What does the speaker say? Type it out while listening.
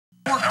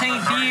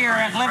14th year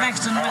at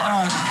Livingston,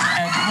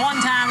 at one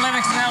time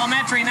Livingston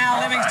Elementary,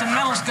 now Livingston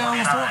Middle School,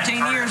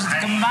 14 years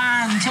at the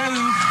combined two.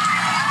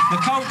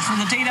 The coach for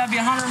the TW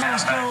Hunter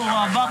Middle School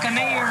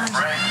Buccaneers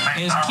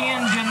is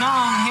Ken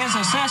Janung. His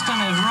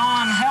assistant is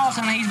Ron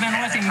Helton. He's been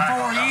with him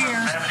 4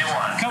 years.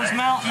 Coach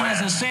Melton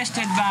is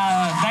assisted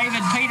by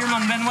David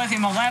Peterman, been with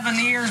him 11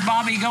 years.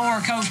 Bobby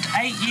Gore coached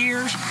 8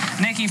 years.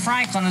 Nikki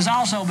Franklin has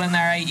also been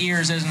there 8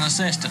 years as an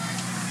assistant.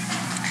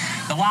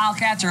 The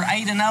Wildcats are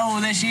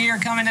 8-0 this year,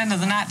 coming into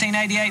the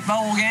 1988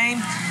 bowl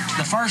game.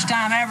 The first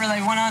time ever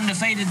they went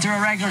undefeated through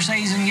a regular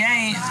season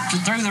game.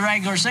 Through the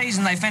regular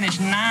season, they finished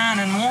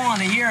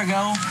 9-1 a year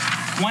ago,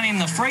 winning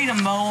the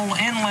Freedom Bowl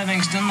in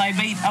Livingston. They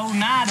beat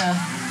Oneida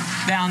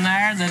down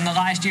there in the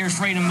last year's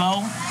Freedom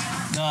Bowl.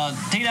 The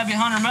TW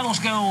Hunter Middle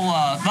School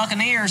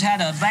Buccaneers had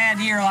a bad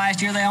year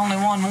last year. They only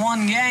won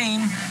 1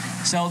 game,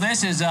 so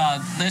this is a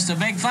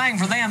big thing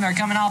for them. They're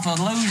coming off a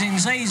losing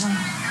season.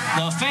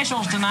 The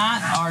officials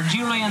tonight are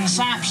Julian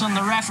Sampson,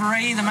 the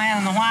referee, the man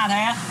in the white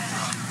hat.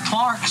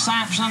 Clark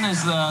Sampson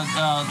is the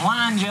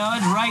line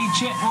judge, Ray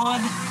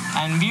Chitwood,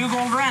 and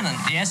Bugle Brennan.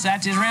 Yes,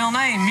 that's his real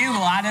name,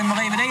 Bugle. I didn't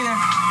believe it either,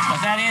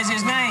 but that is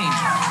his name.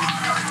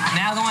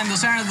 Now going to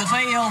the center of the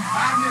field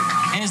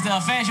is the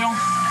official.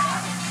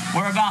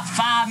 We're about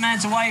 5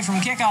 minutes away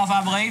from kickoff,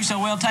 I believe,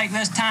 so we'll take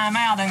this time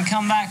out and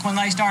come back when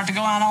they start to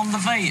go out on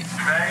the field.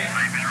 Today,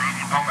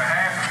 on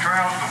behalf of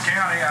Hartsville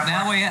County,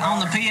 now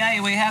on the PA,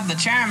 we have the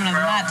chairman of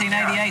the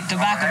 1988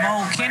 Tobacco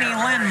Bowl, Kenny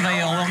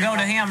Linville. We'll go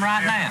to him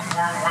right now.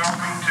 Warm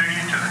welcome to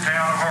you to the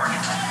town of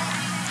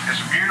Hartsville. It's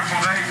a beautiful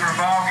day for a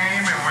ball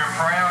game, and we're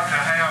proud to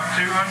have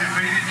 2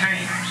 undefeated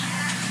teams.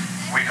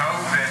 We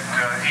hope that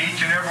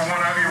each and every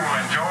one of you will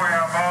enjoy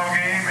our ball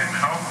game, and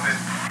hope that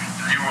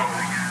you will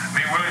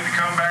be willing to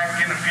come back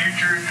in the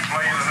future to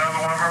play in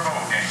another one of our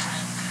bowl games.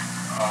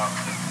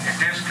 At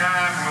this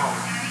time, we'll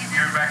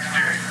give it back to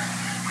Jerry.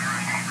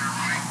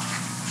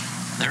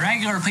 The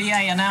regular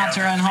PA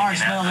announcer in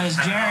Hartsville is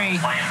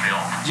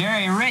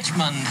Jerry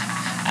Richmond,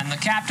 and the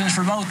captains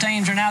for both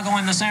teams are now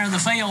going to the center of the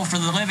field. For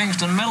the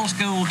Livingston Middle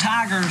School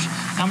Tigers,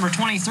 number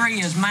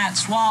 23 is Matt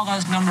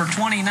Swallows, number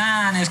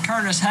 29 is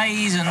Curtis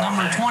Hayes, and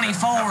number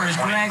 24 is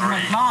Greg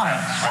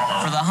McDonald.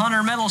 For the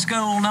Hunter Middle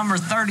School, number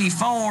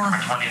 34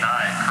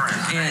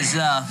 is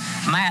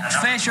Matt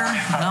Fisher,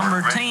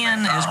 number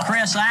 10 is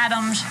Chris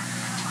Adams,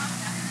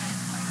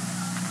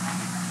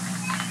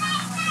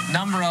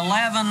 number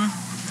 11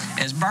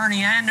 is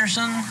Bernie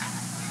Anderson,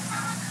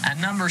 and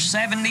number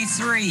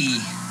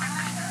 73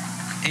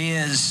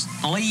 is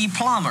Lee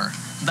Plummer.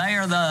 They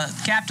are the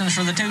captains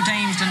for the 2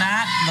 teams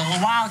tonight.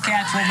 The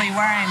Wildcats will be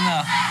wearing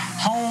the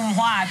home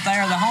white. They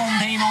are the home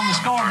team on the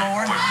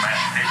scoreboard.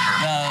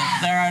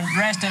 They're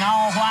dressed in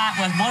all white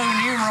with blue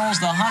numerals.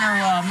 The Hunter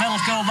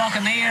Middle School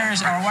Buccaneers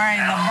are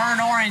wearing the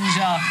burnt orange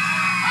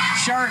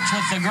shirts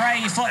with the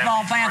gray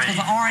football pants with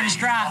the orange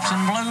stripes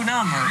and blue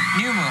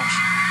numerals.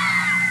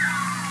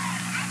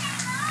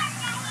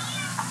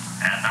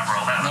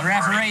 The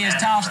referee has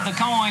tossed the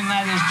coin.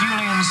 That is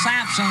Julian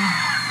Sampson.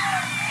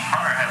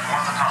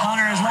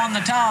 Hunter has won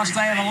the toss.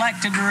 They have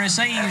elected to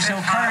receive, so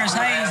Curtis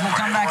Hayes will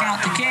come back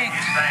out to kick.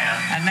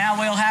 And now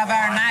we'll have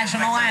our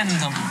national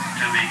anthem.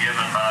 To be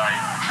given by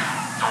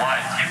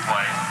Dwight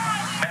Kipway,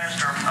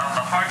 minister of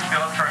the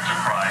Hartsville Church of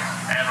Christ,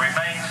 and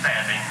remain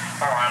standing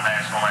for our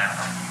national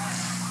anthem.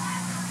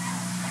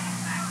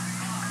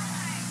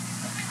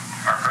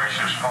 Our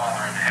gracious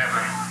Father in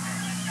heaven,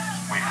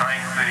 we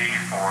thank Thee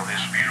for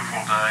this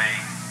beautiful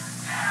day,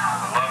 for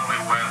the lovely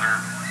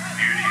weather,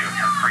 beauty of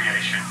Your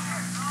creation.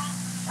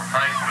 We're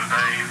thankful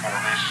today for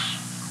this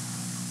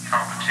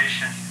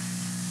competition,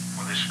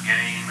 for this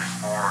game, and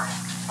for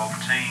both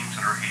teams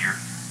that are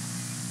here.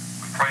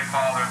 We pray,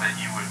 Father, that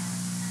You would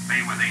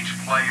be with each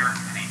player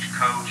and each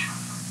coach,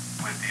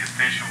 with the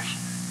officials.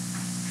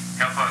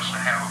 Help us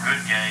to have a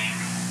good game,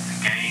 a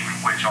game in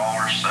which all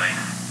are safe.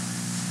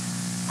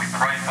 We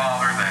pray,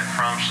 Father, that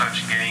from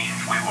such games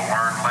we will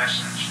learn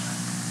lessons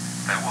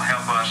that will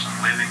help us in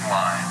living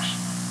lives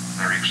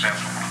that are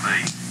acceptable to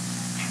Thee.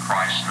 In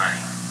Christ's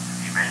name,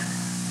 amen.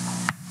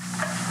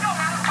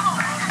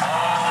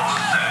 Oh,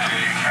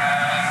 say,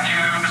 can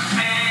you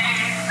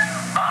see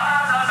by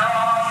the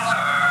dawn's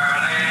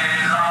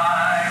early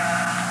light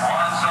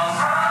what so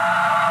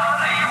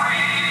proudly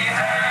we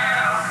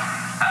hailed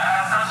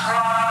at the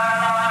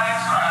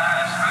twilight's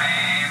last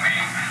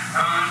gleaming,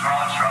 whose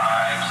broad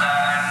stripes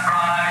and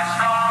bright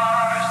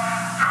stars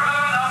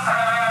through the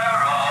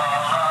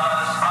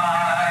perilous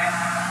fight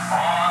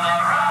o'er the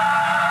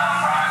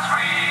ramparts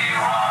we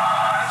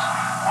watched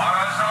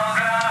were so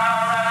glad.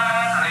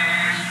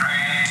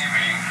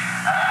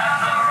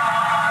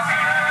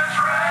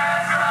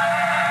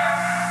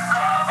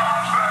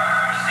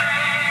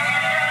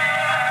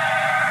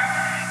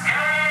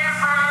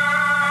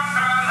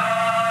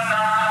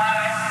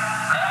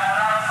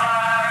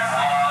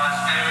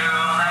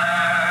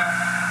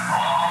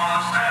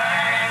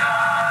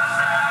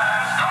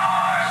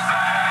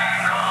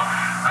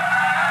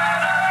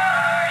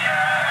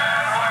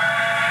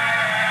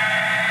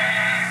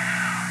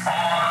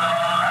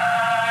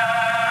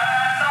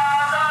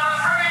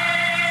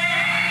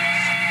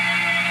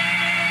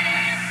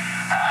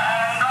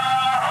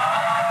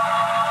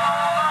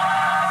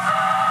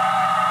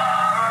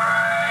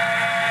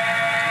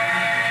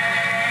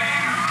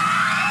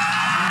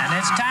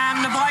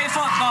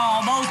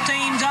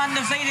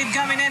 undefeated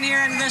coming in here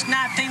into this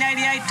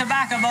 1988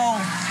 Tobacco Bowl.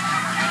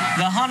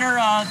 The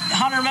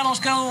Hunter Middle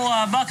School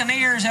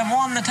Buccaneers have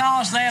won the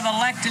toss. They have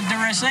elected to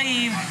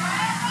receive.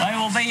 They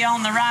will be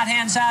on the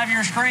right-hand side of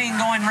your screen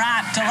going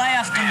right to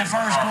left in the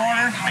first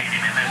quarter.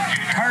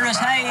 Curtis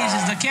Hayes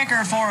is the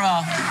kicker for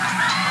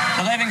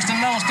the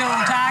Livingston Middle School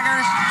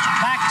Tigers.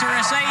 Back to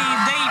receive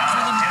deep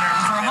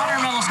for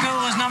Hunter Middle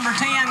School is number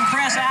 10,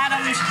 Chris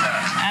Adams,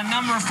 and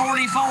number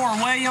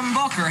 44, William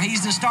Booker.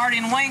 He's the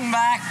starting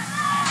wingback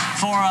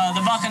for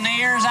the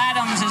Buccaneers.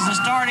 Adams is the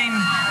starting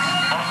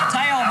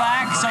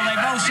tailback, so they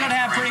both should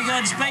have pretty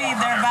good speed.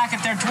 They're back at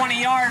their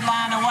 20-yard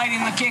line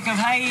awaiting the kick of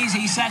Hayes.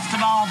 He sets the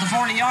ball at the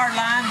 40-yard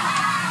line.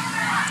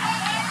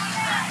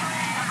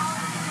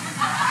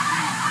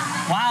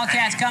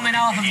 Wildcats coming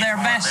off of their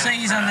best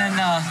season in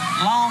a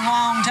long,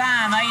 long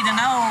time, 8-0,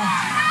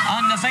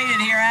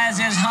 undefeated here,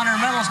 as is Hunter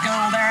Middle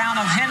School. They're out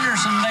of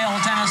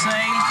Hendersonville,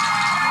 Tennessee.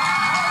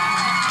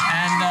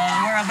 And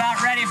we're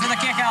about ready for the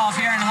kickoff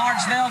here in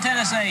Hartsville,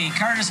 Tennessee.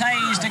 Curtis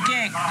Hayes to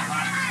kick.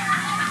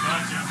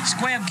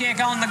 Squib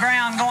kick on the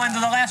ground, going to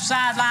the left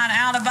sideline,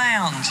 out of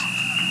bounds.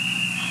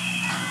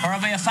 Or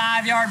it'll be a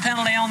 5-yard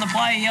penalty on the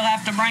play. He'll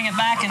have to bring it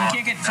back and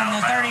kick it from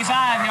the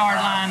 35-yard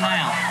line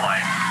now.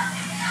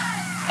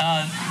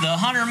 The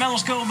Hunter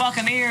Middle School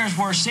Buccaneers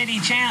were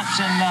city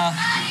champs in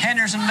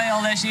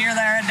Hendersonville this year.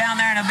 They're down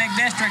there in a big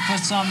district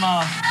with some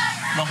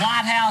the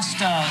White House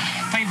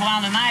people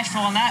out of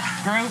Nashville in that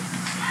group.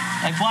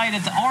 They played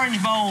at the Orange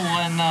Bowl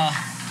in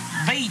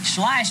Beach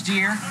last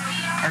year,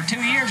 or 2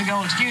 years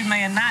ago, excuse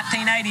me, in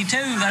 1982.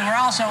 They were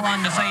also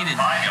undefeated.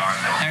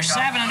 They're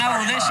 7-0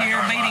 this year,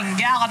 beating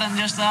Gallatin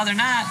just the other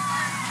night.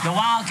 The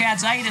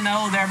Wildcats 8-0.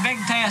 Their big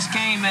test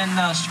came in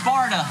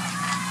Sparta,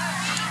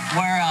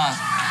 where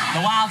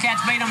the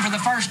Wildcats beat them for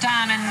the first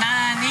time in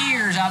 9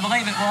 years, I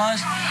believe it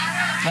was.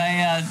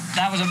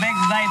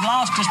 They'd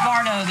lost to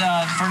Sparta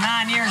for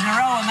 9 years in a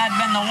row, and that'd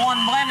been the one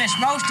blemish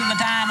most of the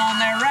time on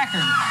their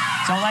record.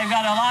 So they've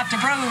got a lot to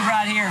prove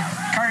right here.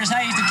 Curtis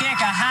Hayes to kick,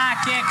 a high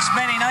kick,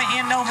 spinning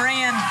end over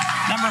end.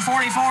 Number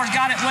 44's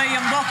got it,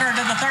 William Booker,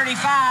 to the 35,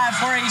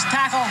 where he's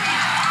tackled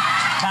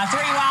by 3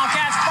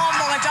 Wildcats.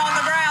 Fumble, it's on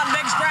the ground,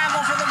 big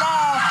scramble for the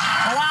ball.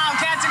 The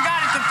Wildcats have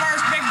got it. The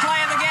first big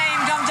play of the game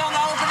comes on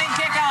the opening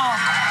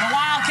kickoff. The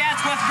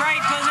Wildcats with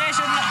great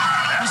position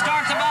to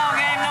start the ball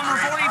game.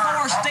 Number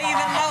 44,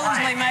 Stephen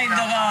Mosley, made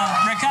the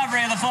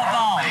recovery of the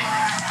football.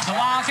 The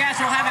Wildcats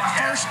will have it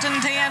 1st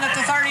and 10 at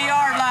the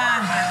 30-yard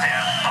line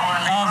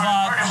of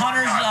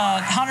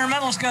Hunter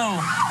Middle School.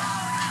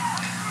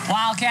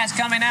 Wildcats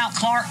coming out.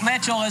 Clark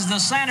Mitchell is the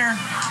center,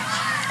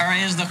 or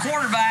is the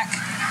quarterback.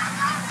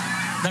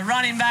 The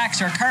running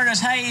backs are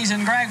Curtis Hayes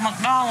and Greg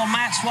McDowell.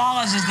 Matt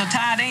Swallows is the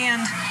tight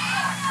end.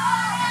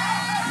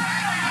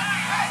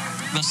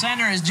 The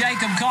center is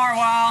Jacob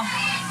Carwile.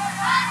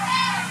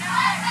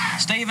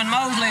 Stephen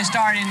Mosley is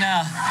starting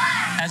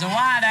as a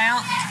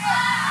wideout.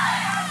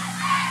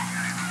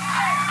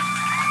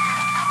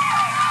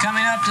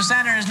 Coming up to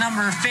center is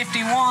number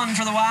 51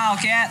 for the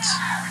Wildcats,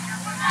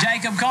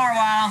 Jacob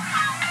Carwile.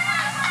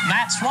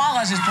 Matt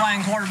Swallows is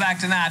playing quarterback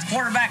tonight.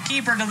 Quarterback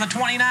keeper to the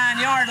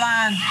 29-yard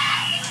line.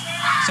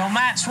 So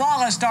Matt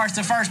Swallows starts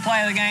the first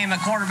play of the game at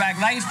quarterback.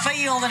 They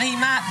feel that he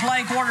might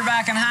play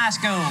quarterback in high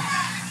school,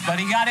 but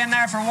he got in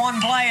there for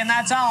one play, and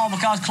that's all,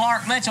 because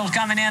Clark Mitchell's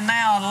coming in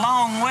now,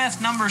 along with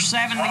number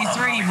 73,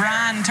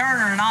 Brian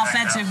Turner, an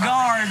offensive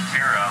guard.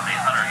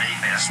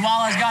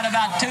 Swallows got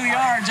about 2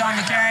 yards on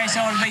the carry,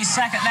 so it'll be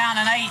 2nd down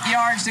and 8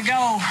 yards to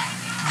go.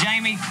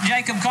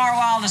 Jacob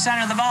Carwile to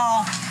center the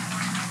ball.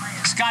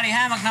 Scotty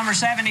Hammock, number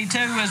 72,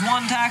 is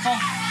one tackle.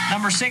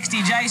 Number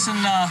 60, Jason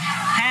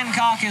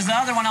Hancock, is the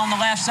other one on the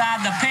left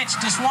side. The pitch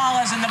to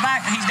Swallows in the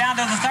back. He's down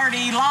to the 30.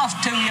 He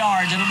lost 2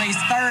 yards. It'll be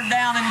 3rd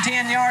down and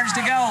 10 yards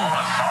to go.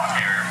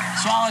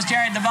 Swallows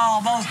carried the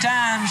ball both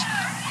times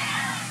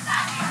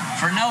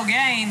for no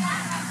gain.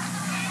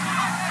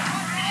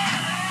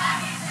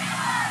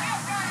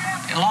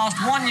 It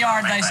lost 1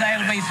 yard, they say.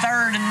 It'll be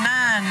 3rd and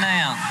 9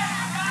 now.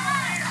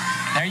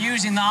 They're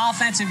using the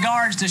offensive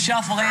guards to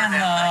shuffle in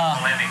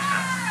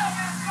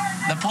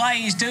the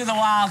plays to the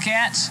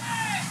Wildcats.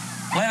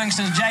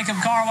 Livingston's Jacob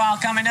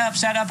Carwile coming up,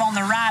 set up on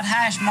the right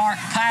hash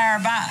mark, power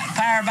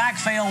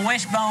backfield,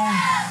 Wishbone,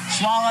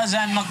 Swallows,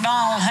 and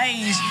McDonald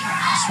Hayes.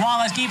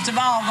 Swallows keeps the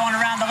ball going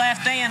around the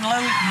left end,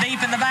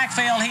 deep in the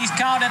backfield. He's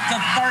caught at the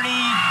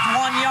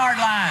 31-yard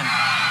line,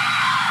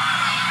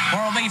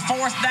 where it'll be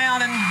 4th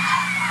down and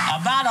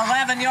about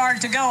 11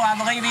 yards to go. I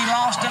believe he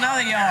lost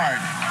another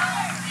yard.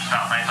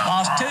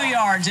 Lost 2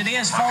 yards. It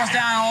is 4th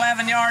down and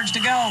 11 yards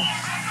to go.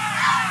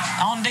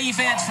 On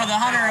defense for the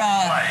Hunter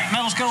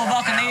Middle School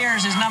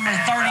Buccaneers is number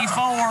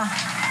 34.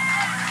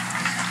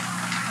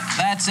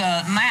 That's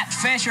Matt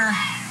Fisher.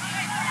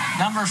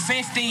 Number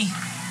 50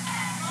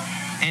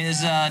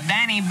 is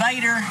Danny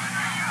Bader.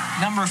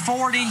 Number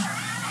 40,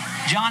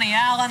 Johnny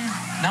Allen.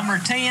 Number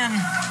 10,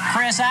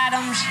 Chris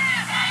Adams.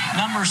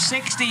 Number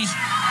 60,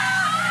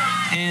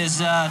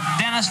 is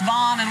Dennis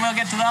Vaughn, and we'll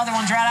get to the other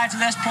ones right after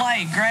this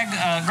play. Greg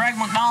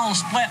McDonald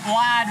split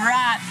wide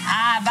right,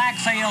 high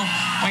backfield.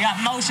 We got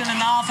motion in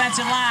the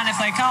offensive line, if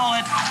they call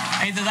it.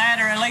 Either that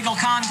or illegal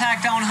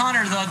contact on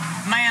Hunter. The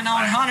man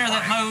on Hunter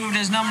that moved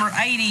is number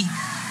 80,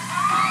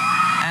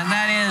 and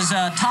that is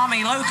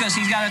Tommy Lucas.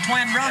 He's got a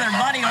twin brother,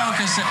 Buddy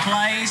Lucas, that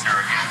plays,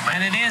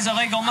 and it is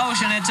illegal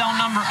motion. It's on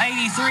number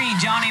 83,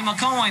 Johnny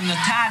McCoyne, the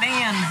tight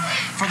end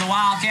for the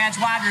Wildcats.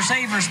 Wide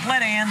receiver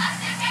split in.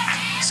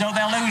 So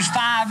they'll lose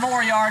 5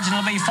 more yards, and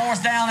it'll be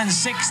 4th down and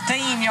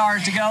 16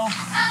 yards to go.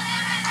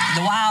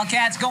 The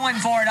Wildcats going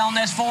for it on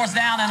this 4th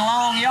down and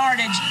long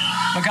yardage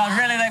because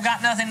really they've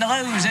got nothing to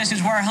lose. This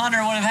is where Hunter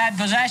would have had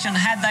possession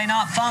had they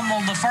not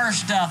fumbled the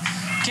first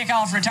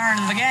kickoff return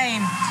of the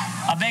game.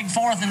 A big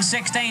 4th and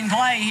 16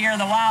 play here.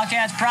 The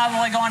Wildcats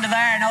probably going to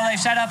there. I know they've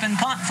set up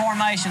in punt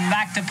formation.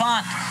 Back to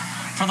punt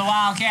for the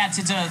Wildcats.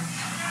 It's a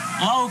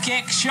low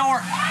kick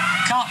short,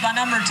 caught by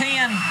number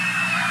 10.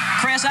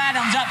 Chris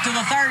Adams up to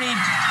the 30,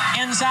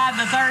 inside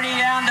the 30,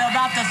 down to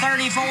about the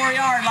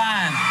 34-yard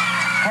line,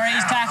 where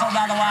he's tackled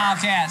by the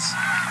Wildcats.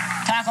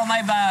 Tackle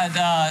made by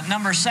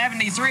number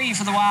 73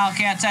 for the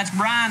Wildcats. That's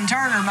Brian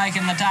Turner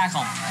making the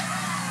tackle.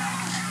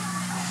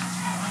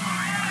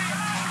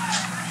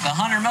 The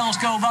Hunter Middle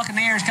School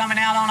Buccaneers coming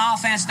out on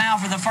offense now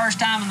for the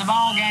first time in the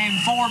ball game.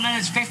 4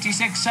 minutes, 56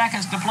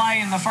 seconds to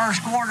play in the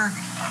first quarter.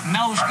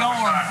 No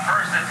score.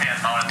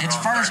 It's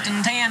 1st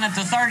and 10 at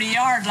the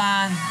 30-yard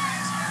line.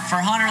 For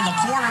Hunter, the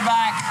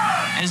quarterback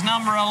is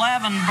number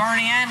 11,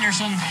 Bernie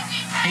Anderson.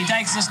 He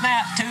takes the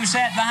snap, 2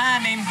 set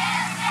behind him.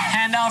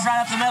 Handoff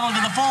right up the middle to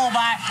the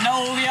fullback.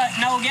 No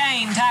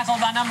gain. Tackled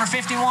by number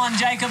 51,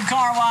 Jacob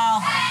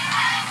Carwile.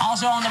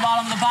 Also on the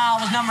bottom of the pile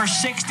was number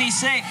 66.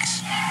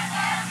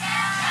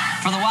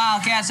 For the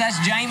Wildcats, that's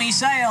Jamie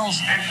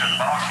Sales.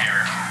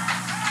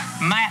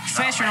 Matt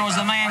Fisher was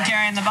the man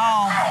carrying the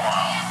ball.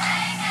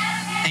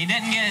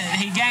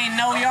 He gained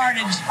no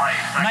yardage,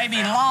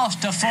 maybe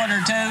lost a foot or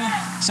 2,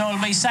 so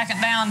it'll be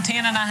 2nd down,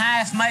 10 and a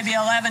half, maybe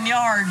 11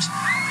 yards.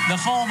 The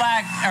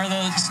fullback, or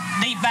the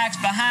deep backs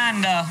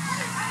behind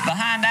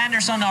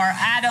Anderson are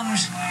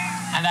Adams,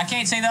 and I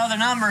can't see the other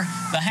number.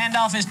 The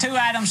handoff is to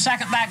Adams,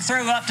 2nd back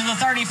through, up to the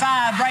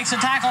 35, breaks a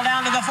tackle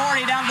down to the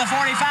 40, down to the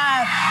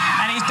 45,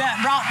 and he's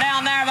brought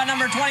down there by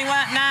number 29,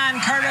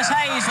 Curtis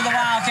Hayes for the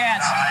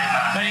Wildcats.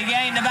 But he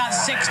gained about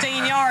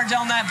 16 yards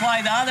on that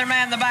play. The other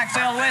man in the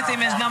backfield with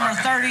him is number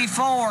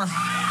 34.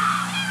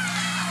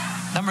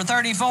 Number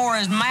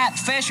 34 is Matt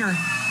Fisher,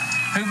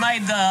 who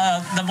made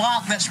the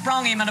block that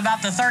sprung him at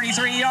about the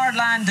 33-yard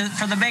line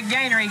for the big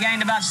gainer. He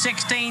gained about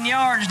 16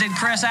 yards, did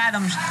Chris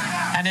Adams.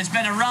 And it's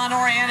been a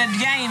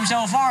run-oriented game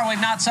so far.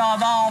 We've not saw a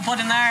ball put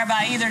in there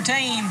by either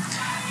team.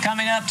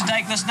 Coming up to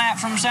take the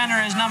snap from center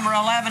is number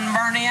 11,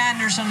 Bernie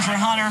Anderson for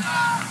Hunter.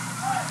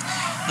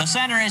 The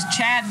center is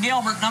Chad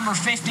Gilbert, number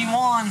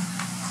 51.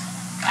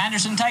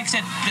 Anderson takes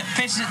it,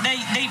 pitches it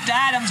deep to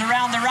Adams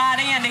around the right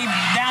end. He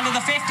down to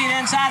the 50,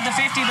 inside the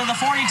 50 to the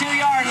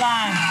 42-yard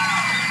line.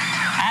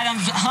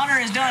 Hunter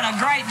is doing a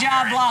great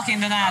job blocking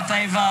tonight.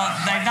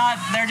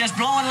 They're just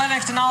blowing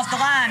Livingston off the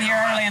line here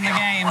early in the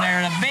game.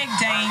 They're a big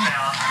team,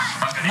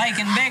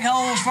 making big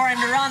holes for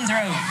him to run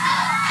through.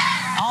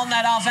 On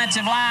that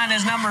offensive line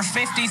is number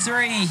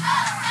 53,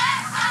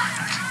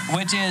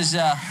 which is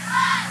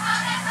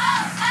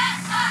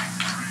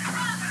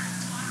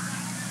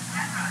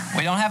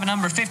we don't have a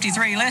number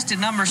 53 listed.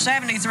 Number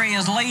 73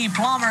 is Lee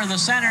Plummer, the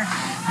center.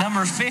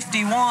 Number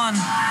 51.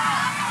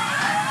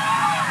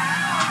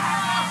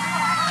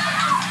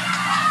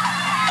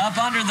 Up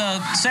under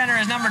the center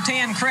is number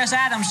 10, Chris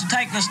Adams, to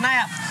take the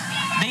snap.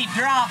 Deep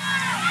drop.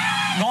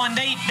 Going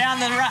deep down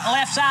the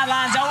left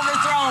sidelines.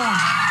 Overthrown.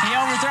 He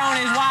overthrown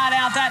his wide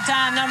out that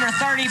time. Number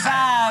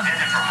 35.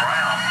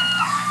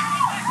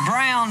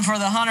 Brown for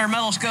the Hunter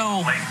Middle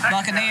School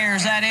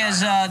Buccaneers. That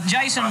is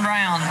Jason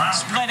Brown.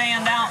 Split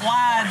end out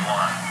wide.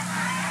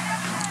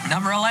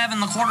 Number 11,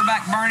 the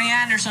quarterback, Bernie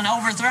Anderson,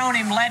 overthrown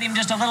him, led him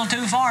just a little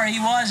too far. He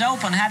was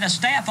open, had a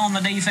step on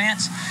the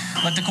defense,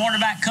 but the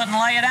quarterback couldn't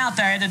lay it out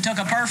there. It took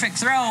a perfect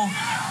throw.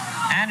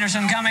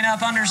 Anderson coming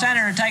up under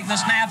center to take the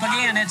snap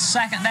again. It's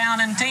 2nd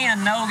down and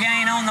 10. No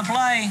gain on the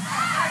play.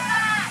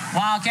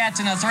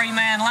 Wildcats in a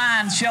 3-man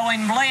line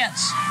showing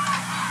blitz.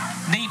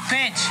 Deep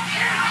pitch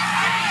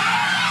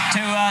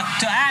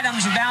to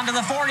Adams, down to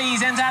the 40.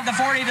 He's inside the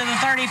 40 to the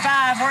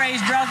 35, where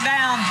he's drugged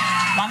down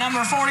by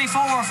number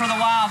 44 for the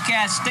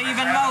Wildcats,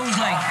 Stephen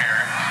Mosley.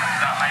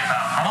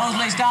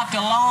 Mosley stopped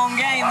a long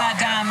game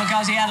that time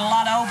because he had a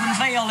lot of open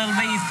field. It'll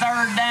be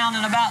 3rd down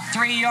and about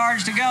 3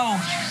 yards to go.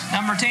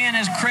 Number 10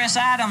 is Chris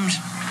Adams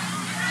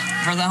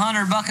for the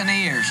Hunter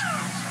Buccaneers.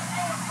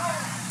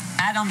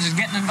 Adams is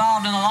getting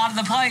involved in a lot of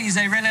the plays.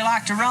 They really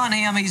like to run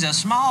him. He's a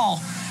small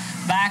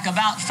back,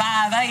 about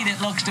 5'8"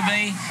 it looks to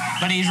be,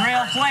 but he's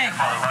real quick.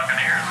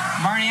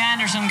 Bernie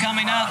Anderson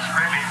coming up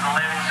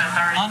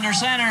under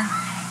center.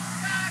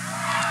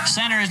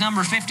 Center is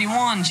number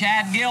 51,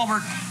 Chad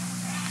Gilbert.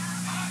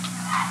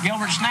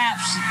 Gilbert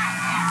snaps,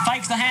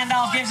 fakes the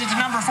handoff, gives it to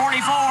number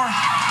 44.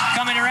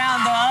 Coming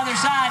around the other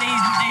side.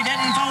 He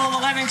didn't fool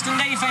the Livingston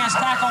defense.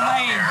 Tackle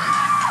made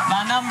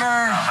by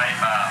number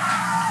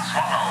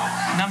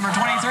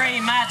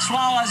 23, Matt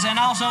Swallows, and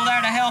also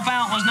there to help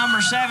out was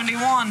number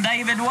 71,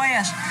 David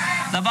West.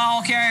 The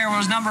ball carrier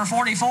was number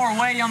 44,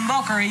 William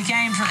Booker.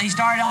 He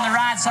started on the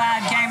right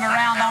side, came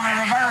around on the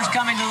reverse,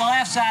 coming to the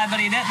left side, but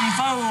he didn't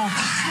fool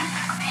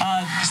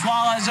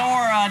Swallows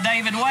or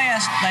David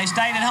West. They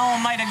stayed at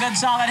home, made a good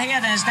solid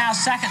hit, and it's now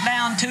second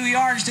down, 2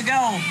 yards to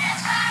go.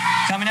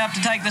 Coming up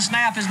to take the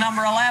snap is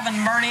number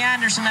 11, Bernie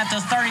Anderson at the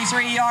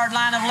 33-yard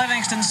line of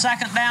Livingston,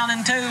 second down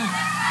and 2.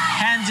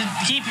 Hands it,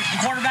 the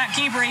quarterback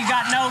keeper, he's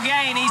got no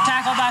gain. He's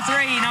tackled by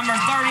 3. Number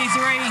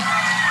 33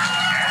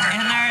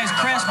 in there is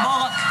Chris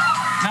Bullock.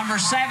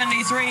 Number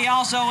 73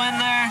 also in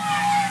there.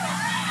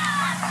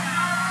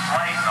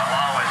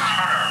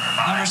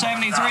 Number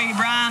 73,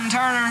 Brian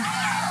Turner.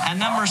 And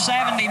number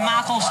 70,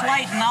 Michael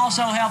Slayton,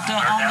 also helped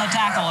on the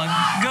tackle. A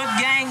good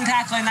gang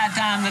tackling that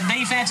time. The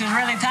defense is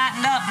really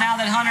tightened up now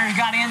that Hunter's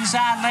got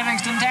inside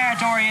Livingston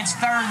territory. It's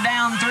third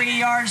down, 3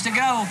 yards to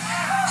go.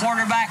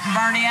 Quarterback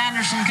Bernie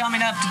Anderson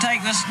coming up to take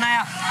the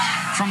snap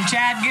from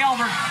Chad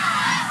Gilbert.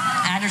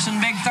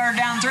 Anderson, big third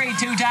down 3,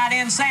 2 tight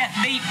end set,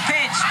 deep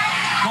pitch,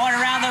 going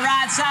around the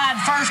right side,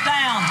 first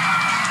down.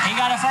 He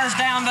got a first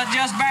down, but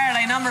just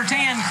barely. Number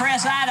 10,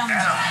 Chris Adams.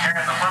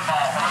 Carrying the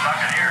football for the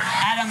Buccaneers.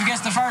 Adams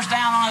gets the first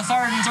down on a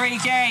 3rd and 3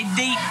 carry,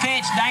 deep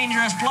pitch,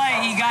 dangerous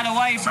play. He got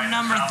away from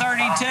number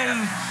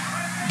 32,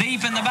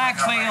 deep in the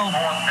backfield.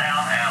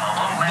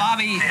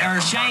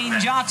 Shane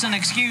Johnson,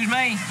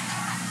 making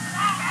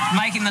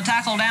the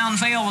tackle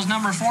downfield was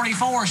number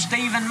 44,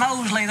 Stephen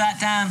Mosley that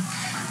time.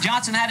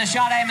 Johnson had a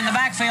shot at him in the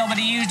backfield, but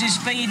he used his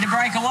speed to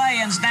break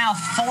away, and it's now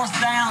 4th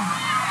down.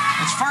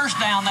 It's first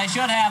down they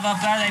should have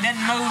up there. They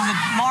didn't move the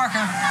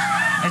marker.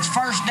 It's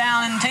 1st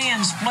down and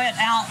 10, split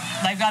out.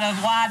 They've got a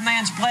wide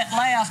man split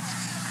left.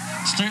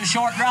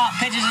 Short drop,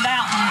 pitches it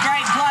out.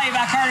 Great play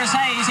by Curtis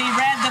Hayes. He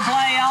read the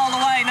play all the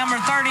way. Number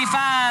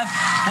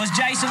 35 was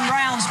Jason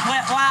Brown,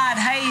 split wide.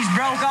 Hayes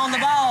broke on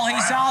the ball.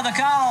 He saw the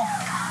call.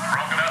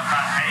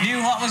 Knew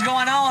what was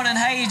going on, and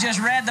Hayes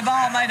just read the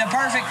ball, made a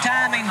perfect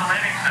timing.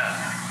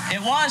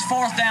 It was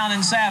 4th down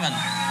and 7.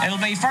 It'll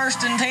be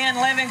 1st and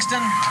 10 Livingston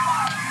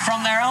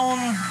from their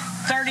own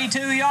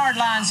 32-yard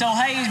line. So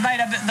Hayes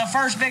made the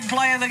first big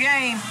play of the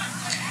game.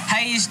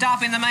 Hayes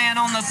stopping the man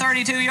on the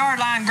 32-yard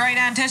line. Great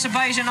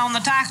anticipation on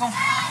the tackle.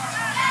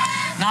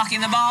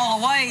 Knocking the ball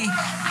away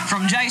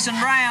from Jason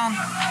Brown.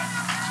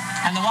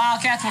 And the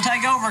Wildcats will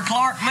take over.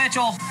 Clark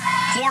Mitchell,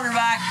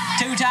 quarterback,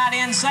 2 tight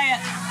end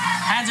set.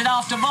 Hands it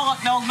off to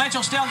Bullock. No,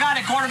 Mitchell still got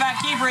it. Quarterback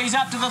keeper. He's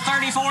up to the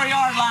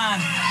 34-yard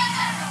line.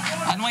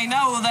 And we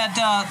know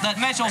that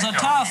Mitchell's a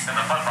tough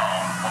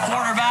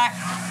quarterback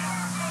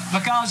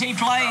because he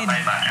played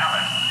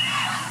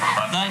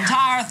the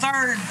entire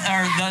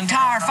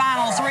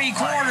final 3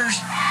 quarters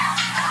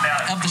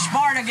of the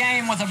Sparta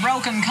game with a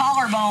broken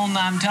collarbone,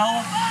 I'm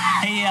told.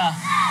 He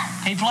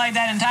played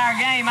that entire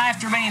game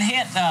after being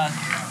hit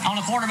on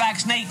a quarterback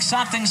sneak,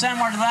 something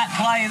similar to that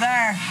play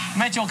there.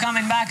 Mitchell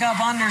coming back up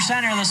under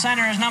center. The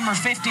center is number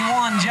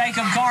 51,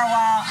 Jacob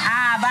Carwile.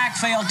 High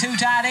backfield, 2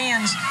 tight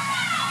ends.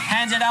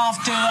 Hands it off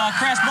to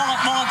Chris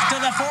Bullock. Bullock to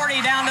the 40,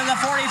 down to the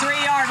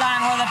 43-yard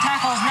line where the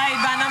tackle is made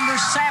by number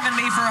 70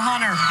 for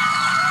Hunter.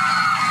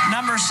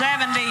 Number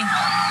 70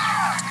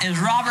 is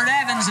Robert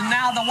Evans, and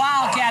now the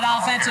Wildcat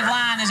offensive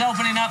line is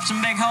opening up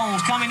some big holes.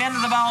 Coming into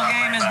the ball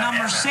game is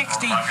number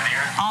 60,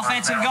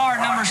 offensive guard.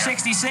 Number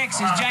 66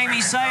 is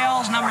Jamie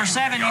Sales. Number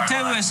 72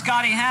 is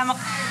Scotty Hammock.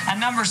 And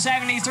number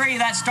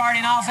 73, that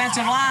starting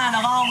offensive line,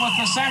 along with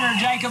the center,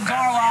 Jacob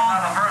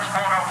Carwile.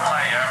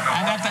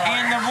 And at the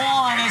end of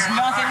one, it's 0-0,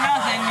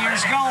 your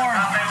score.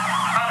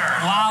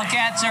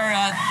 Wildcats are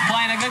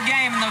playing a good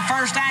game in the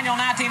first annual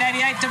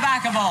 1988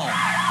 Tobacco Bowl.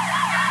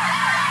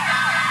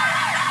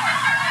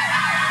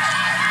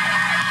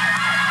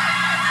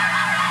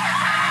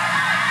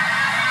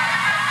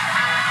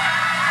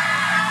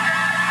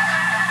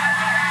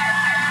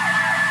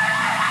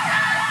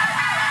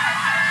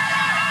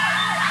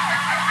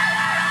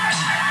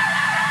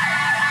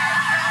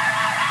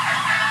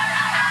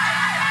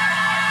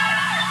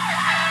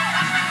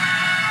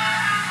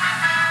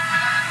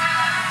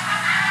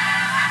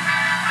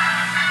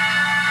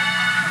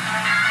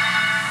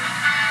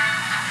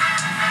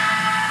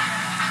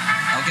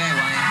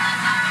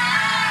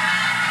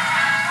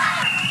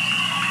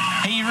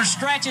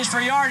 Stretches for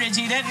yardage.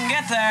 He didn't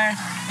get there.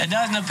 It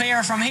doesn't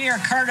appear from here.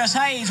 Curtis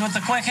Hayes with the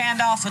quick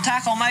handoff. The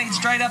tackle made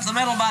straight up the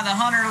middle by the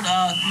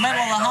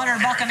middle of the Hunter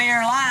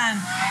Buccaneer line.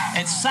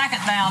 It's 2nd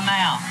down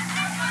now.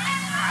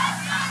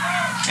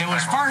 It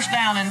was 1st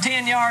down and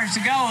 10 yards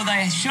to go.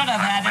 They should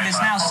have had it. It's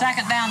now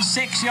 2nd down,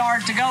 6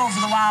 yards to go for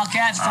the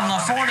Wildcats from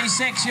the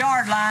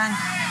 46-yard line.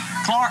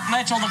 Clark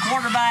Mitchell, the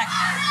quarterback,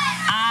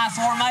 I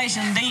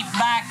formation, deep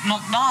back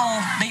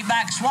McDonald, deep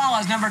back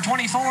Swallows, number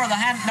 24,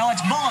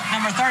 it's Bullock,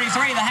 number 33,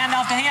 the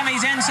handoff to him.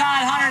 He's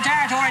inside Hunter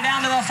territory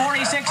down to the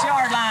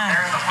 46-yard line,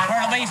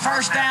 where it'll be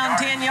first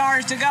down, 10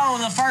 yards to go.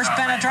 The first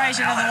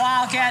penetration of the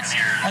Wildcats,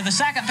 or the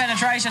second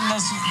penetration, the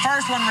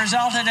first one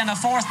resulted in a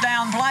fourth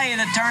down play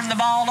that turned the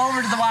ball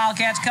over to the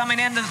Wildcats,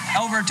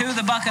 over to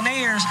the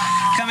Buccaneers.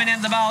 Coming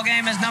into the ball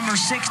game is number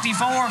 64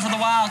 for the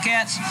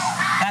Wildcats.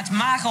 That's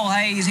Michael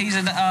Hayes. He's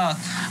an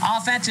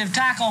offensive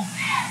tackle.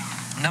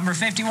 Number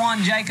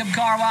 51, Jacob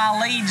Carwile,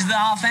 leads the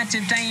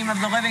offensive team of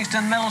the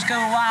Livingston Middle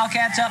School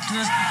Wildcats up to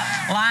the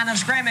line of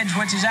scrimmage,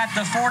 which is at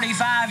the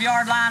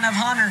 45-yard line of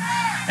Hunter.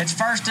 It's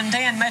first and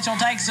 10. Mitchell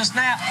takes the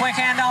snap. Quick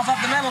handoff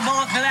up the middle.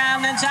 Bullock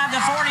down inside the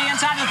 40,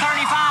 inside the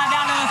 35,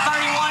 down to the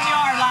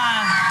 31-yard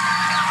line,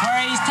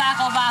 where he's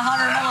tackled by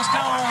Hunter Middle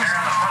School's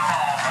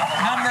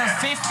number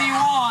 51.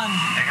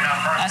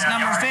 That's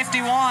number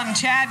 51,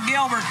 Chad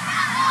Gilbert.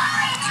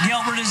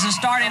 Gilbert is the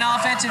starting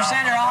offensive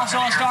center, also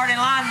a starting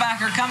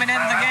linebacker. Coming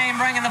into the game,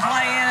 bringing the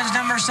play in is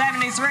number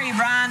 73,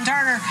 Brian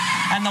Turner.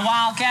 And the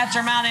Wildcats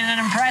are mounting an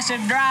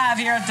impressive drive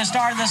here at the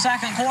start of the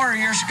second quarter.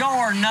 Your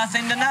score, 0-0.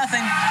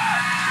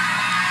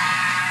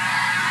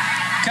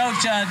 Coach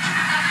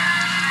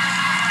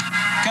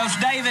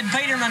David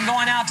Peterman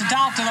going out to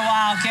talk to the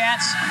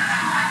Wildcats.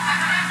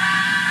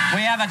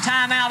 We have a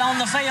timeout on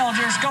the field.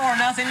 Your score,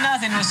 0-0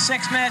 with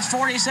 6 minutes,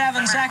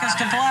 47 seconds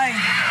to play.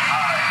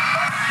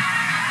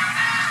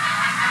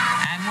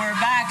 We're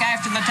back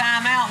after the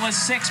timeout with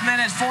 6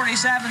 minutes,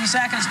 47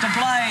 seconds to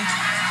play.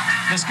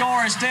 The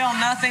score is still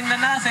 0-0.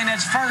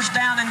 It's first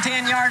down and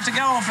 10 yards to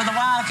go for the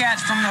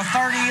Wildcats from the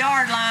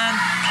 30-yard line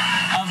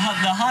of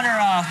the Hunter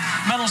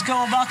Middle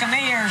School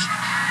Buccaneers.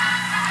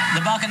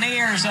 The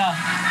Buccaneers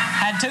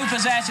had 2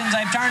 possessions.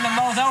 They've turned them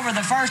both over.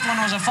 The first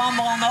one was a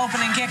fumble on the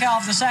opening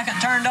kickoff. The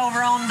second turned over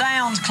on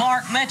downs.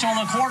 Clark Mitchell,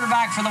 the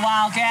quarterback for the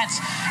Wildcats,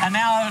 and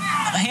now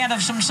a hint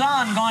of some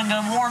sun going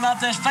to warm up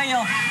this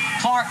field.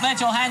 Clark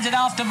Mitchell hands it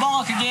off to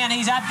Bullock again.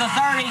 He's at the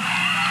 30.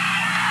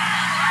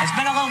 It's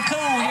been a little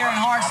cool here in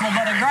Hartsville,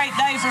 but a great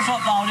day for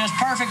football. Just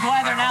perfect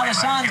weather. Now the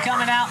sun's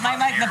coming out, and they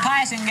make the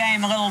passing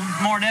game a little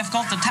more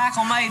difficult. The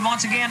tackle made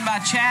once again by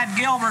Chad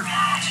Gilbert.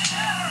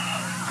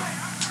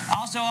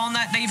 Also on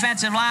that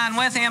defensive line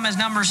with him is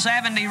number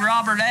 70,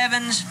 Robert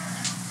Evans.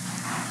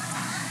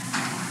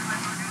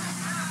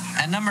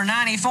 And number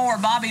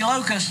 94, Bobby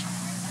Lucas.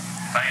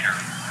 Bader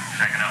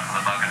checking up for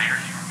the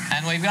Buccaneers.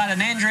 And we've got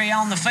an injury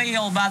on the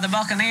field by the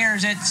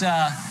Buccaneers. It's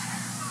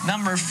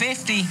number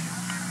 50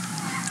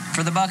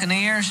 for the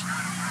Buccaneers.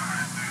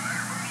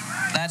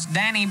 That's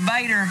Danny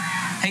Bader.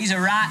 He's a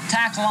right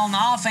tackle on the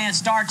offense.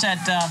 Starts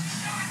at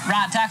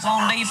right tackle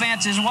on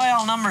defense as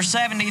well. Number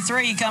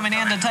 73 coming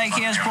in to take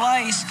his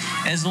place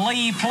is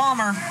Lee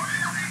Plummer.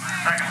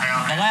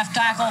 The left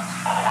tackle.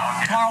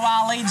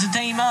 Carwile leads the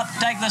team up to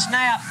take the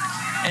snap.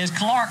 Is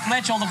Clark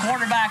Mitchell, the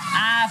quarterback,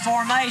 I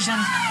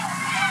formation.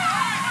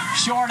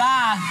 Short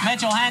I.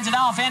 Mitchell hands it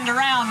off, end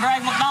around.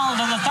 Greg McDonald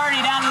to the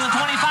 30, down to the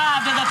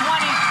 25, to the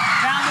 20,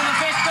 down to the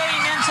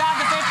 15, inside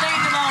the 15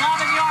 to the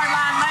 11-yard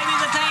line, maybe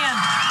the 10.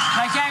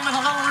 They came with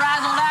a little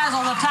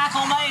razzle-dazzle. The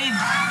tackle made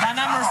by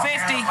number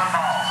 50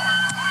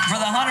 for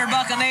the Hunter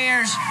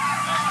Buccaneers,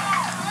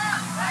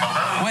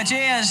 which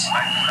is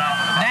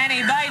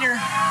Danny Bader,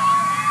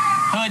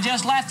 who had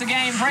just left the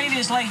game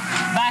previously,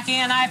 back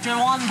in after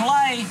one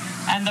play.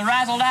 And the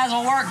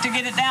razzle-dazzle work to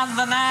get it down to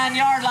the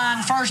 9-yard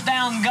line. First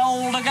down,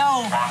 goal to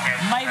go.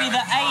 Maybe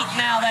the 8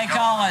 now they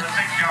call it.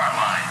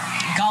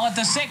 Call it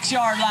the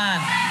 6-yard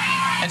line.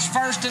 It's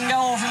first and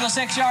goal from the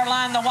 6-yard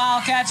line. The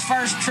Wildcats'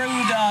 first true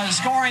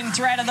scoring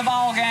threat of the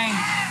ball game.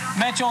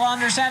 Mitchell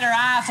under center,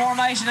 I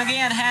formation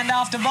again.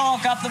 Handoff to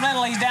Bullock up the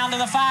middle. He's down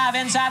to the 5,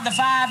 inside the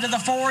 5 to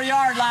the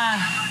 4-yard line.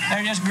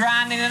 They're just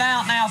grinding it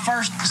out now.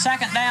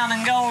 Second down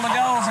and goal to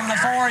go from the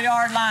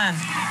 4-yard line.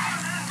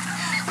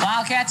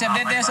 Wildcats have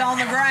did this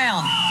on the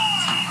ground.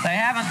 They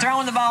haven't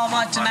thrown the ball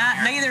much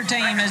tonight. Neither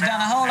team has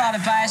done a whole lot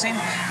of passing.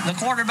 The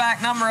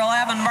quarterback, number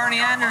 11, Bernie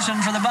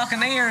Anderson for the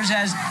Buccaneers,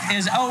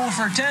 is 0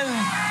 for 2.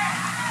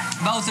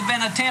 Both have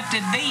been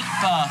attempted deep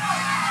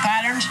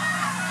patterns.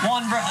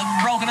 One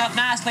broken up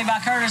nicely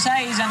by Curtis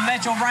Hayes, and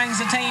Mitchell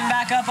brings the team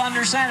back up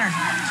under center.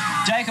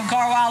 Jacob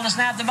Carwile to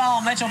snap the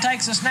ball. Mitchell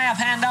takes the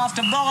snap, handoff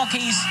to Bullock.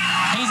 He's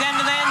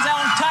into the end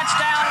zone.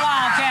 Touchdown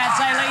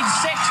Wildcats. They lead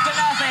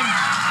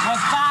 6-0 with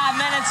 5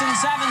 minutes and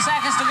 7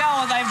 seconds to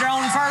go. They've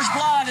drawn first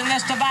blood in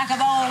this Tobacco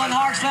Bowl in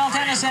Hartsville,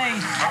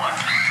 Tennessee.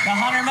 The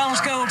Hunter Middle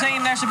School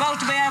team, they're supposed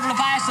to be able to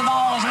pass the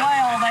ball as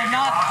well. They've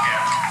not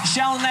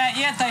shown that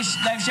yet.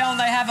 They've shown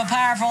they have a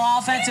powerful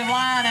offensive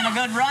line and a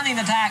good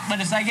running attack, but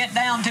if they get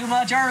down too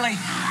much early,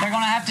 they're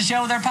going to have to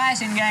show their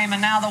passing game,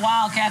 and now the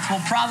Wildcats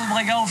will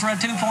probably go for a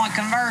 2-point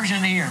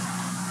conversion here.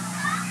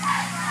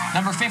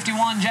 Number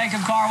 51,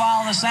 Jacob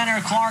Carwile, the center.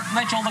 Clark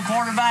Mitchell, the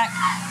quarterback.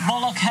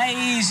 Bullock,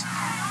 Hayes,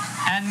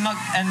 and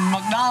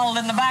McDonald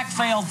in the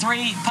backfield.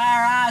 3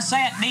 power eye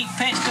set. Deep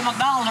pitch to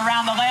McDonald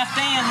around the left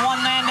end.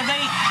 One man to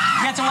beat.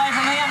 Gets away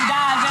from him.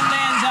 Dives in the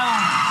end zone.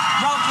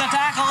 Broke the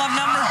tackle of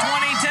number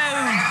 22.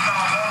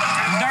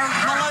 Dirk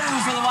Ballou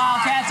for the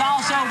Wildcats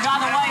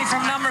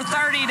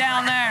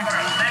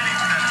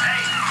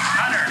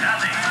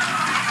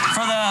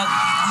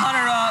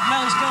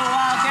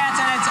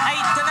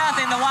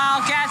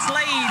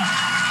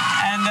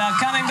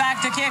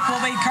kick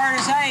will be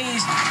Curtis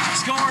Hayes,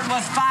 scored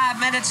with 5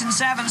 minutes and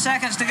 7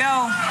 seconds to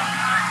go.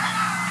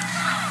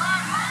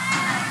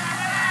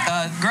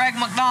 Greg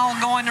McDonald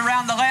going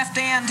around the left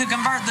end to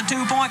convert the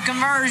two-point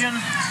conversion.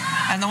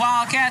 And the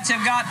Wildcats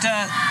have got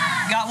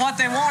what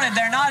they wanted.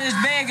 They're not as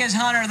big as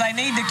Hunter. They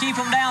need to keep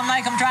them down,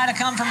 make them try to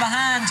come from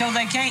behind so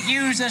they can't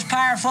use this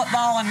power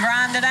football and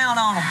grind it out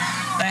on them.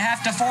 They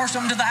have to force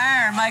them to the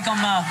air and make them...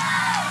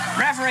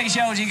 referee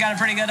shows he got a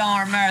pretty good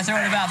arm there, threw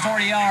it about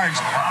 40 yards.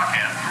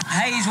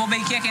 Hayes will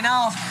be kicking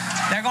off.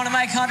 They're going to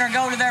make Hunter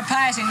go to their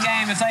passing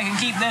game if they can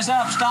keep this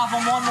up, stop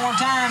them one more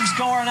time,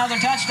 score another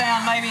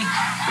touchdown, maybe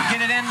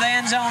get it into the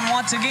end zone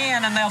once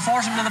again, and they'll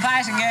force them to the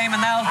passing game,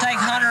 and that'll take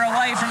Hunter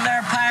away from their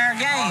power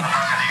game.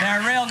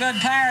 They're a real good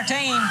power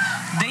team.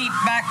 Deep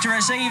back to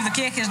receive the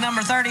kick is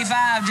number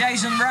 35,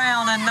 Jason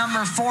Brown, and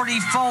number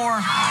 44,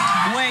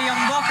 William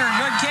Booker.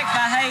 Good kick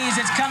by Hayes.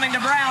 It's coming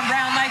to Brown.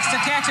 Brown makes the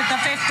catch at the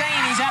 15.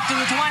 He's up to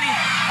the 20,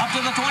 up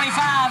to the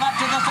 25, up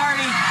to the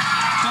 30,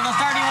 to the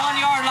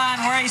 31-yard line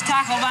where he's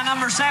tackled by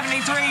number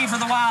 73 for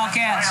the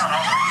Wildcats.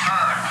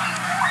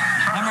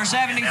 Number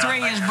 73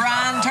 is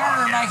Brian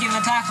Turner making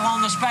the tackle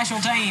on the special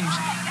teams.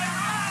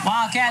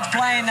 Wildcats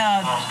playing,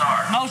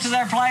 most of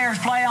their players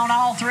play on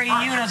all three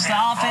units, the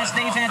offense,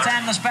 defense,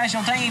 and the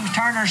special teams.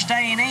 Turner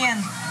staying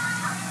in.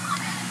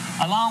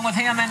 Along with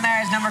him in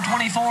there is number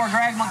 24,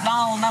 Greg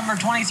McDonald, number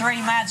 23,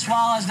 Matt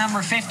Swallows,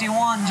 number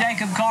 51,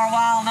 Jacob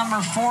Carwile,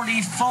 number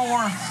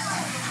 44,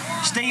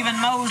 Stephen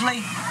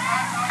Mosley,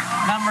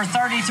 number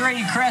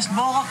 33, Chris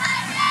Bullock,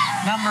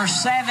 number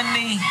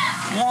 71,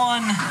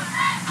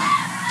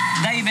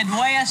 David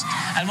West,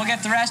 and we'll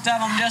get the rest of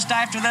them just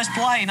after this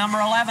play.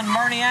 Number 11,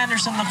 Bernie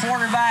Anderson, the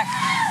quarterback.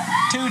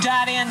 Two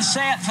tight end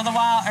set for the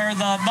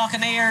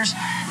Buccaneers.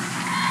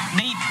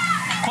 Deep,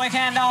 quick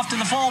handoff to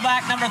the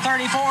fullback, number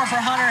 34 for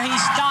Hunter.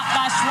 He's stopped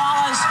by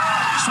Swallows.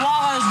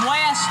 Swallows,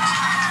 West,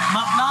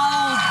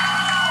 McDonald,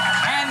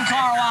 and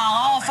Carwile.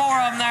 All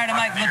four of them there to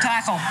make the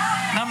tackle.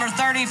 Number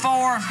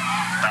 34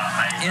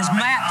 is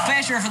Matt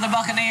Fisher for the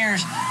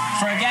Buccaneers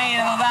for a gain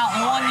of about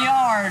 1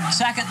 yard.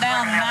 Second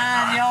down,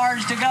 9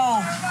 yards to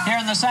go here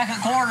in the second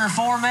quarter.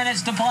 4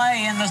 minutes to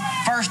play in the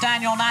first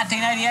annual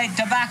 1988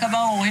 Tobacco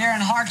Bowl here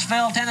in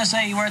Hartsville,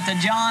 Tennessee. We're at the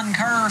John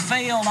Kerr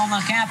Field on the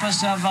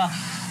campus of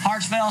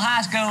Hartsville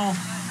High School.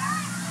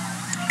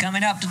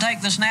 Coming up to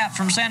take the snap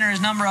from center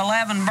is number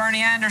 11,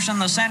 Bernie Anderson.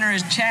 The center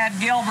is Chad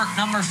Gilbert,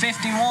 number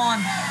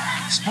 51.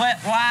 Split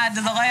wide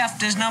to the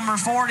left is number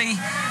 40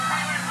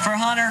 for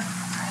Hunter.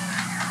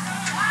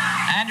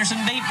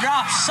 Anderson deep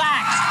drop,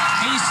 sacked.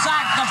 He's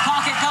sacked, the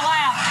pocket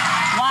collapsed.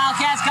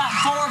 Wildcats got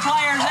 4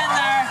 players in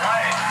there.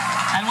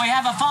 And we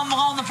have a fumble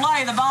on the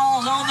play. The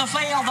ball's on the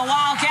field. The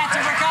Wildcats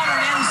have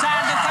recovered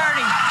inside the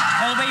 30.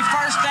 It'll be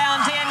first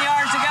down, 10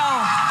 yards to go.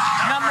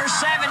 Number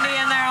 70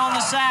 in there on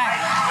the sack,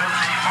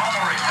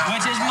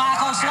 which is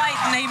Michael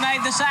Slayton. He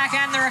made the sack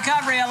and the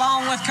recovery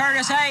along with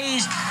Curtis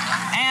Hayes.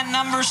 And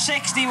number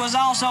 60 was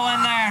also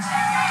in there.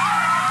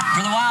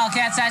 For the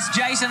Wildcats, that's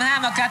Jason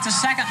Hammock. That's the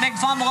second big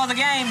fumble of the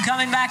game.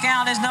 Coming back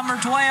out is number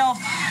 12,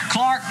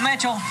 Clark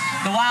Mitchell.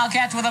 The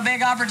Wildcats with a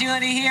big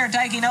opportunity here,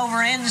 taking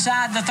over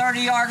inside the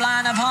 30-yard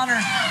line of Hunter.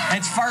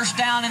 It's first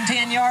down and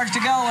 10 yards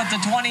to go at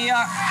the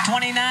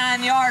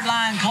 29-yard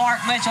line.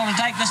 Clark Mitchell to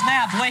take the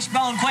snap.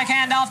 Wishbone, quick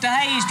handoff to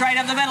Hayes, straight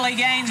up the middle. He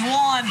gains 1,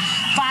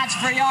 fights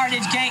for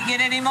yardage, can't get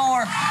any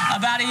more.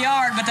 About a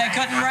yard, but they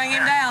couldn't bring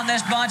him down.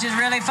 This bunch is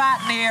really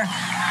fighting here.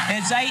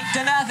 It's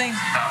 8-0.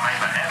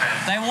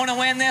 They want to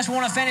win this,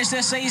 want to finish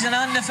this season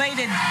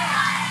undefeated.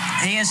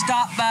 He is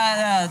stopped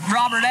by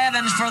Robert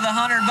Evans for the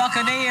Hunter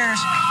Buccaneers,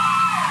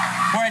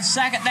 where it's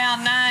second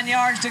down, 9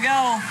 yards to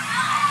go.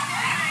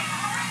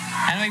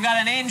 And we've got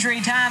an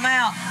injury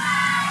timeout,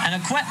 an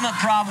equipment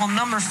problem.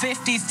 Number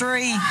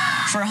 53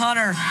 for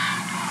Hunter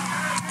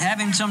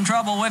having some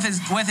trouble with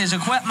his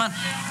equipment.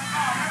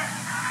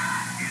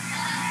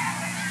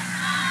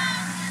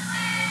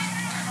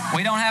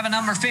 We don't have a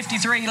number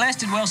 53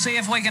 listed. We'll see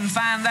if we can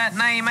find that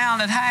name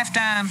out at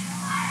halftime.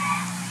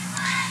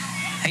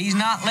 He's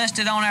not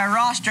listed on our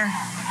roster.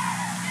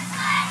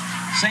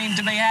 Seems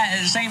to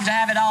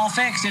have it all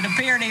fixed. It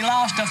appeared he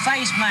lost a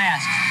face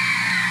mask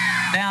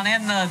down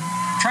in the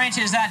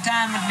trenches that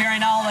time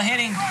during all the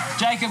hitting.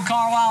 Jacob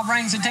Carwile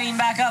brings the team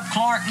back up.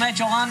 Clark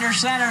Mitchell under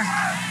center.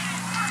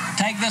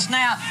 Take the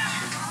snap.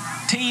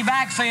 T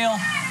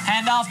backfield.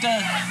 Hand off to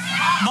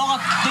Bullock,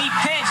 deep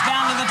pitch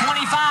down to the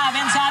 25,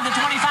 inside the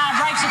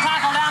 25, breaks the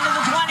tackle down to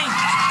the 20,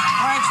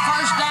 where it's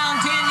first down,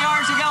 10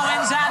 yards to go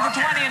inside the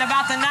 20 at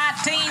about the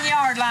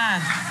 19-yard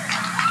line.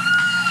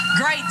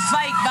 Great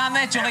fake by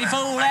Mitchell. He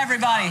fooled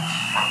everybody.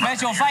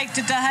 Mitchell faked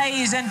it to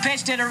Hayes and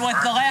pitched it with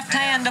the left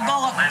hand to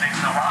Bullock.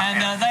 And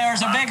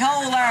there's a big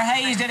hole there.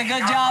 Hayes did a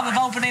good job of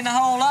opening the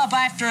hole up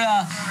after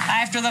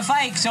the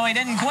fake, so he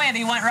didn't quit.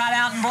 He went right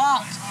out and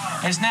blocked.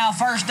 It's now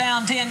first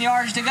down, 10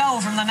 yards to go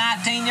from the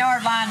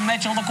 19-yard line.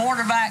 Mitchell, the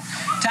quarterback.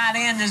 Tight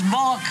end is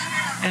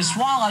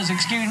Swallows,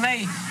 excuse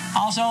me.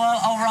 Also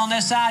over on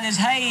this side is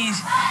Hayes.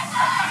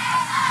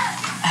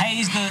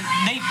 Hayes, the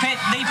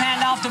deep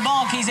handoff to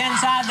Bullock. He's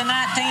inside the 19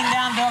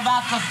 down to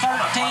about the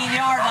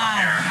 13-yard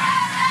line.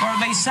 Where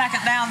it'll be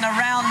second down to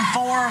around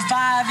 4 or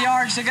 5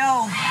 yards to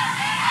go.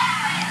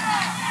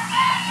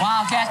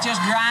 Wildcats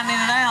just grinding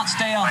it out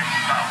still.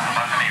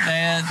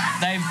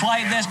 They've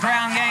played this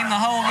ground game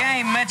the whole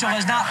game. Mitchell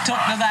has not took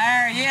to the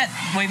air yet.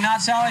 We've not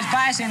saw his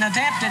passing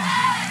attempted.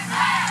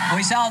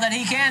 We saw that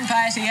he can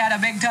pass. He had a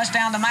big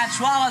touchdown to Matt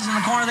Swallows in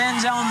the corner of the end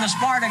zone in the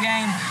Sparta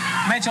game.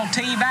 Mitchell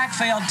T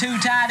backfield,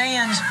 2 tight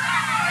ends.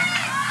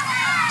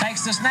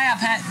 Takes the snap,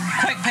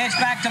 quick pitch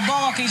back to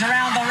Bullock. He's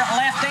around the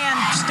left end,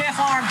 stiff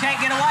arm, can't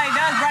get away.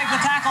 Does break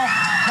the tackle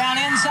down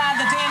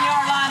inside the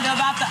 10-yard line to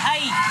about the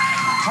 8,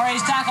 where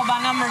he's tackled by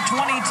number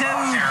 22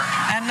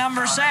 and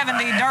number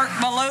 70, Dirk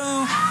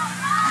Ballou.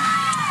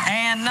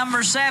 And number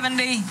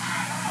 70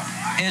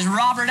 is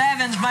Robert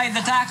Evans made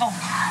the tackle.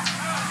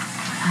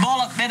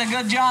 Bullock did a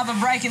good job of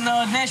breaking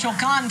the initial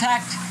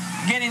contact,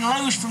 getting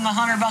loose from the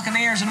Hunter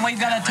Buccaneers, and we've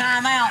got a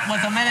timeout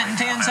with 1 minute and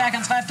 10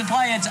 seconds left to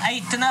play. It's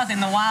 8-0,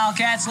 the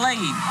Wildcats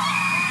lead.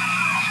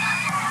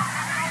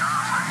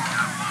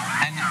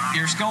 And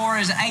your score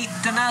is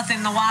 8-0,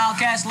 the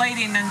Wildcats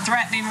leading and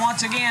threatening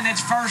once again. It's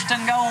first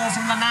and goal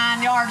from the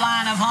 9-yard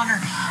line of Hunter.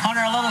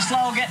 Hunter a little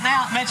slow getting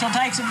out. Mitchell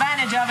takes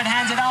advantage of it,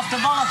 hands it off to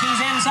Bullock.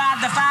 He's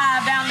inside the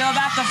 5, down to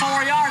about the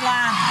 4-yard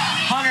line.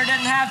 Hunter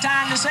didn't have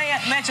time to see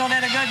it. Mitchell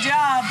did a good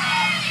job.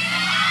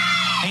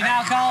 He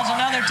now calls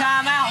another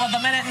timeout with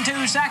 1 minute and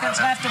 2 seconds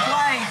left to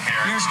play.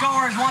 Your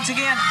score is once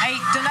again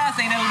 8-0.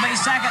 It'll be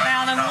second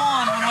down and 1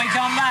 when we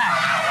come back.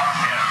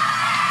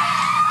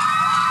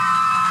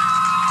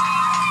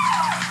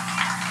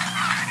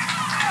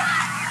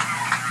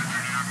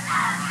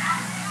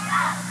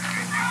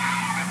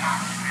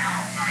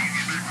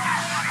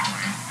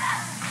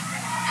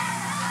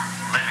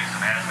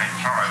 Livingston has been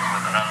charged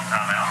with another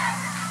timeout.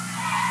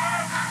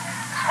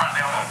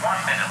 Slightly over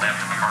 1 minute left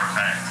in the first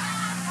half.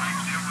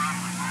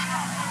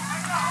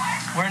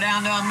 We're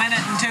down to 1 minute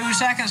and 2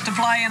 seconds to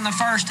play in the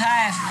first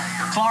half.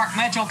 Clark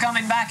Mitchell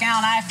coming back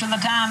out after the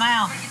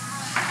timeout.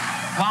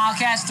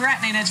 Wildcats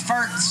threatening. It's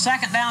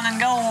second down and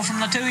goal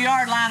from the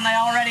 2-yard line. They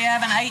already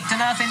have an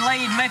 8-0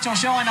 lead. Mitchell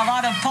showing a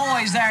lot of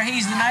poise there.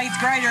 He's an 8th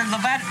grader,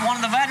 one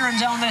of the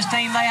veterans on this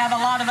team. They have a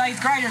lot of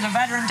 8th graders, a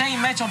veteran team.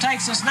 Mitchell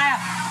takes the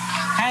snap,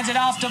 hands it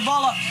off to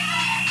Bullock.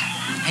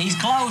 He's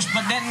close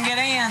but didn't get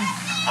in.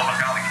 Bullock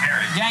on the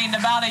carry. Gained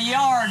about 1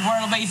 yard where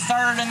it'll be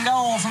third and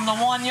goal from the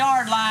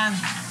 1-yard line.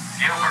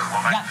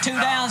 Got 2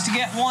 downs to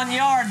get 1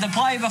 yard. The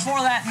play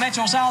before that,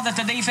 Mitchell saw that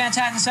the defense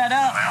hadn't set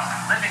up.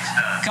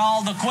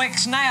 Called the quick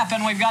snap,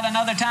 and we've got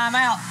another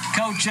timeout.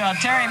 Coach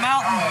Terry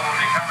Mountain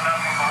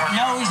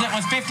knows that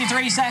with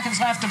 53 seconds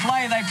left to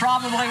play, they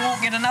probably won't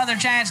get another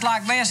chance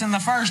like this in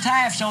the first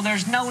half, so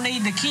there's no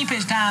need to keep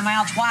his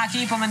timeouts. Why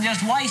keep them and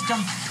just waste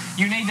them?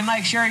 You need to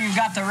make sure you've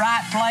got the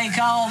right play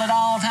called at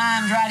all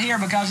times right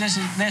here, because this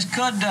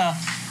could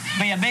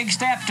be a big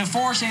step to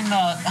forcing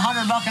the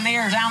Hunter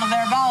Buccaneers out of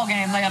their ball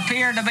game. They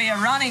appear to be a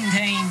running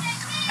team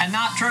and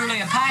not truly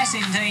a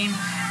passing team.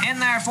 In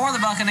there for the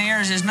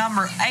Buccaneers is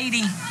number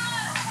 80,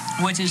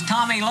 which is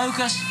Tommy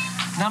Lucas,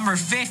 number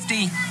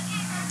 50,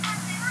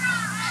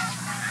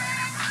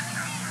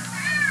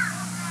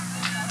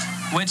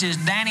 which is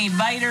Danny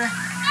Bader,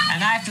 and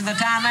after the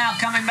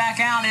timeout coming back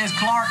out is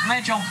Clark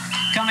Mitchell.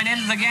 Coming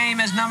into the game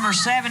is number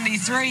 73,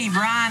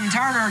 Brian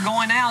Turner.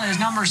 Going out is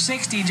number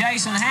 60,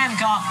 Jason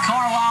Hancock.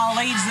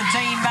 Carlisle leads the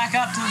team back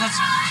up to the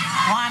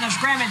line of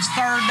scrimmage.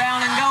 Third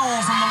down and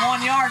goal from the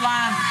 1-yard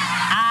line.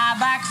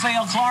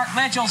 Backfield. Clark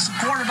Mitchell,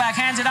 quarterback,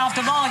 hands it off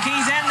to Bullock.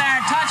 He's in there.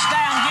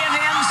 Touchdown. Give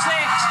him 6.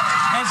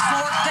 It's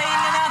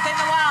 14-0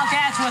 the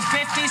Wildcats with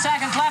 50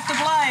 seconds left to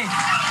play.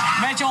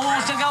 Mitchell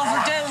wants to go for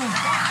 2.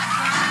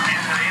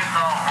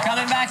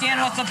 Coming back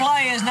in with the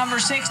play is number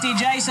 60,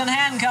 Jason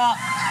Hancock.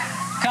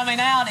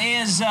 Coming out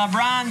is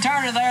Brian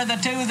Turner there, the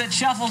 2 that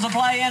shuffles the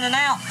play in and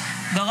out.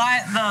 The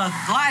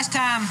last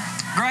time,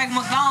 Greg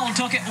McDonald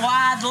took it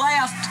wide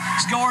left,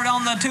 scored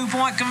on the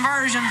 2-point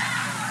conversion.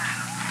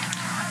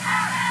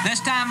 This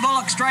time,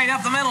 Bullock straight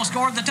up the middle,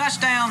 scored the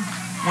touchdown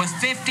with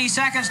 50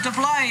 seconds to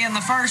play in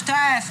the first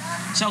half.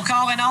 So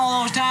calling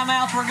all those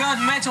timeouts were good.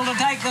 Mitchell to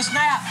take the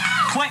snap.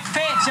 Quick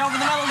pitch over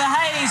the middle to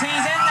Hayes.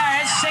 He's in there.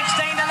 It's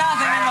 16-0.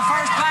 And the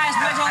first pass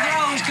Mitchell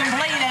throws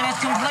completed.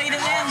 It's complete in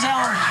the end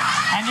zone.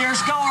 And your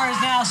score is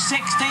now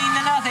 16-0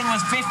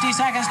 with 50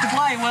 seconds to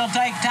play. We'll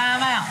take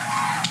timeout.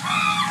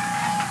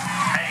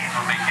 Hayes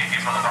will be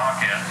kicking for the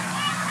Wildcats.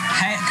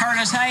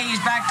 Curtis Hayes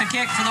back to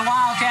kick for the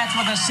Wildcats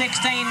with a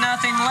 16-0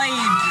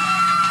 lead.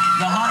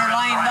 The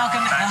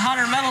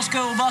Hunter Middle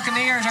School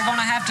Buccaneers are going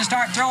to have to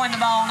start throwing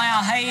the ball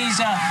now. Hayes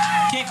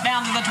kicked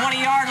down to the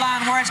 20-yard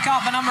line where it's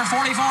caught by number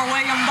 44,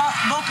 William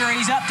Booker.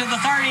 He's up to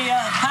the 30,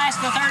 past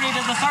the 30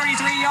 to the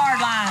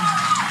 33-yard line,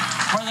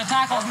 where the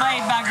tackle's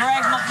made by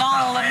Greg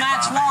McDonald and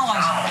Matt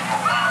Swallows.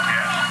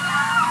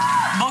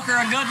 Booker,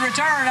 a good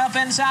return up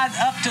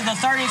to the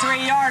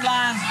 33-yard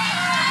line.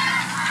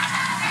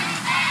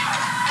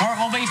 where it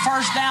will be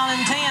first down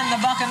and 10. The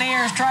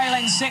Buccaneers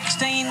trailing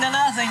 16-0.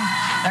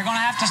 They're going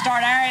to have to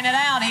start airing it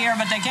out here,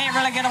 but they can't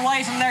really get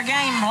away from their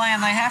game plan.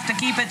 They have to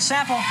keep it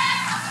simple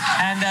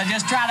and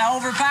just try to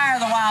overpower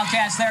the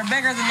Wildcats. They're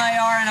bigger than they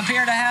are and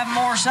appear to have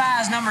more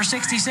size. Number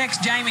 66,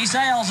 Jamie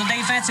Sales, the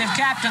defensive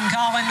captain,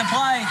 calling the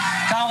play,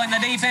 calling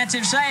the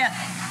defensive set.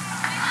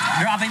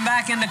 Dropping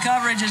back into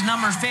coverage is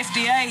number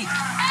 58,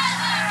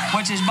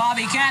 which is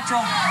Bobby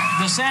Cantrell.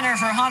 The center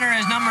for Hunter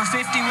is number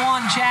 51,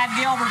 Chad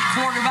Gilbert.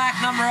 Quarterback,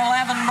 number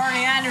 11,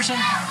 Bernie Anderson.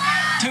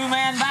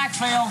 Two-man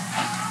backfield.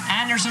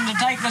 Anderson to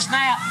take the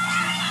snap.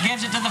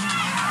 Gives it to the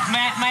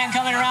man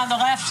coming around the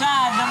left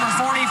side, number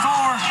 44,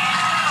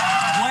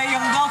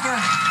 William Booker.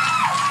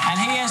 And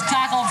he is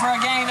tackled for a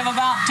gain of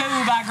about 2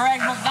 by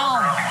Greg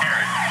McDonald.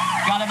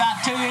 Got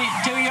about two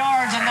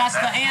yards, and that's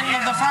the end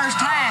of the first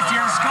half.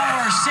 Your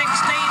score is 16-0,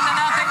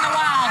 the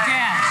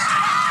Wildcats.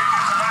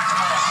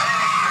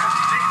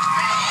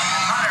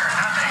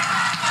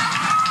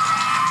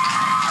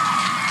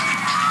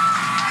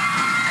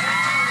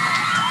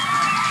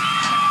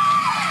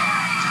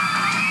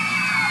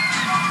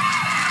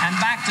 And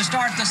back to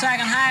start the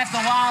second half,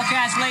 the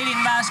Wildcats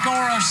leading by a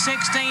score of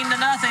 16-0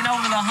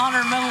 over the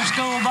Hunter Middle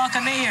School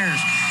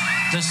Buccaneers.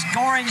 The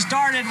scoring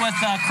started with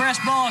Chris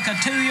Bullock, a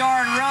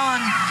 2-yard run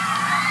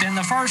in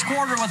the first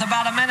quarter with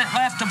about a minute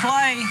left to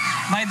play.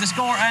 Made the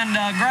score, and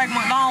Greg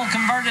McDonald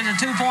converted a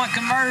 2-point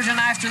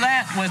conversion after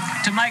that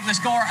to make the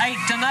score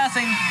 8-0.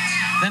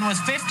 Then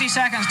with 50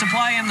 seconds to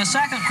play in the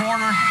second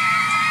quarter,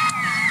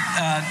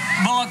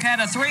 Bullock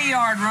had a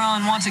 3-yard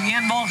run. Once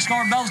again, Bullock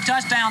scored both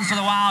touchdowns for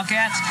the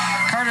Wildcats.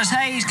 Curtis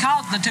Hayes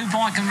caught the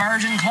 2-point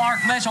conversion.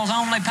 Clark Mitchell's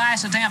only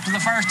pass attempt of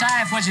the first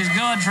half, which is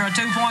good for a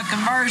 2-point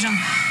conversion.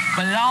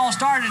 But it all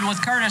started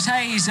with Curtis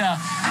Hayes'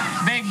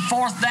 big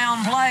 4th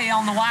down play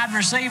on the wide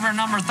receiver,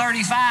 number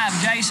 35,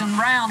 Jason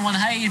Brown, when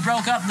Hayes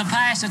broke up the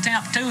pass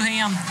attempt to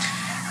him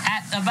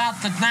at about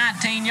the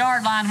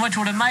 19-yard line, which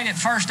would have made it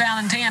first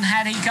down and 10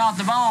 had he caught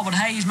the ball. But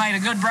Hayes made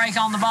a good break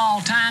on the ball,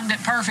 timed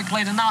it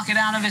perfectly to knock it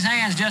out of his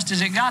hands just as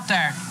it got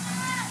there.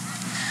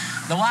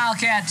 The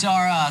Wildcats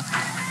are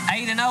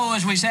 8-0,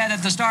 as we said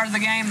at the start of the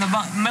game. The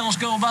Middle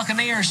School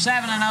Buccaneers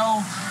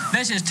 7-0.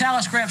 This is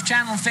Telescripts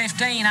Channel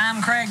 15.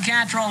 I'm Craig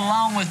Cantrell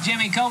along with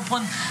Jimmy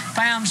Copeland,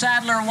 Pam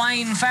Sadler,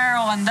 Wayne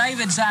Farrell, and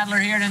David Sadler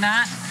here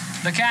tonight.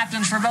 The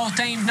captains for both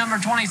teams, number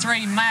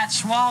 23, Matt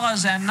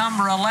Swallows, and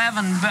number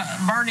 11,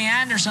 Bernie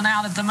Anderson,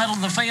 out at the middle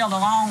of the field,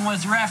 along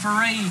with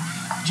referee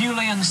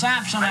Julian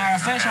Sampson.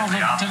 Our officials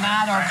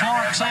tonight are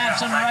Clark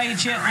Sampson, Ray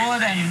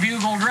Chitwood, and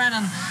Bugle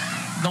Drennan.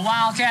 The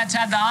Wildcats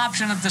had the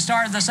option at the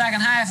start of the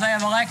second half. They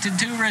have elected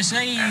to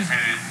receive.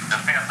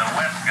 Defend the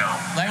west goal.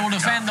 They will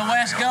defend the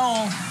west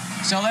goal,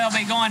 so they'll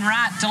be going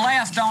right to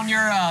left on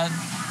your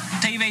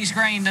TV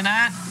screen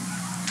tonight.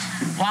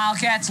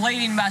 Wildcats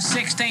leading by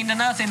 16-0.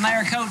 They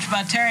are coached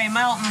by Terry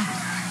Melton.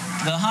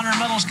 The Hunter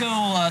Middle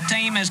School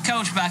team is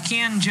coached by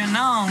Ken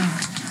Janung.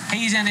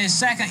 He's in his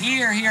 2nd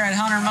year here at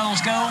Hunter Middle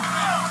School.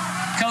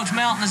 Coach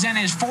Melton is in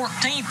his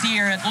 14th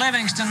year at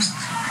Livingston.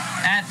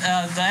 At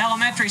the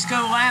elementary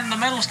school and the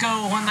middle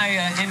school, when they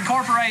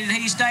incorporated,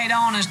 he stayed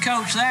on as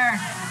coach there.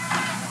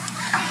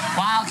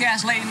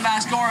 Wildcats leading by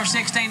a score of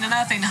 16-0.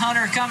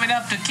 Hunter coming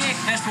up to kick.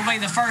 This will be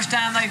the first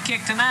time they've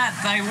kicked tonight.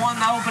 They won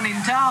the opening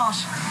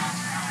toss,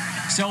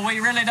 so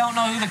we really don't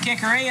know who the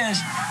kicker is.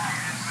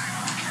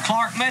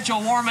 Clark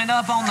Mitchell warming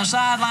up on the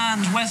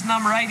sidelines with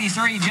number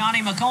 83,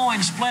 Johnny McCoy,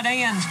 split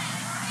ends.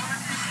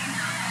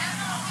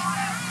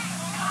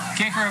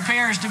 Kicker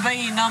appears to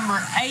be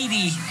number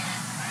 80,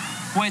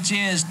 which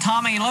is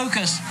Tommy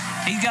Lucas.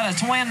 He's got a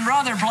twin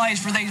brother plays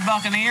for these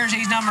Buccaneers.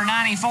 He's number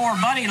 94,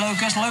 Buddy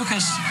Lucas.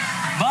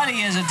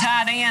 Buddy is a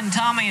tight end.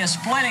 Tommy is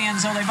split end,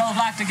 so they both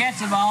like to catch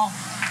the ball.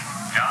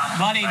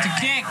 Buddy to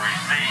kick.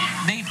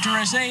 Deep to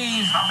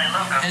receive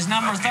is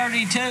number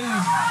 32.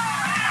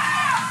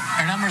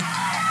 Or number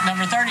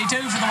 32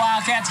 for the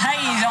Wildcats.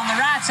 Hayes on the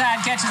right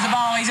side catches the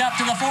ball. He's up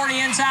to the 40,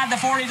 inside the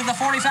 40 to the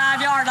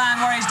 45-yard line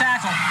where he's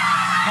tackled.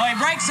 Well, he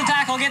breaks the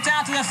tackle, gets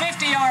out to the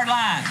 50-yard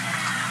line.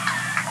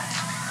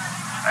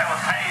 That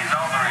was Hayes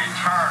on the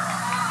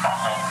return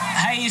fumble.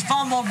 Hayes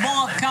fumbled.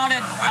 Bullock caught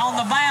it on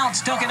the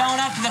bounce, took it on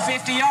up to the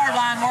 50-yard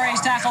line where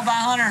he's tackled by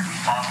Hunter.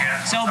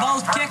 So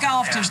both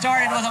kickoffs have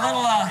started with a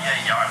little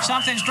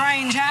something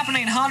strange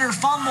happening. Hunter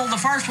fumbled the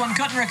first one,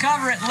 couldn't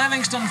recover it.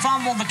 Livingston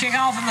fumbled the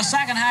kickoff in the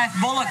second half.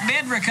 Bullock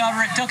did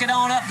recover it, took it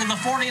on up to the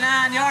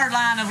 49-yard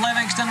line of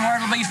Livingston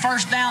where it'll be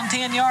first down,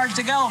 10 yards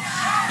to go.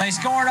 They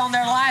scored on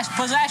their last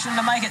possession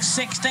to make it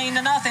 16-0.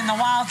 The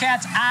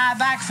Wildcats eye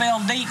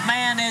backfield. Deep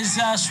man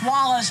is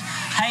Swallows.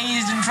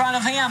 Hayes in front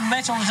of him.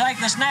 Mitchell to take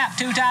the snap.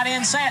 2 tight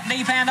end set.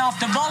 Deep hand off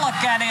to Bullock.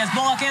 That is.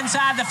 Bullock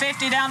inside the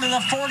 50 down to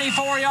the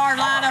 44-yard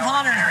line of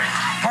Hunter.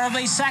 Where it'll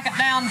be second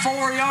down,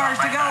 4 yards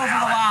to go for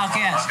the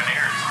Wildcats.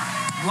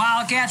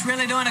 Wildcats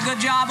really doing a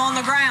good job on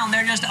the ground.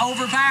 They're just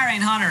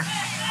overpowering Hunter.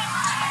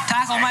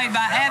 Tackle made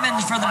by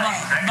Evans for the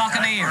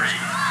Buccaneers.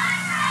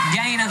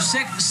 Gain of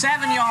 7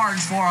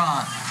 yards for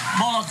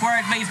Bullock, where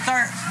it'd be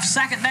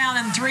second down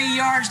and 3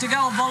 yards to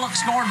go. Bullock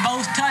scored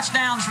both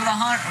touchdowns for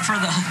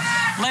the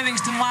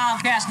Livingston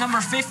Wildcats.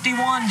 Number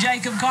 51,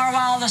 Jacob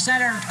Carwile, the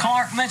center.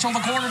 Clark Mitchell, the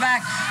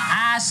quarterback.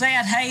 I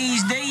said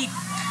Hayes deep.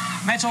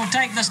 Mitchell will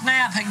take the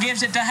snap,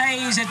 gives it to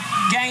Hayes. It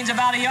gains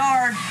about a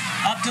yard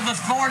up to the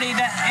 40,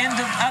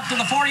 up to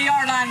the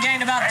 40-yard line,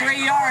 gained about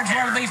 3 yards,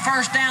 where it'll be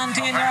first down,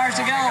 10 yards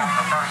to go.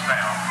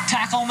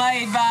 Tackle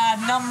made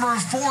by number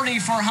 40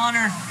 for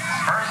Hunter.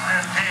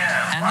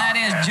 And that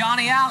is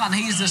Johnny Allen.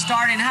 He's the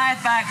starting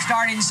halfback,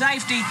 starting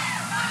safety,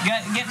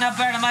 getting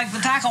up there to make the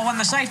tackle. When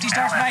the safety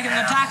starts making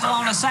the tackle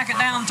on a second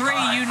down 3,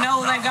 you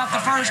know they've got the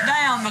first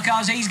down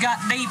because he's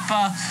got deep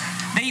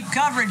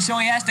coverage,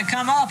 so he has to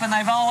come up, and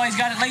they've always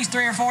got at least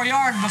 3 or 4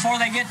 yards before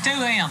they get to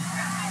him.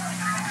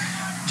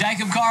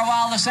 Jacob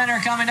Carwile, the center,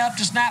 coming up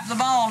to snap the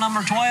ball.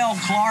 Number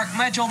 12, Clark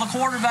Mitchell, the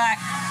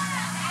quarterback.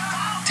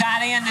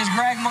 Tight end is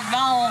Greg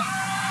McDonald.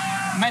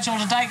 Mitchell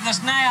to take the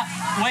snap.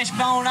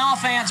 Wishbone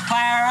offense,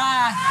 power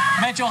eye.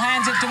 Mitchell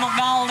hands it to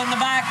McDonald in the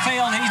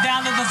backfield. He's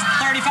down to the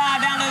 35,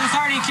 down to the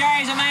 30,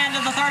 carries a man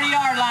to the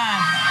 30-yard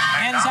line.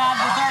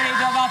 Inside the 30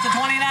 to about the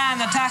 29.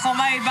 The tackle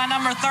made by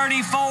number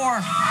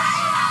 34,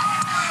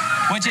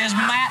 which is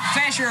Matt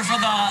Fisher for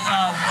the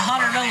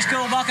Hunter Middle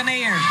School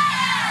Buccaneers.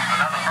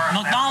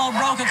 McDonald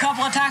broke a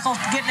couple of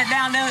tackles, getting it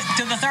down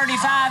to the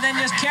 35, then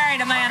just carried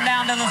a man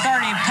down to the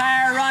 30.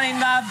 Power running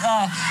by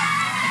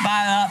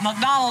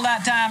McDonald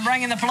that time.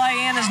 Bringing the play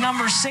in is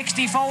number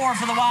 64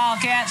 for the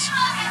Wildcats,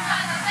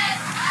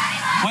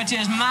 which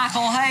is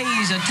Michael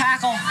Hayes, a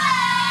tackle.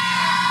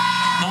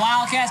 The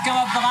Wildcats come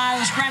up the line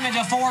of the scrimmage,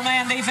 a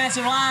 4-man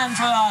defensive line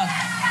for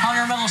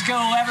Hunter Middle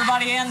School.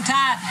 Everybody in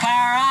tight.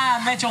 Power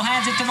eye. Mitchell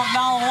hands it to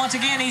McDonald. Once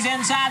again, he's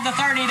inside the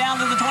 30, down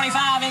to the 25,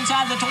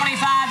 inside the 25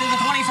 to the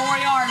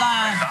 24-yard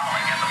line,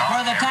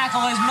 where the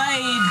tackle is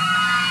made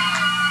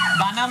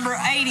by number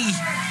 80.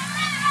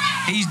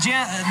 He's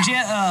Jim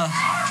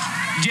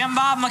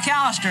Bob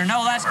McAllister.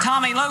 No, that's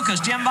Tommy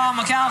Lucas. Jim Bob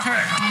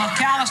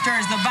McAllister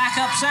is the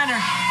backup center.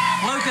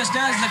 Lucas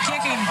does the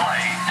kicking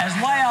as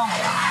well.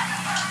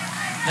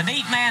 The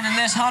deep man in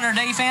this Hunter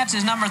defense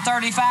is number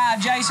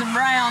 35, Jason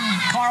Brown.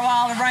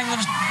 Carwile to bring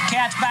the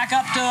Cats back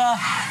up to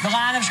the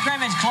line of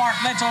scrimmage. Clark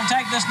Mitchell will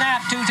take the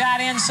snap. 2 tight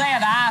ends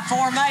set. I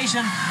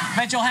formation.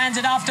 Mitchell hands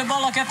it off to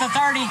Bullock at the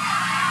 30.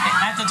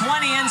 At the 20,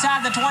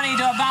 inside the 20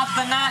 to about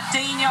the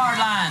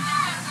 19-yard line,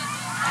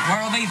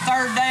 where it'll be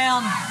third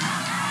down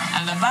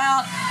and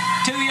about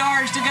 2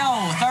 yards to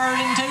go.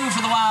 3rd and 2 for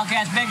the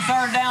Wildcats. Big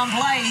third down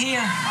play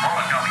here.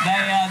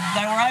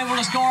 They were able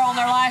to score on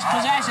their last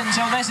possession,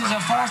 so this is a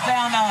fourth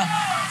down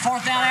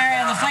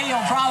area of the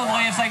field.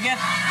 Probably if they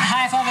get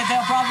half of it,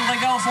 they'll probably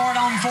go for it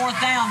on 4th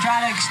down.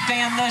 Try to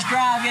extend this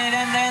drive, get it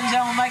in the end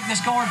zone, make the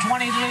score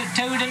 22-0.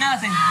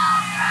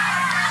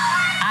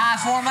 I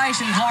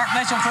formation. Clark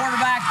Mitchell,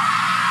 quarterback.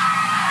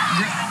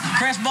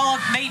 Chris Bullock,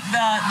 deep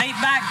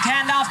back,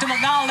 hand off to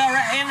McDonald,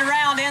 end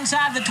around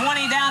inside the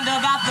 20, down to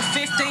about the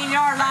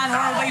 15-yard line,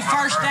 where it'll be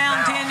first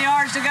down, 10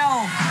 yards to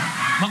go.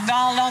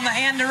 McDonald on the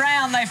end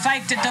around. They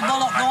faked it to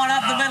Bullock going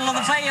up the middle of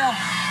the field.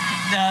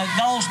 The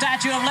old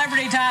Statue of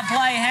Liberty type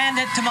play,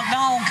 hand it to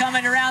McDonald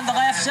coming around the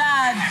left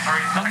side.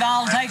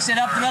 McDonald takes it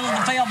up the middle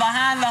of the field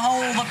behind the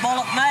hole that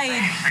Bullock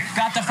made.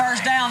 Got the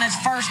first down. It's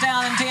first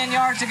down and 10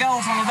 yards to go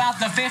from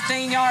about the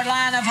 15-yard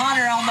line of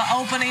Hunter on the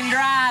opening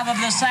drive of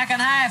the second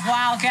half.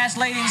 Wildcats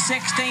leading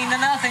 16-0.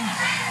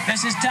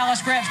 This is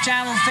Telescripts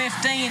Channel 15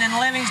 in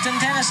Livingston,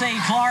 Tennessee.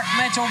 Clark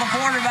Mitchell, the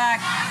quarterback.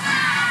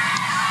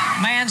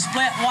 Man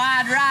split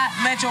wide right.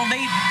 Mitchell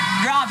deep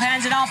drop,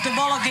 hands it off to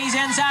Bullock. He's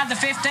inside the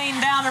 15,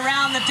 down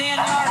around the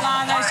 10-yard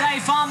line. They say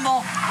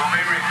fumble.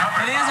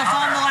 It is a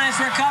fumble, and it's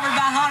recovered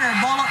by Hunter.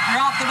 Bullock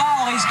dropped the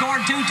ball. He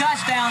scored 2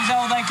 touchdowns,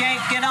 though they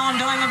can't get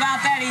on to him about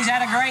that. He's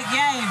had a great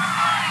game.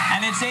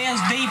 And it is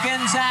deep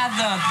inside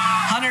the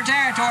Hunter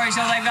territory,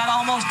 so they've got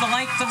almost the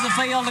length of the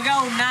field to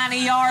go.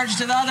 90 yards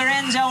to the other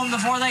end zone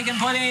before they can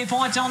put any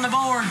points on the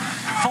board.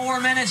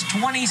 4 minutes,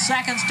 20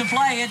 seconds to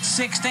play. It's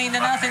 16-0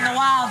 the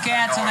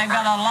Wildcats, and they've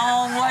got a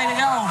long way to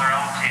go.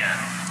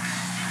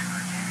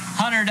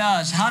 Hunter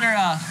does. Hunter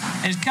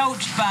is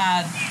coached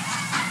by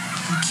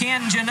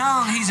Ken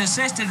Janung. He's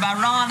assisted by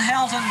Ron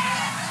Helton.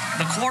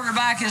 The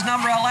quarterback is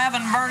number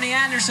 11, Bernie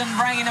Anderson,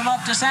 bringing him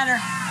up to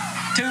center.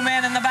 2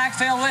 men in the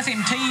backfield with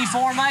him. T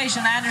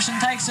formation. Anderson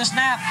takes the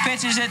snap,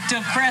 pitches it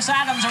to Chris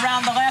Adams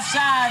around the left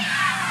side,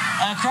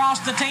 across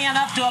the 10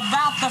 up to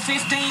about the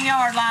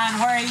 15-yard line,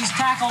 where he's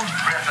tackled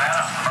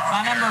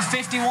by number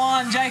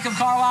 51, Jacob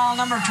Carwile,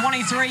 number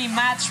 23,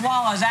 Matt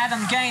Swallows.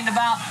 Adams gained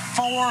about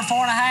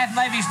 4.5,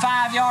 maybe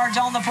 5 yards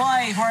on the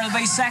play, where it'll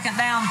be second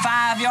down,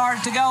 5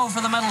 yards to go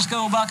for the Middle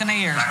School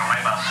Buccaneers.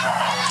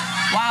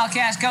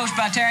 Wildcats coached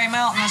by Terry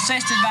Melton,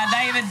 assisted by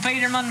David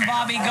Peterman,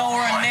 Bobby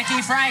Gore, and Nicky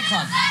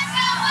Franklin.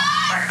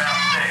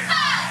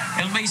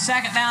 It'll be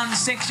second down and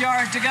 6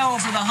 yards to go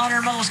for the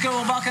Hunter Middle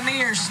School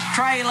Buccaneers,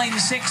 trailing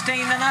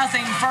 16-0.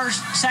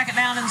 Second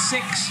down and 6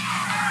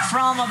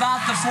 from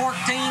about the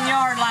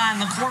 14-yard line.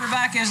 The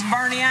quarterback is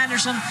Bernie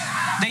Anderson.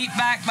 Deep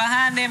back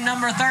behind him,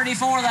 number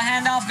 34. The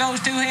handoff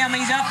goes to him.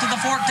 He's up to the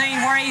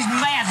 14 where he's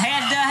met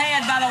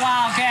head-to-head by the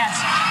Wildcats.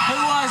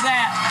 Who was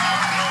that?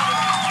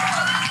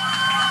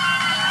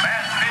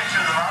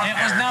 It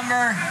was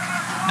number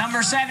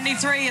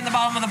 73 in the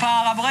bottom of the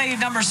pile, I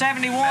believe. Number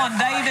 71,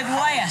 David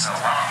West.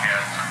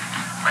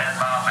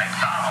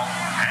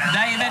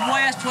 David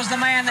West was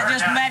the man that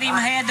just met him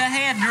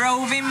head-to-head,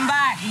 drove him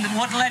back,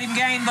 wouldn't let him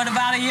gain but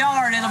about a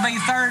yard. It'll be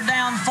third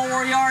down,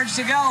 4 yards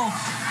to go.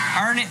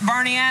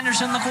 Bernie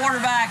Anderson, the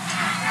quarterback.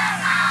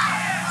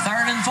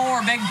 3rd and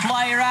 4, big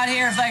play right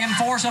here if they can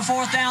force a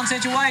 4th down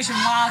situation.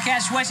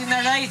 Wildcats switching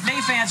their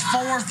defense,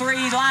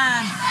 4-3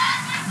 line.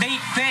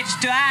 Deep pitch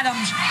to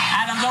Adams.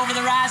 Adams over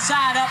the right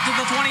side, up to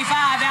the 25,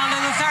 down to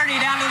the 30,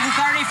 down to the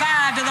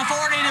 35, to the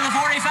 40, to the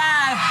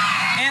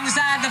 45,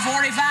 inside the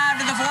 45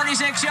 to the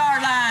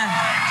 46-yard line,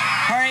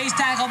 where he's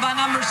tackled by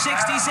number 66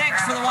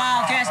 for the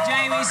Wildcats,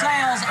 Jamie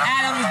Sales.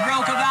 Adams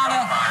broke about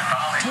a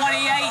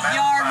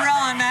 28-yard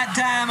run that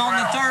time on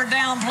the 3rd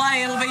down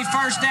play. It'll be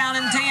 1st down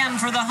and 10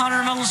 for the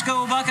Hunter Middle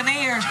School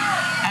Buccaneers,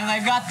 and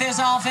they've got this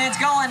offense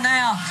going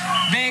now.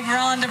 Big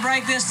run to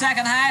break this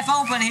second half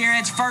open here.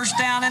 It's 1st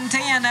down and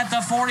 10 at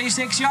the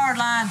 46-yard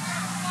line.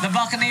 The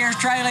Buccaneers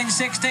trailing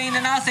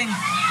 16-0.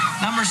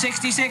 Number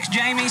 66,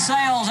 Jamie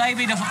Sales,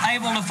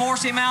 able to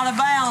force him out of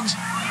bounds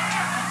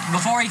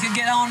before he could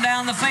get on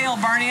down the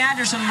field. Bernie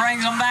Anderson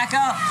brings them back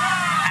up.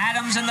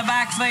 Adams in the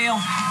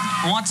backfield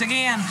once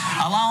again,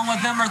 along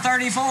with number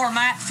 34,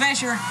 Matt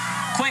Fisher.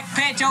 Quick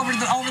pitch over the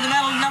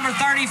middle of number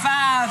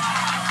 35,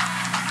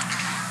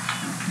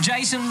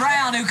 Jason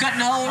Brown, who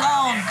couldn't hold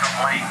on.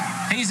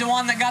 He's the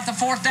one that got the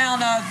 4th down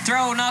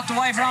throw knocked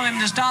away from him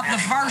to stop the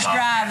first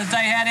drive that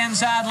they had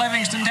inside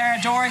Livingston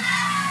territory.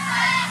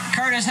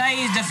 Curtis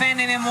Hayes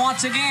defending him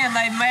once again.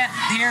 They met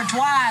here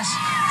twice.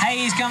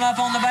 Hayes come up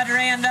on the better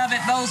end of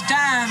it both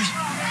times.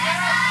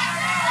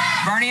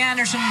 Bernie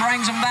Anderson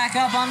brings them back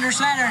up under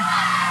center.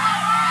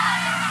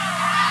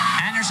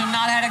 Anderson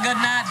not had a good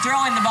night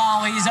throwing the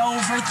ball. He's 0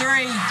 for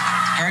 3,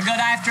 or a good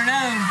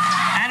afternoon.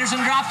 Anderson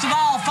drops the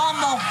ball,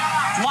 fumble.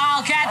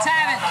 Wildcats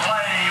have it.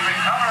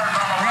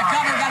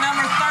 Recovered by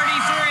number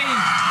 33,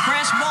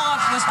 Chris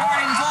Bullock, the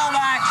starting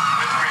fullback.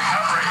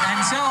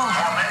 And so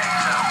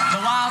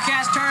the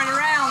Wildcats turned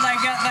around. They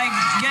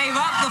gave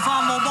up the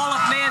fumble,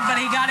 Bullock did, but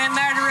he got in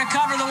there to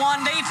recover the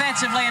one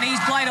defensively, and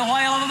he's played a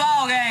whale of a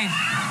ball game.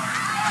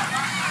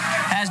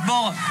 As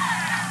Bullock.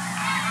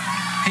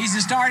 He's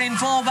the starting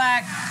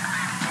fullback.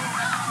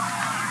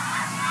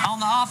 On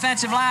the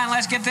offensive line,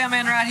 let's get them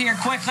in right here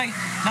quickly.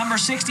 Number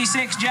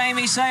 66,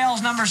 Jamie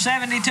Sales. Number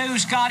 72,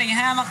 Scotty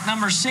Hammock.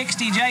 Number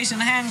 60, Jason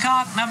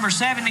Hancock. Number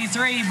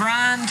 73,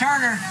 Brian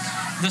Turner.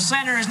 The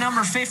center is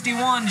number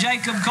 51,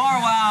 Jacob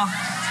Carwile.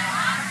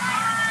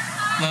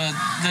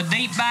 The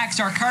deep backs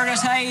are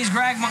Curtis Hayes,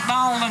 Greg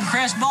McDonald, and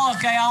Chris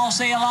Bullock. They all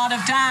see a lot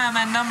of time.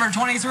 And number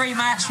 23,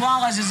 Matt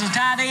Swallows, is the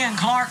tight end.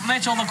 Clark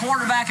Mitchell, the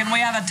quarterback, and we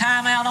have a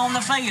timeout on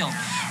the field.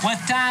 With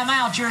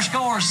timeout, your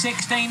score is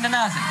 16-0. And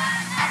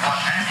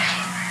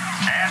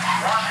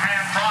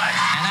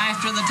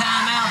after the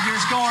timeout, your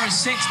score is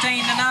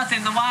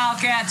 16-0. The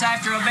Wildcats,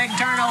 after a big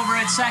turnover,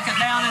 it's 2nd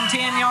down and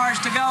 10 yards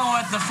to go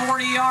at the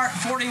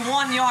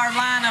 41-yard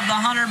line of the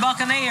Hunter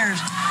Buccaneers.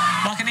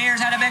 Buccaneers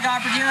had a big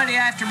opportunity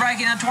after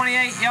breaking a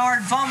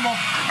 28-yard fumble,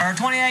 or a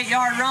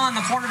 28-yard run.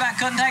 The quarterback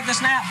couldn't take the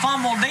snap.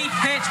 Fumble, deep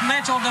pitch,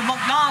 Mitchell to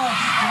McDonald.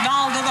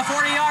 McDonald to the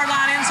 40-yard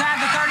line, inside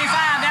the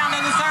 35, down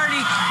to the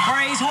 30, where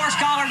he's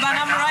horse-collared by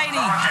number 80.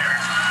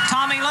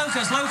 Tommy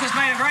Lucas. Lucas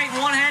made a great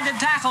one-handed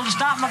tackle to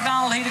stop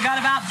McDonald. He'd have got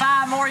about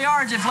 5 more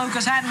yards if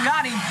Lucas hadn't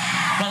got him.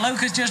 But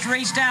Lucas just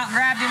reached out,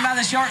 grabbed him by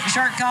the shirt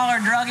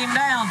collar, drug him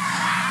down.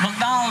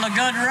 McDonald, a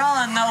good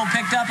run, though,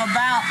 picked up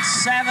about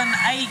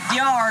 7-8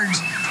 yards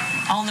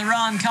on the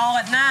run. Call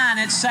it 9.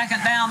 It's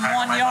 2nd down,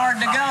 1 yard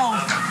to go.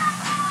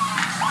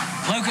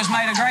 Lucas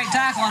made a great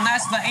tackle, and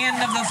that's the end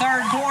of the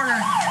 3rd quarter.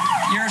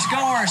 Your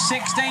score is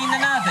 16-0.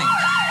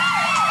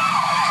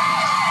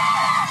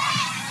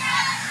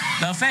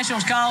 The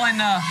officials calling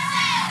the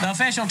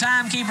official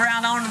timekeeper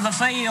out onto the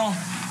field.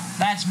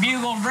 That's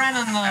Bugle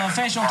Brennan, the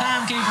official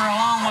timekeeper,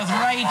 along with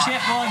Ray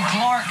Chitwood,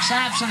 Clark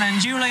Sampson,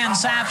 and Julian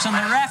Sampson,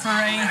 the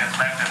referee.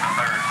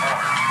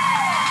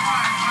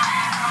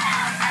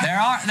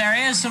 There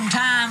is some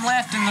time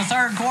left in the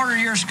 3rd quarter.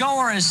 Your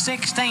score is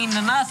 16-0.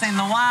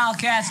 The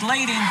Wildcats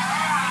leading.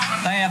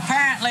 They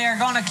apparently are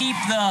going to keep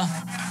the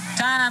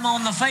time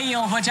on the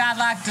field, which I'd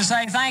like to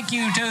say thank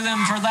you to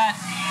them for that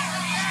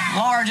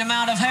large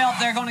amount of help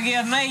they're going to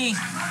give me,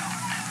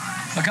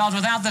 because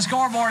without the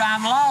scoreboard,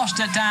 I'm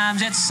lost at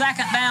times. It's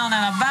 2nd down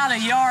and about a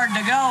yard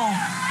to go,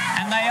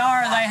 and they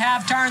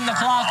have turned the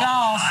clock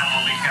off.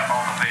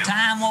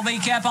 Time will be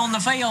kept on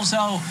the field,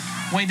 so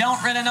we don't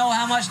really know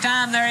how much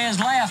time there is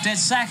left.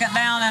 It's 2nd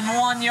down and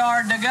 1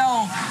 yard to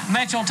go.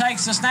 Mitchell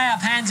takes the snap,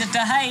 hands it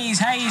to Hayes.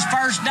 Hayes,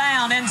 1st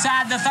down,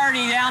 inside the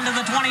 30, down to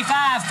the 25,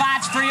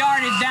 fights for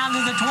yardage, down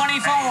to the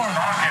 24,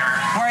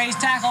 where he's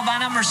tackled by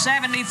number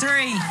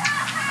 73,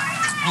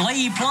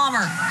 Lee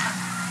Plummer.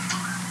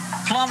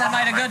 Plummer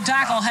made a good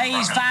tackle.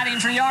 Hayes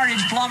fighting for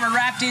yardage. Plummer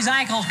wrapped his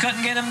ankles,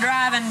 couldn't get him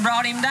driving,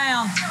 brought him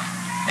down.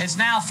 It's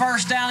now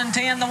 1st down and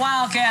 10, the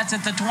Wildcats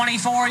at the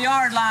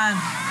 24-yard line.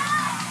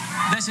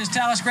 This is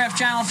Telescript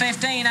Channel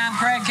 15. I'm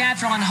Craig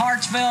Cantrell in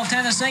Hartsville,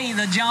 Tennessee,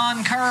 the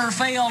John Kerr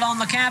Field on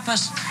the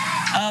campus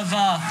of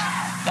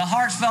the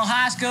Hartsville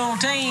High School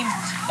team.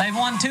 They've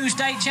won 2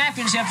 state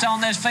championships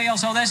on this field,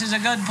 so this is a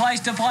good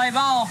place to play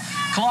ball.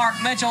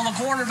 Clark Mitchell, the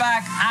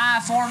quarterback, I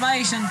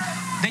formation.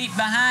 Deep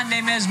behind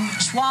him is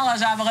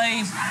Swallows, I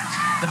believe.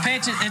 The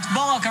pitch, it's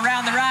Bullock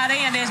around the right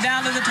end, is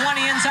down to the 20,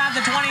 inside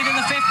the 20 to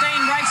the 15,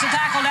 breaks the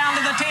tackle down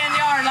to the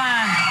 10-yard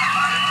line,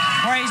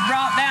 where he's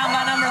brought down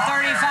by number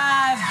 35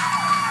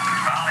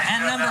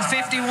 and number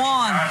 51.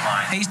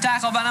 He's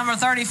tackled by number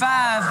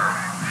 35,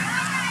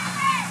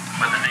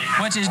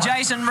 which is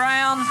Jason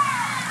Brown,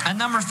 and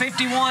number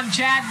 51,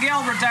 Chad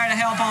Gilbert, there to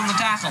help on the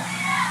tackle.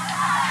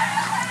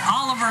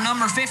 Oliver,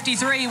 number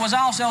 53, was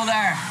also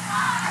there.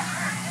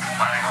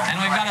 And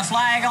we've got a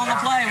flag on the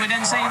play. We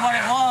didn't see what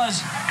it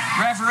was.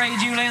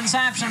 Referee Julian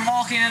Sampson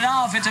walking it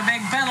off. It's a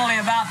big penalty,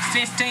 about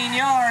 15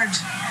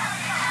 yards.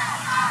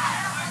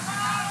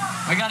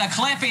 We got a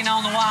clipping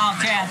on the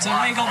Wildcats, a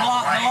legal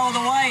block below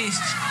the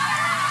waist,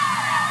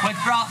 which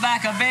brought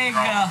back a big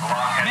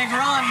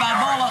run by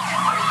Bullock.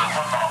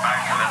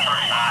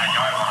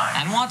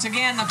 And once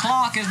again, the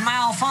clock is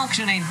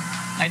malfunctioning.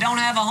 They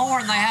don't have a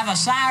horn, they have a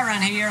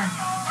siren here.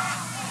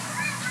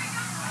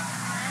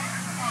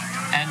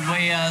 And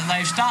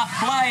they've stopped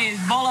play.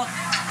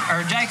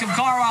 Jacob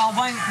Carwile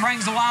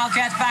brings the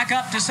Wildcats back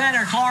up to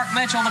center. Clark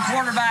Mitchell, the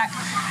quarterback.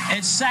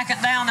 It's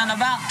 2nd down and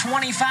about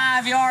 25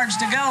 yards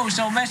to go,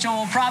 so Mitchell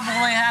will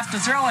probably have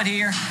to throw it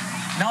here.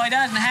 No, he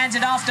doesn't. Hands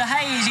it off to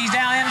Hayes. He's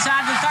down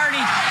inside the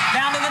 30,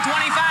 down to the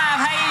 25.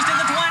 Hayes to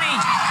the 20,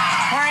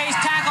 where he's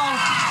tackled.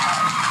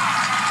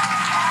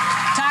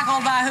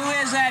 Tackled by, who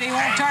is that? He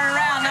won't turn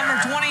around, number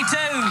 22.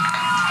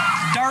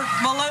 Dirk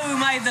Ballou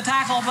made the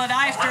tackle, but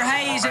after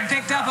Hayes had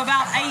picked up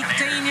about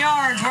 18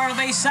 yards, where it'll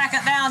be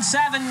 2nd down,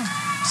 7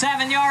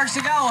 yards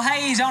to go.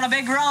 Hayes on a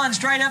big run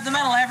straight up the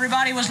middle.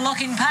 Everybody was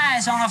looking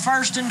past on a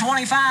 1st and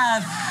 25.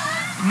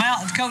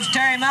 Coach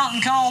Terry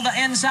Melton called the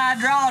inside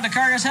draw to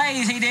Curtis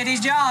Hayes. He did his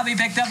job. He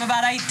picked up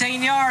about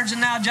 18 yards, and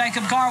now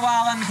Jacob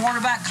Carwile and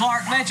quarterback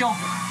Clark Mitchell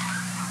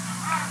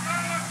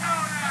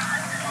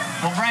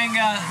will bring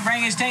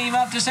his team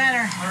up to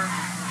center.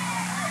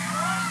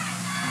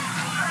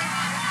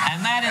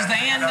 And that is the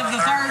end of the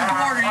 3rd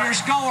quarter. Your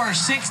score,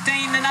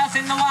 16-0,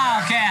 the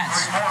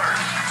Wildcats.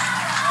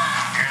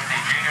 Here's the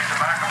Junior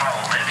Tobacco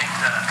Bowl,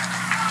 Livingston,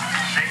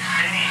 16,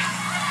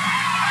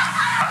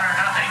 Hunter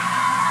nothing.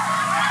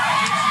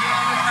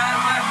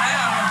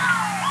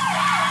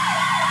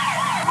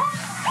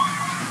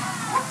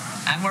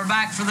 And we're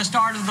back for the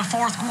start of the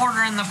 4th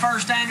quarter in the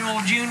 1st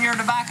annual Junior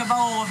Tobacco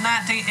Bowl in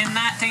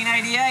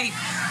 1988.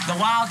 The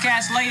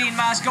Wildcats leading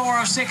by a score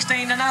of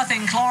 16-0.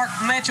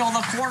 Clark Mitchell,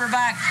 the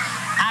quarterback,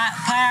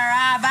 power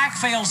I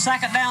backfield,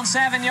 2nd down,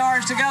 7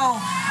 yards to go.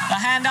 The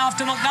handoff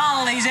to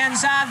McDonald. He's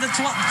inside the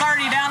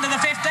 30, down to the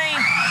 15,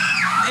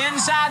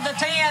 inside the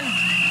 10,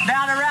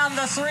 down around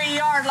the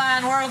 3-yard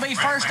line, where it'll be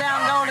 1st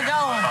down, goal to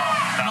go.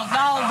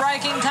 McDonald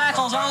breaking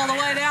tackles all the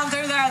way down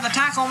through there. The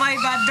tackle made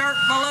by Dirk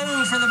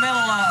Ballou for the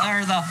middle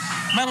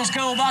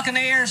school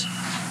Buccaneers.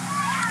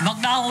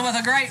 McDonald with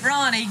a great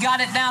run. He got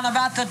it down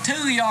about the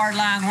 2-yard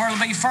line, where it'll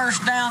be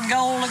 1st down,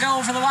 goal to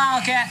go for the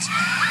Wildcats.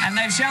 And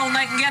they've shown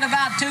they can get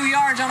about 2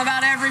 yards on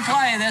about every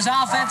play. This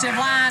offensive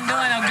line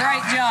doing a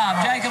great job.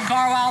 Jacob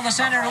Carwile, the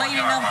center,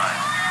 leading them.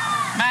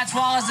 Matt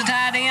Wallace, the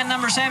tight end,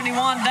 number 71,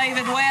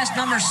 David West,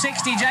 number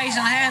 60,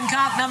 Jason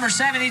Hancock, number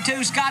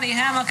 72, Scotty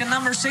Hammock, and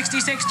number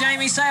 66,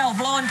 Jamie Sales,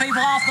 blowing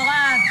people off the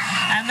line.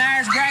 And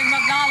there's Greg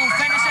McDonald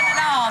finishing it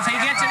off. He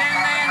gets it in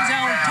the end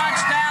zone.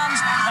 Touchdowns,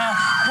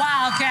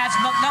 Wildcats.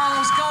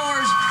 McDonald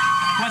scores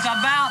with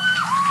about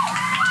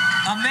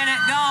a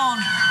minute gone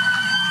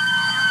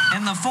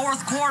in the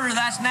 4th quarter.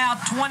 That's now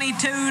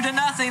 22-0.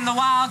 The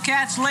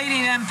Wildcats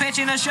leading and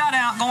pitching a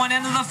shutout going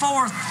into the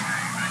 4th.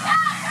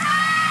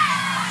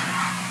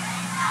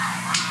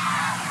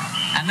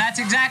 And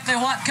that's exactly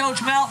what Coach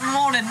Melton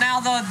wanted.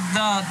 Now the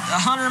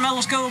Hunter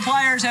Middle School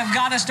players have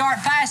got to start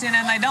passing,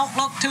 and they don't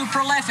look too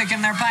prolific in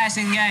their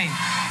passing game.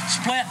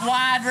 Split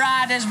wide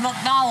right is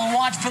McDonald.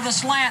 Watch for the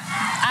slant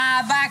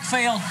I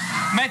backfield.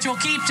 Mitchell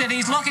keeps it.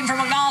 He's looking for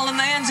McDonald in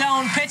the end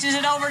zone. Pitches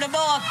it over to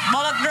Bullock.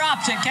 Bullock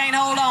drops it. Can't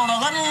hold on.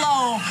 A little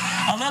low.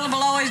 A little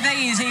below his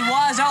knees. He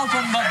was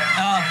open, but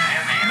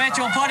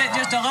Mitchell put it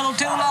just a little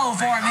too low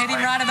for him. Hit him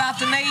right about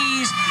the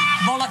knees.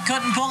 Bullock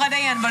couldn't pull it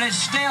in, but it's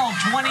still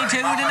 22-0.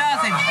 22-0.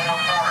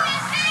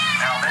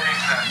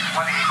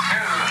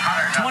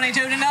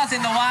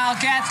 The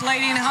Wildcats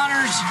leading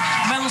Hunter's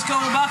Middle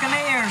School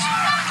Buccaneers.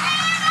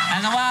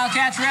 And the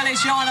Wildcats really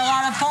showing a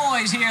lot of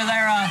poise here.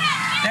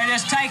 They're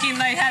just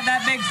taking, they had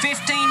that big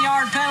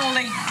 15-yard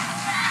penalty,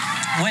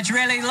 which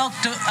really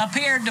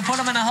appeared to put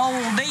them in a hole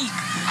deep.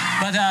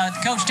 But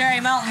Coach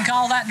Terry Melton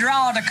called that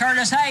draw to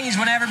Curtis Hayes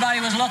when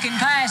everybody was looking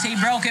past. He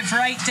broke it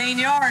for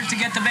 18 yards to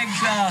get the big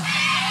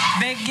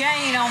Big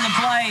gain on the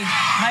play,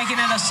 making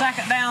it a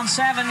 2nd down,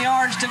 7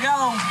 yards to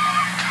go.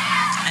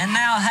 And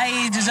now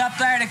Hayes is up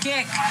there to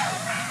kick.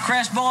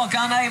 Chris Bullock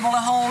unable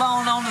to hold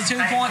on the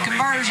 2-point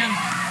conversion.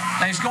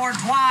 They scored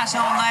twice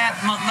on that.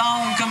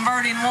 McDonald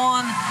converting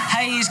one,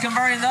 Hayes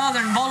converting the other,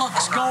 and Bullock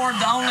scored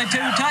the only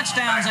 2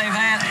 touchdowns they've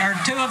had, or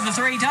 2 of the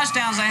 3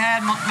 touchdowns they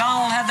had.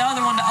 McDonald had the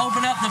other one to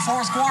open up the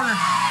 4th quarter.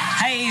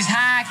 Hayes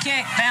high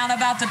kick down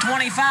about the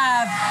 25,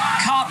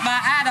 caught by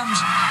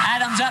Adams.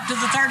 Adams up to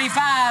the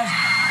 35,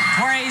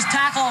 where he's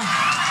tackled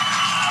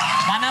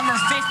by number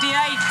 58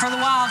 for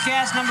the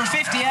Wildcats. Number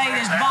 58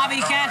 is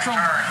Bobby Cantrell.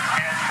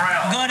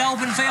 Good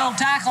open field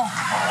tackle.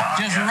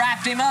 Just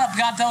wrapped him up,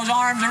 got those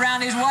arms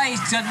around his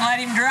waist, couldn't let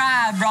him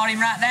drive, brought him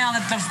right down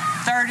at the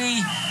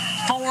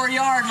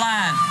 34-yard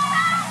line.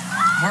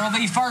 Where it'll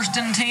be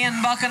 1st and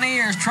 10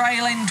 Buccaneers,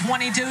 trailing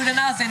 22-0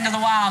 to the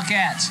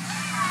Wildcats.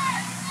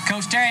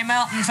 Coach Terry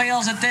Melton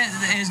feels that this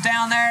is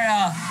down there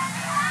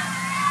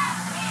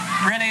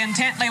really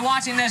intently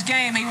watching this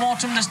game. He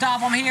wants them to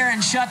stop them here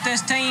and shut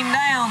this team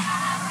down.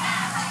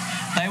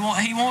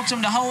 He wants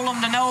them to hold them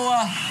to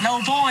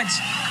no points.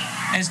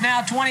 It's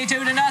now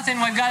 22-0.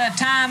 We've got a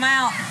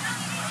timeout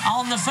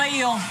on the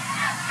field.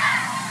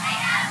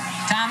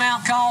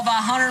 Timeout called by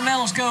Hunter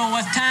Middle School.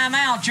 With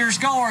timeout, your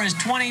score is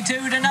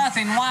 22-0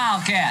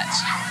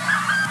 Wildcats.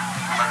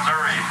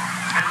 Missouri,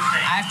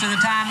 15. After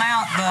the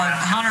timeout, the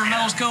Hunter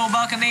Middle School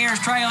Buccaneers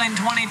trailing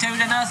 22-0.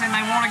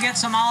 They want to get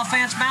some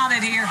offense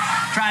mounted here,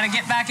 try to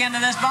get back into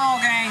this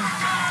ball game.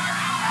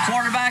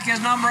 Quarterback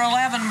is number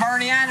 11,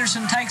 Bernie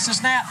Anderson, takes the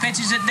snap,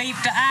 pitches it deep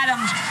to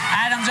Adams.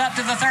 Adams up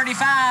to the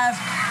 35,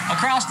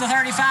 across the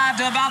 35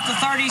 to about the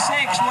 36,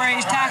 where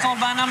he's tackled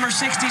by number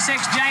 66,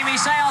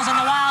 Jamie Sales, and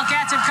the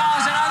Wildcats have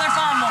caused another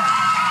fumble.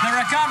 The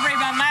recovery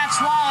by Matt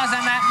Swallows,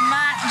 and that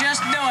might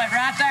just do it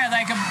right there.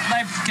 They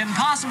can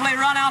possibly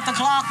run out the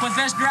clock with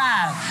this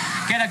drive.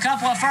 Get a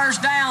couple of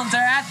first downs.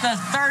 They're at the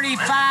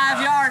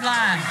 35-yard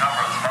line.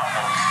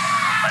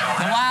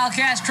 The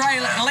Wildcats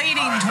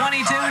leading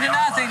 22-0.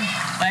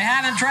 They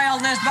haven't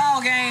trailed in this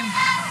ball game.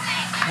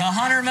 The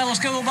Hunter Middle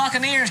School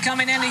Buccaneers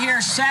coming into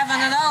here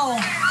 7-0.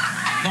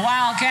 The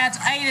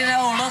Wildcats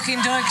 8-0, looking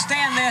to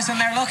extend this,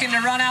 and they're looking to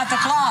run out the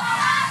clock.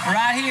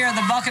 Right here,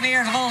 the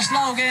Buccaneers a little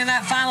slow getting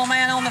that final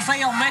man on the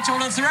field. Mitchell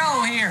to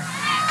throw here.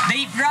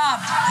 Deep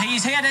drop.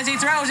 He's hit as he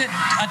throws it.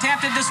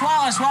 Attempted to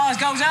Swallows. Swallows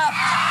goes up.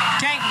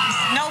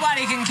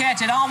 Nobody can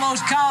catch it.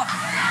 Almost caught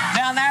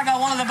down there by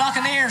one of the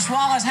Buccaneers.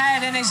 Swallows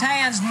had it in his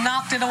hands,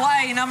 knocked it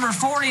away. Number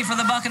 40 for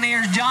the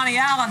Buccaneers, Johnny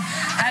Allen,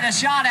 had a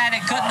shot at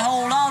it, couldn't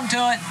hold on to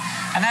it.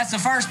 And that's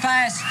the first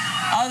pass,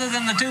 other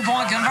than the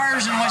 2-point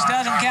conversion, which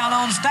doesn't count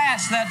on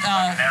stats, that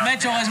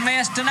Mitchell has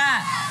missed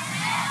tonight.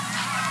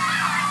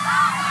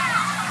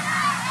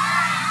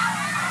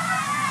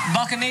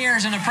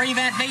 Buccaneers in a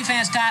prevent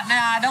defense type now.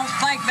 I don't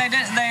think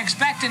they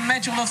expected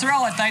Mitchell to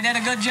throw it. They did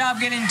a good job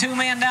getting 2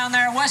 men down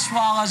there with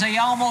Swallows. He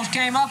almost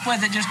came up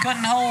with it, just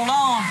couldn't hold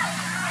on.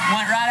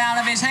 Went right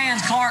out of his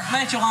hands. Clark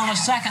Mitchell on a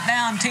 2nd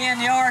down,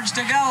 10 yards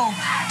to go.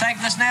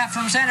 Take the snap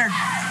from center.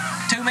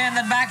 2 men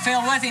in the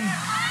backfield with him.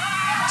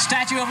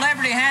 Statue of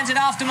Liberty hands it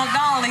off to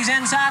McDonald. He's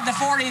inside the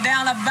 40,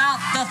 down about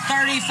the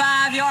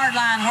 35-yard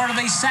line, where it'll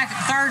be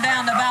 3rd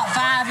down to about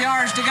 5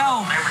 yards to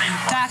go.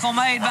 Tackle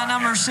made by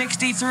number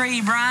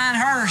 63, Brian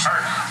Hurst.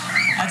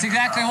 That's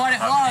exactly what it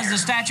was. The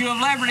Statue of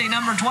Liberty,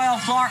 number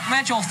 12, Clark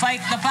Mitchell,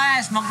 faked the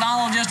pass.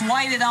 McDonald just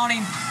waited on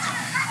him.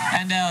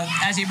 And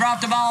as he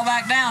brought the ball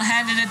back down,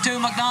 handed it to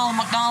McDonald.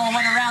 McDonald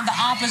went around the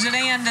opposite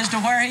end as to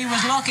where he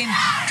was looking,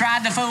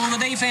 tried to fool the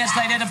defense.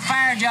 They did a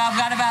fair job,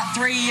 got about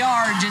 3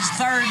 yards. It's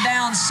 3rd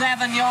down,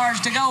 7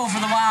 yards to go for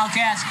the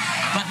Wildcats.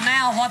 But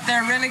now what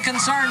they're really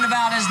concerned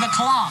about is the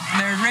clock.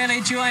 They're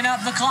really chewing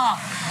up the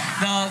clock.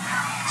 The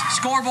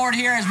scoreboard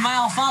here is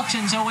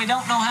malfunctioned, so we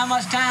don't know how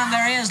much time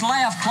there is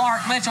left.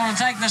 Clark Mitchell to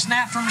take the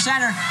snap from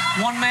center.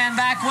 1 man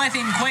back with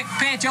him. Quick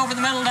pitch over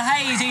the middle to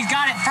Hayes. He's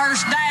got it,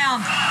 1st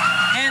down.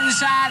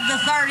 Inside the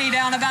 30,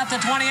 down about the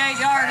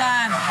 28-yard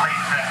line,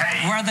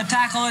 where the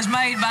tackle is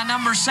made by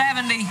number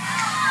 70,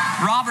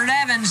 Robert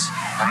Evans.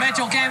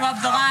 Mitchell came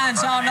up the line,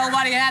 saw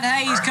nobody had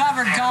Hayes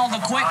covered, called the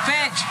quick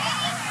pitch,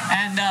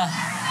 and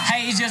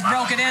Hayes just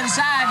broke it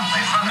inside.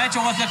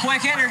 Mitchell with the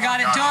quick hitter got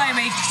it to him.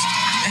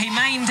 He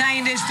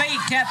maintained his feet,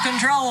 kept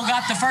control,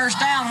 got the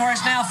 1st down, where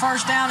it's now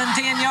 1st down and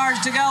 10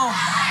 yards to go.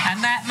 And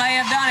that may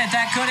have done it.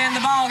 That could end the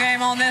ball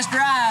game on this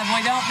drive.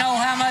 We don't know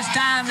how much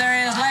time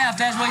there is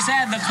left. As we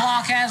said, the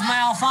clock has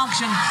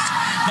malfunctioned.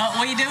 But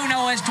we do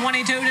know it's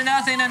 22-0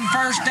 and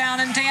 1st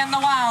down and 10,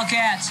 the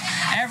Wildcats.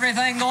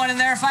 Everything going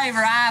in their favor.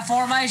 I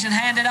formation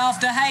handed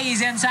off to Hayes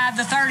inside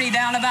the 30,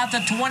 down about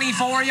the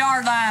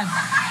 24-yard line,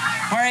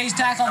 where he's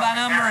tackled by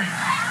number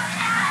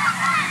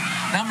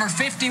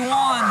 51,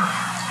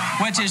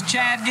 which is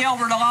Chad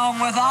Gilbert, along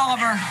with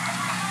Oliver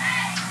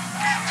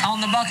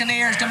on the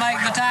Buccaneers to make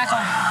the tackle.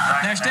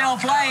 They're still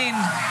playing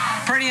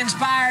pretty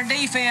inspired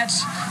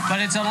defense, but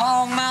it's a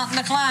long mountain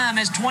to climb.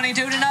 It's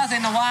 22-0.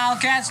 The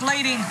Wildcats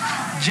leading.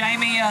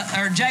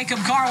 Jacob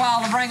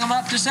Carwile to bring them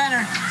up to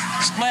center.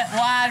 Split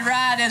wide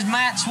right is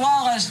Matt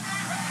Swallows.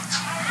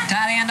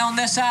 Tight end on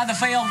this side of the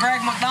field,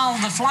 Greg McDonald,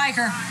 the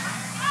flanker.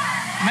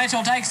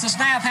 Mitchell takes the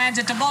snap, hands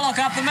it to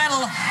Bullock up the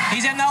middle.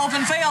 He's in the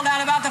open field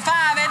out about the 5,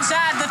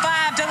 inside the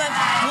 5 to the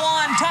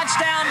 1.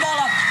 Touchdown,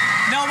 Bullock.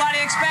 Nobody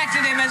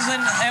expected him as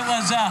it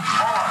was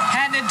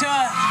handed to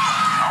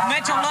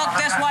Mitchell. Looked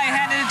this way,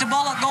 handed it to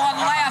Bullock, going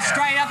left,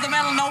 straight up the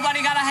middle.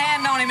 Nobody got a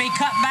hand on him. He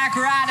cut back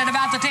right at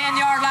about the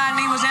 10-yard line,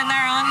 and he was in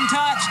there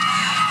untouched.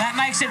 That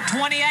makes it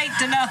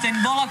 28-0.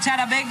 Bullock's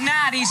had a big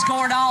night. He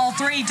scored all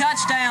 3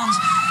 touchdowns.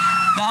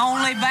 The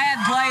only bad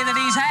play that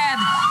he's had,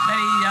 that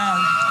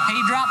he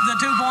dropped the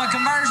 2-point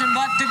conversion,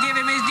 but to give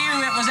him his due,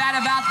 it was at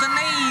about the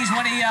knees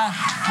when he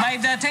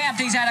made the attempt.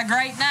 He's had a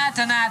great night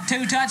tonight.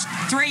 3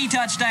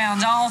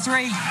 touchdowns, all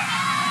 3.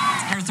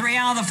 Or 3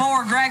 out of the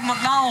 4. Greg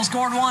McDonald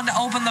scored 1 to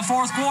open the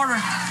 4th quarter.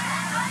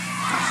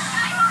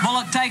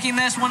 Bullock taking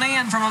this one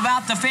in from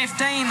about the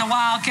 15. The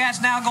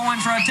Wildcats now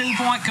going for a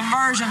 2-point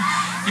conversion.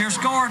 Your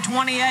score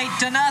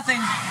 28-0.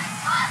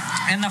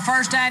 In the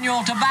first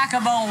annual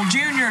Tobacco Bowl,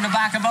 Junior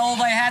Tobacco Bowl,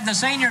 they had the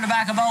Senior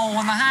Tobacco Bowl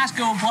when the high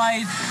school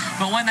played,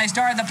 but when they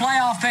started the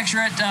playoff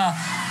picture, it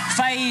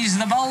phased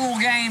the bowl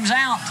games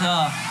out.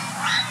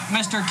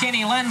 Mr.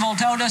 Kenny Linville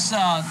told us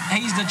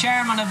he's the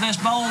chairman of this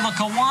bowl. The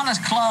Kiwanis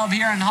Club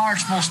here in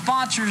Hartsville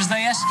sponsors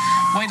this.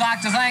 We'd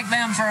like to thank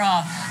them for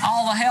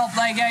all the help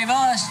they gave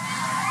us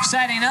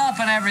setting up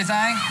and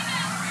everything.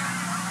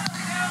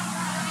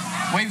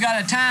 We've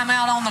got a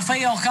timeout on the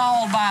field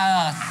called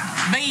by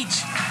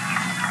Beach.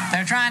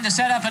 They're trying to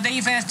set up a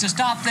defense to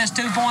stop this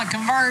 2-point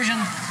conversion.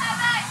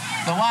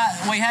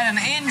 We had an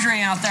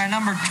injury out there.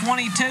 Number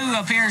 22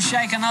 appears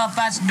shaken up.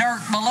 That's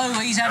Dirk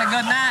Ballou. He's had a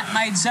good night,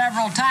 made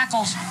several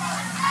tackles.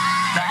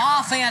 The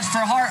offense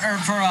for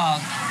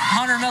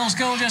Hunter Middle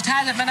School just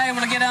hasn't been able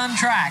to get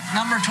untracked.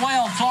 Number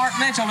 12, Clark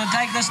Mitchell to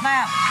take the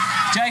snap.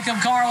 Jacob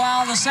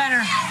Carwile, the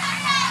center.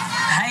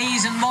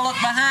 Hayes and Bullock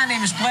behind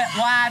him. Split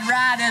wide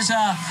right is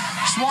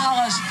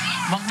Swallows.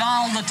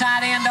 McDonald, the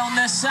tight end on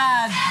this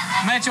side.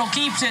 Mitchell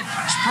keeps it,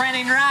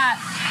 sprinting right.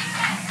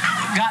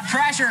 Got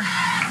pressure.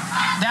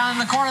 Down in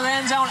the corner of the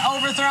end zone,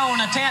 overthrown,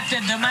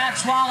 attempted to Matt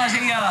Swallows.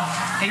 He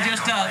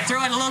just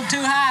threw it a little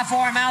too high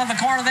for him out of the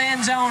corner of the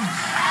end zone.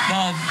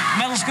 The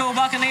Middle School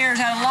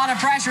Buccaneers had a lot of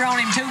pressure on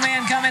him. 2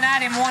 men coming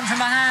at him, 1 from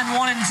behind,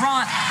 1 in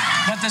front.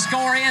 But the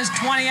score is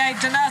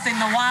 28-0.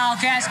 The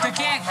Wildcats to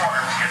kick.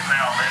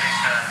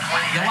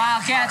 The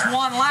Wildcats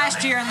won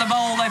last year in the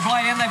bowl they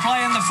played in. They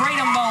played in the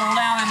Freedom Bowl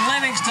down in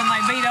Livingston.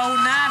 They beat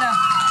Oneida.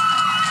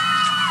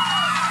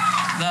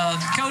 The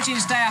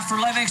coaching staff for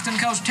Livingston,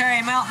 Coach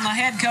Terry Melton, the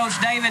head coach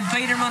David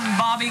Peterman,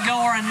 Bobby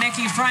Gore, and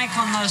Nikki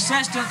Franklin, the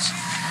assistants.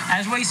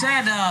 As we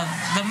said,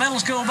 the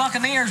Middle School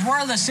Buccaneers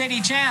were the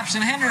city champs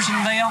in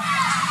Hendersonville.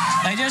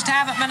 They just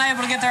haven't been able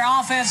to get their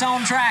offense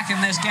on track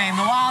in this game.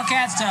 The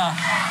Wildcats'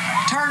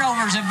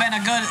 turnovers have been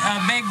a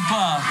big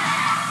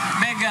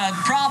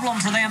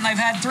problem for them. They've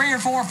had 3 or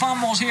 4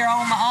 fumbles here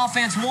on the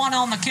offense, 1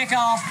 on the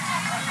kickoff.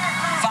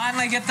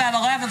 Finally get that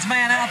 11th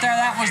man out there.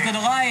 That was the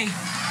delay.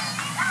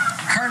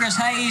 Curtis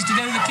Hayes to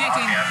do the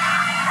kicking.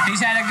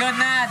 He's had a good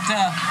night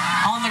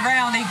on the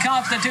ground. He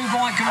caught the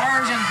 2-point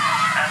conversion.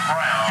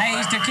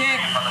 Hayes to kick.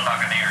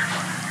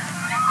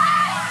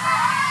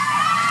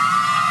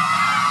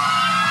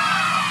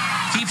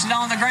 Keeps it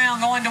on the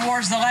ground, going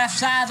towards the left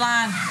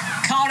sideline.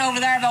 Caught over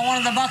there by one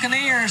of the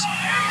Buccaneers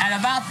at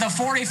about the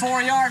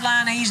 44-yard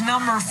line. He's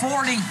number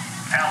 40.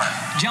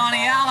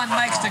 Johnny Allen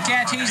makes the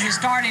catch. He's the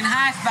starting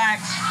halfback.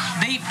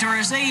 Deep to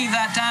receive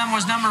that time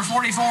was number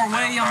 44,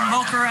 William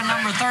Booker, and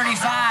number 35,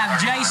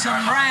 Jason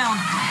Brown.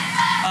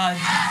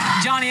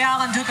 Johnny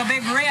Allen took a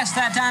big risk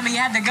that time. He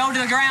had to go to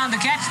the ground to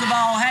catch the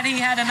ball. Had he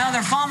had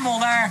another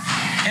fumble there,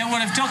 it would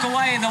have took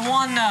away the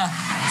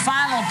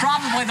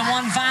probably the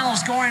one final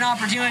scoring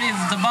opportunity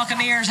that the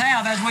Buccaneers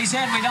have. As we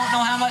said, we don't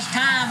know how much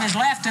time is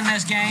left in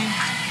this game,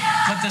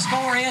 but the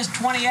score is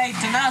 28-0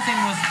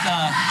 with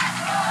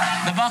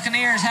the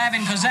Buccaneers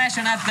having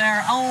possession at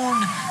their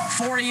own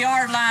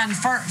 41-yard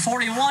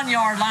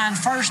line,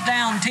 first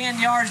down, 10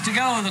 yards to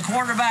go. The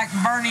quarterback,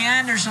 Bernie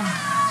Anderson,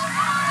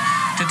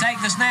 to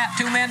take the snap.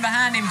 2 men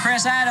behind him,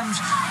 Chris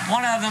Adams.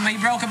 One of them, he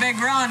broke a big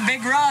run,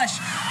 big rush.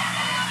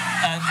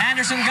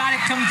 Anderson got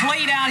it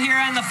complete out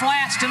here in the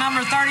flats to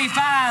number 35,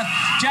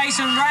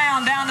 Jason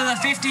Brown, down to the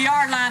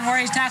 50-yard line where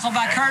he's tackled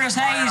by Curtis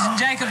Hayes and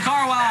Jacob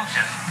Carwile.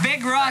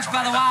 Big rush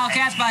by the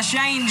Wildcats by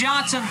Shane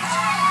Johnson.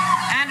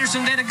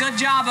 Anderson did a good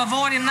job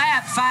avoiding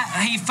that.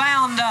 He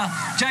found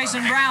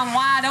Jason Brown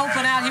wide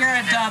open out here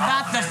at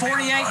about the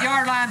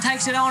 48-yard line,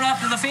 takes it on up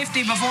to the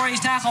 50 before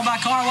he's tackled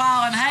by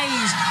Carwile and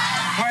Hayes,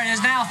 where it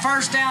is now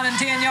first down and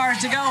 10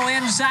 yards to go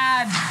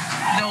inside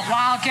the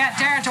Wildcat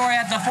territory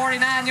at the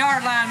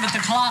 49-yard line, but the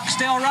clock's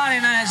still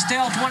running and it's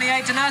still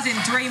 28-0.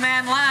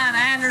 3-man line.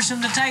 Anderson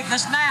to take the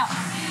snap.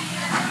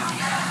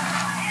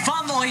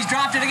 Fumble, he's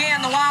dropped it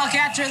again. The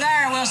Wildcats are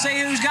there. We'll see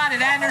who's got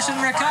it. Anderson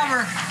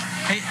recovered.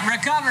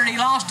 He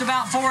lost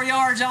about 4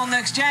 yards on the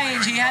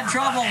exchange. He had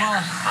trouble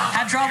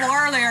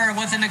earlier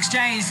with an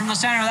exchange from the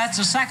center. That's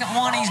the second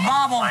one he's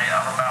bobbled.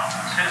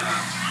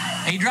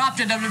 He dropped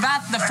it at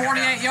about the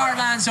 48-yard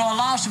line, so a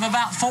loss of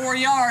about 4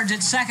 yards.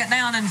 It's second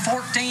down and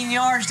 14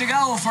 yards to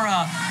go for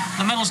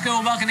the middle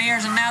school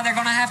Buccaneers, and now they're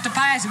going to have to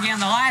pass again.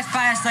 The last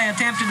pass they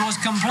attempted was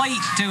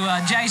complete to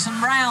Jason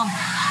Brown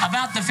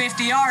about the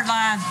 50-yard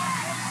line.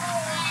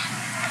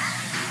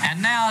 And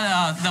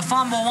now the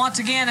fumble once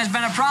again has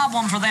been a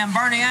problem for them.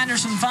 Bernie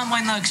Anderson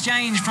fumbling the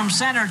exchange from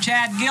center.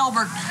 Chad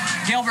Gilbert.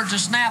 Gilbert to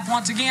snap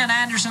once again.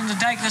 Anderson to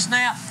take the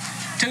snap.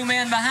 2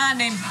 men behind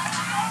him.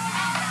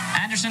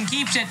 Anderson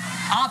keeps it.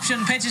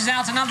 Option pitches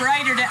out to number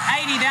 80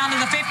 down to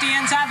the 50,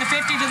 inside the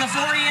 50 to the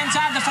 40,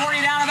 inside the 40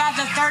 down about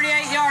the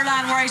 38-yard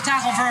line where he's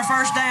tackled for a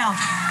first down.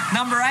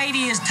 Number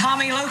 80 is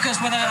Tommy Lucas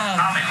with a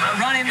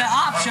running the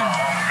option.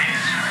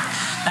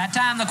 That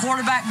time the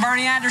quarterback,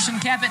 Bernie Anderson,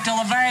 kept it till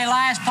the very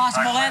last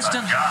possible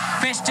instant.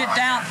 Pitched it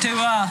down to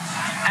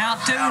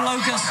out to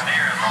Lucas.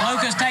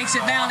 Lucas takes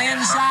it down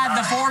inside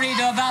the 40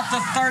 to about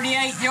the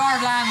 38-yard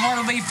line where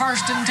it'll be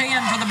 1st and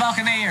 10 for the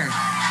Buccaneers.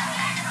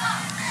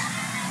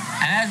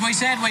 And as we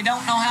said, we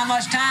don't know how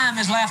much time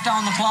is left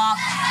on the clock.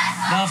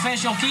 The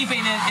official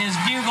keeping it is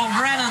Bugle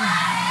Brennan.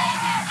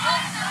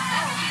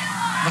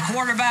 The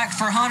quarterback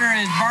for Hunter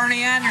is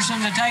Bernie Anderson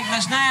to take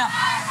the snap.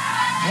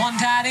 One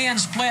tight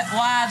end split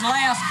wide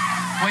left.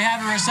 We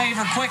have a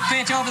receiver, quick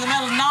pitch over the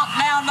middle, knocked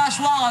down by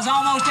Swallows,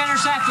 almost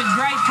intercepted.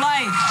 Great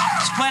play.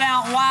 Split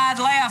out wide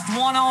left,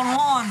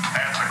 one-on-one.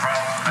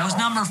 It was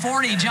number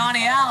 40,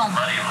 Johnny Allen.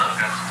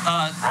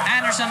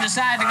 Anderson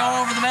decided to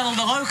go over the middle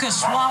to Lucas.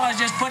 Swallows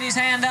just put his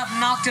hand up and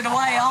knocked it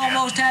away.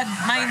 Almost had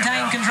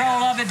maintained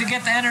control of it to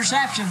get the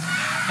interception.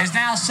 It's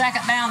now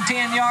second down,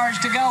 10 yards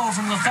to go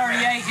from the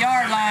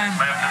 38-yard line.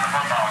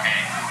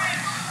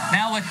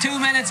 Now with 2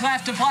 minutes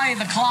left to play,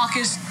 the clock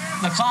is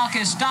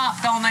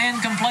stopped on the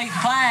incomplete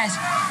pass.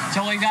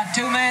 So we've got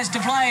 2 minutes to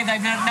play.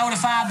 They've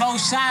notified both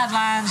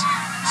sidelines.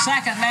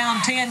 Second down,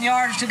 10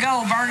 yards to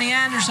go. Bernie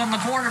Anderson, the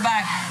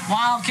quarterback.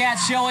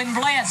 Wildcats showing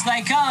blitz.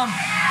 They come.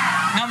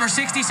 Number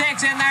 66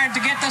 in there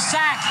to get the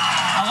sack,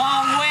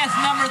 along with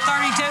number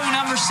 32.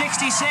 Number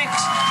 66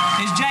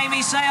 is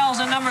Jamie Sales,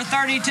 and number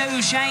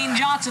 32, Shane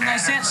Johnson. They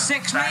sent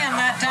 6 men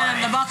that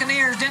time. The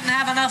Buccaneers didn't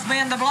have enough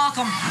men to block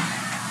them.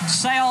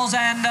 Sales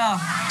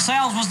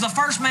was the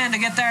first man to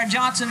get there.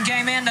 Johnson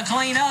came in to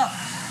clean up.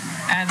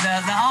 And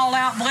the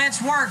all-out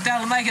blitz worked.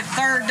 That'll make it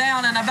third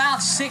down and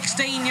about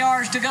 16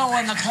 yards to go,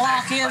 and the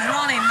clock is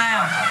running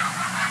now.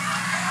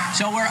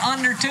 So we're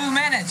under 2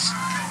 minutes.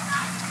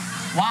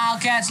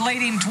 Wildcats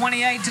leading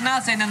 28-0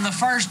 in the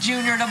first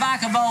Junior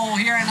Tobacco Bowl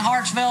here in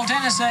Hartsville,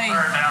 Tennessee.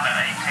 Third down and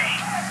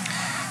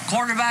 18.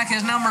 Quarterback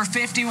is number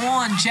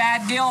 51,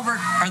 Chad Gilbert,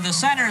 or the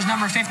center is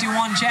number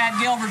 51, Chad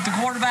Gilbert. The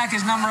quarterback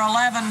is number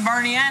 11,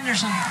 Bernie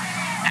Anderson.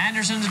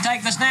 Anderson to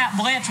take the snap.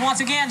 Blitz once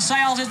again.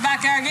 Sales is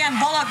back there again.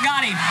 Bullock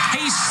got him.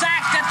 He's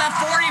sacked at the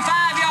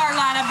 45-yard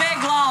line. A big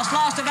loss.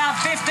 Lost about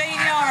 15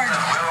 yards.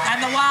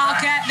 And the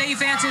Wildcat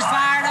defense is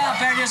fired up.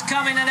 They're just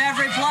coming at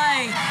every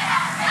play.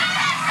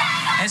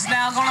 It's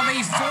now going to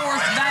be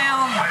 4th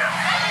down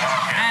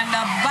and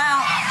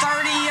about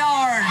 30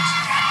 yards.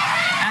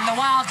 And the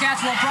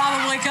Wildcats will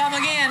probably come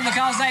again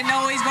because they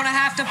know he's going to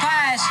have to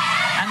pass,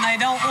 and they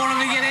don't want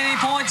him to get any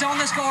points on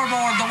the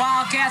scoreboard. The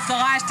Wildcats, the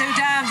last 2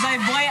 times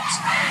they've blitzed,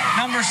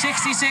 number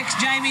 66,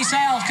 Jamie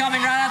Sales, coming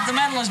right up the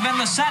middle, has been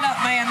the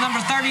setup man. Number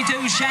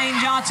 32, Shane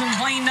Johnson,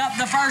 cleaned up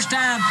the first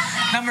time.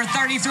 Number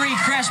 33,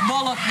 Chris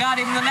Bullock,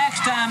 got him the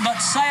next time, but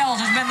Sales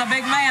has been the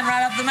big man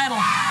right up the middle.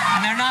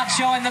 And they're not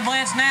showing the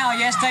blitz now.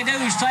 Yes, they do.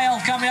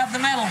 Sales coming up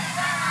the middle.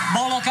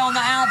 Bullock on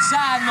the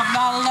outside,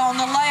 McDonald on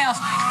the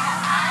left.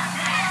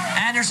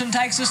 Anderson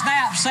takes the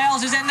snap.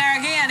 Sales is in there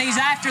again. He's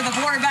after the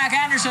quarterback,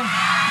 Anderson.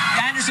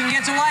 Anderson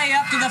gets away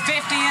up to the 50,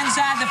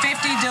 inside the 50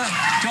 to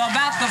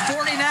about the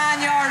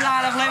 49-yard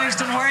line of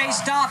Livingston where he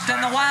stopped, and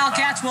the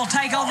Wildcats will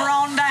take over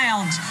on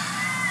downs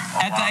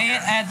at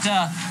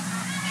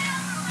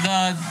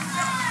the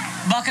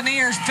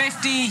Buccaneers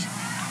 50,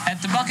 at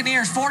the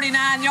Buccaneers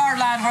 49-yard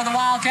line where the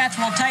Wildcats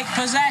will take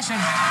possession.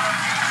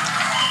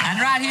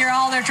 And right here,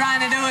 all they're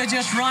trying to do is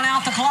just run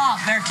out the clock.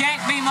 There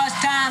can't be much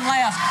time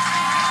left.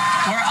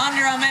 We're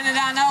under a minute,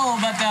 I know,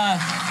 but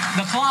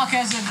the clock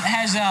has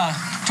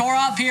tore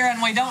up here, and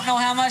we don't know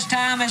how much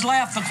time is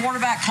left. The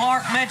quarterback,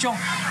 Clark Mitchell,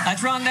 let's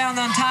run down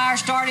the entire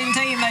starting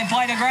team. They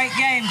played a great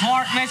game.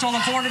 Clark Mitchell,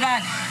 the quarterback,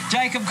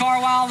 Jacob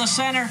Carwile, the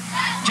center,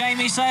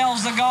 Jamie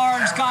Sales, the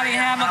guard, Scotty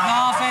Hammock, the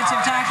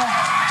offensive tackle,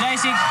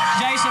 Jason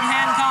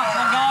Hancock,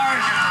 the guard,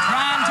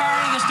 Ryan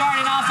Turner, the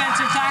starting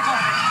offensive tackle,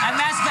 and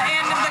that's the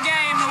end of the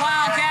game. The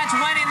Wildcats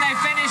winning. They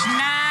finished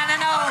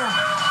 9-0.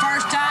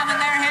 First time in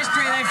their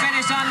history they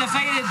finished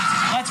undefeated.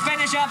 Let's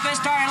finish up this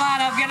starting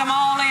lineup. Get them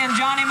all in.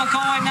 Johnny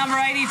McCoy, number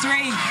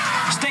 83.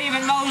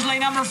 Stephen Mosley,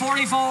 number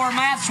 44.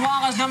 Matt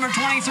Swallows, number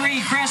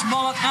 23. Chris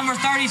Bullock, number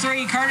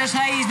 33. Curtis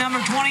Hayes,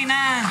 number 29.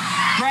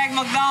 Greg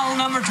McDowell,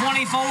 number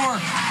 24.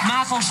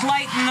 Michael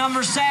Slayton,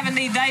 number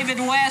 70. David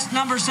West,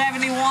 number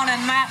 71.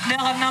 And Matt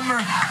Dillon,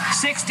 number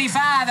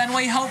 65. And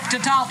we hope to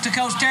talk to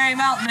Coach Terry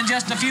Melton in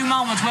just a few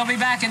moments. We'll be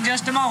back in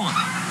just a moment.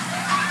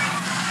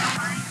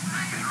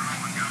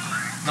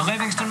 The The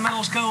Livingston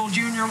Middle School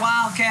Junior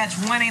Wildcats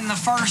winning the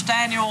first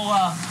annual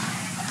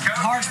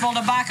Hartsville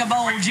Tobacco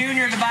Bowl,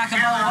 Junior Tobacco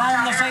Bowl.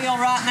 On the field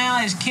right now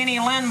is Kenny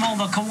Linville,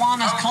 the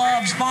Kiwanis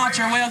Club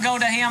sponsor. We'll go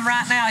to him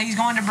right now. He's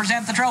going to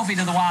present the trophy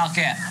to the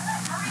Wildcat.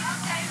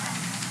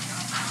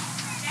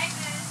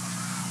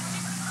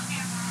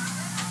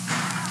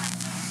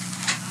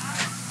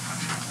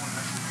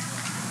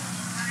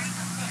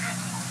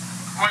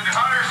 Would the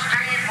Hunters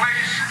team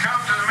please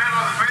come to the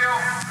middle of the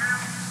field?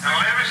 The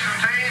Livingston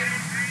team.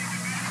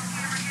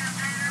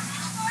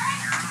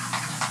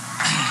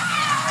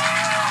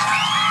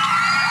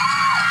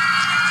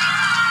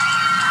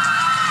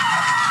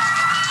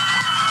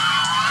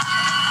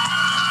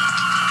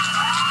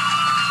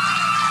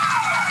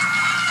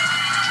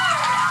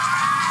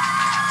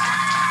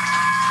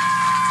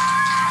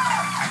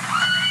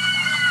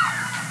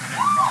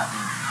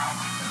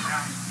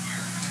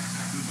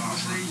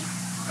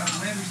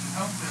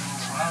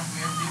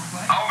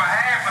 On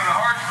behalf of the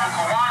Hartsville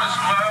Kiwanis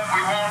Club,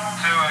 we want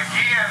to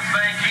again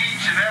thank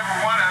each and every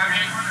one of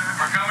you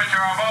for coming to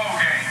our bowl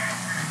game.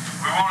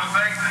 We want to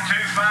thank the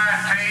two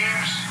fine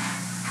teams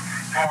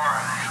for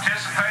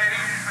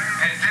participating.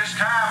 At this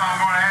time,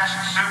 I'm going to ask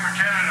the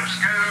superintendent of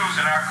schools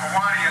and our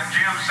Kiwanis,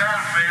 Jim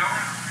Satterfield,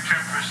 to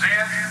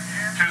present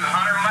to the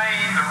Hunter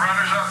Lane the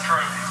runners-up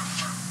trophy.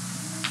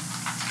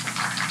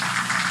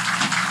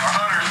 Our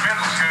Hunters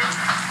Middle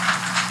School.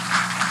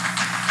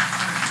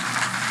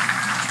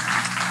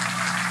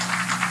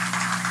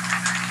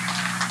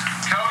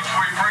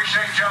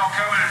 Appreciate y'all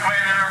coming and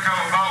playing in our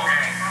bowl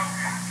game.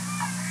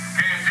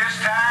 Okay, at this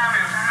time,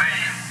 if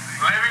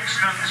the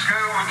Livingston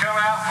School would come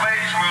out,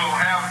 please, we'll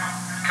have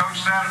Coach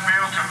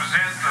Satterfield to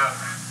present the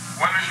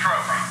winner's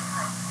trophy.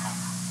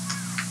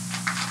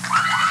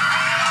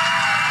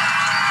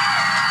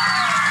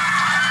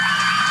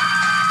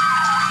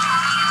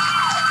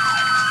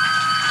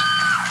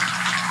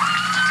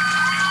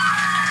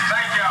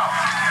 Thank y'all.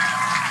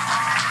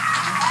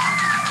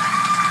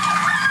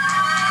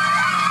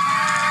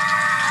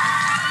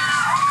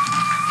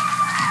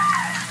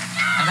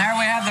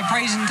 The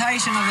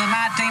presentation of the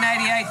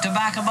 1988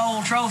 Tobacco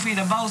Bowl trophy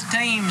to both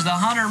teams. The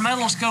Hunter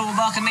Middle School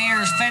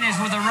Buccaneers finished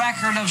with a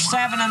record of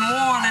 7-1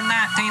 in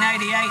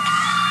 1988.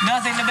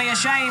 Nothing to be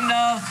ashamed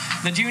of.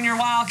 The Junior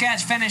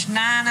Wildcats finished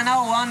 9-0,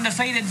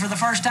 undefeated for the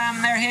first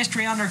time in their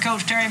history under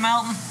Coach Terry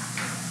Melton.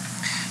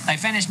 They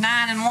finished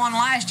 9-1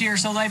 last year,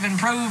 so they've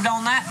improved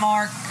on that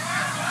mark.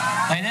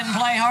 They didn't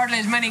play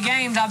hardly as many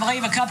games. I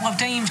believe a couple of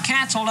teams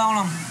canceled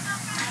on them,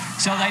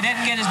 so they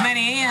didn't get as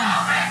many in.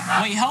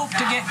 We hope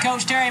to get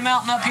Coach Terry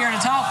Melton up here to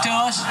talk to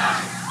us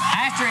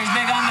after his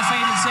big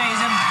undefeated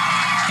season.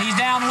 He's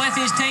down with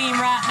his team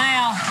right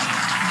now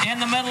in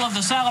the middle of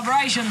the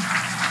celebration.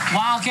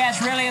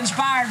 Wildcats really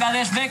inspired by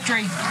this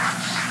victory.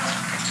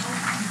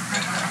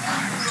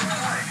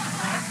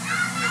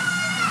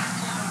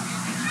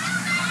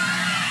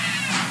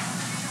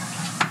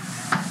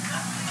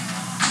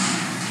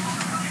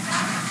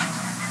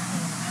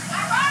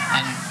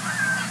 And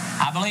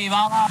I believe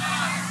all of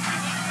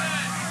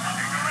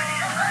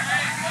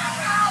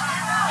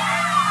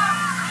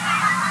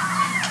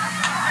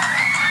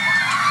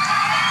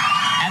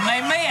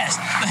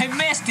They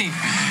missed him.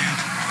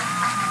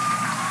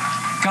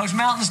 Coach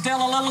Melton's still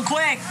a little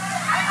quick,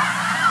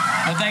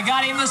 but they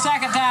got him the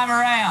second time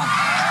around.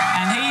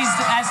 And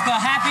that's the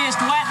happiest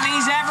wetting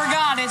he's ever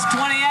got. It's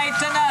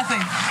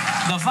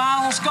 28-0. The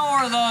final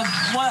score, the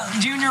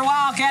Junior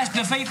Wildcats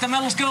defeat the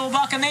Middle School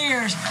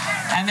Buccaneers,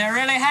 and they're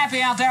really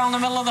happy out there on the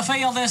middle of the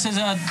field. This is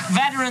a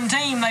veteran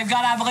team. They've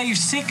got, I believe,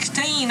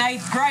 16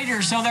 8th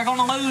graders, so they're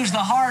going to lose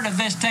the heart of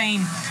this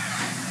team.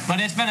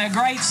 But it's been a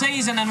great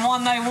season and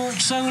one they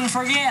won't soon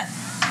forget.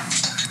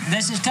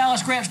 This is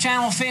Telescripts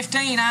Channel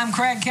 15. I'm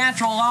Craig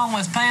Cantrell along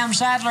with Pam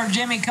Sadler,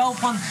 Jimmy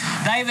Copeland,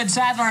 David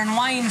Sadler, and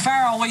Wayne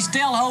Farrell. We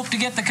still hope to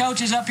get the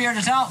coaches up here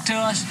to talk to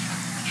us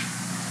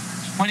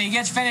when he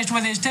gets finished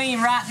with his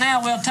team. Right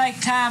now, we'll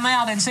take time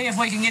out and see if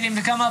we can get him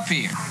to come up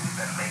here.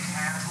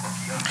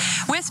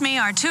 With me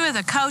are two of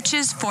the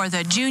coaches for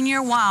the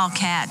Junior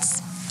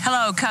Wildcats.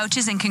 Hello,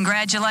 coaches, and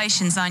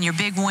congratulations on your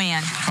big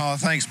win. Oh,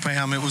 thanks,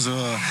 Pam. It was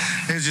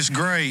just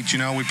great. You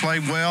know, we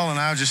played well, and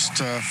I just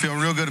feel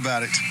real good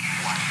about it.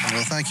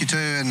 Well, thank you, too,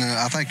 and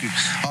I think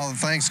all the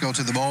thanks go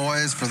to the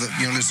boys for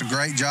just a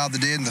great job they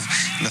did, and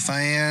the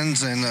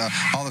fans and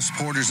all the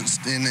supporters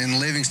in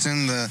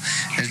Livingston.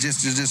 It's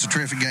just a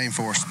terrific game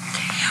for us.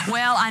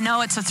 Well, I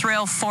know it's a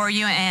thrill for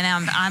you,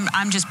 and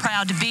I'm just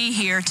proud to be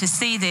here to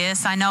see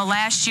this. I know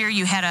last year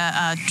you had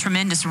a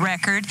tremendous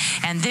record,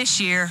 and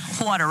this year,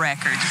 what a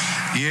record.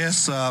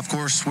 Yes, of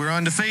course, we're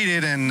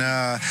undefeated, and,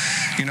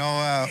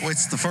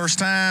 it's the first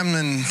time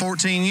in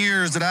 14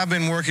 years that I've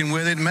been working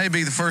with it. It may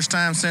be the first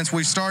time since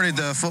we started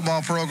the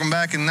football program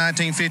back in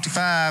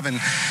 1955, and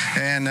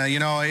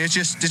it's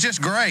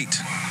just great.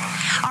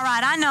 All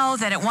right, I know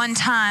that at one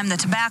time the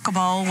Tobacco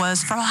Bowl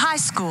was for high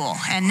school,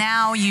 and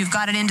now you've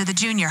got it into the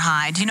junior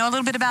high. Do you know a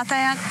little bit about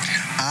that?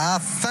 I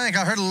think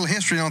I heard a little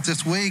history on it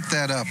this week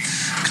that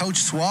Coach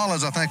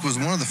Swallows, I think, was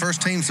one of the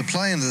first teams to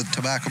play in the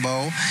Tobacco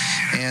Bowl,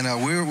 and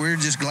we're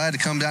just glad to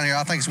come down here.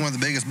 I think it's one of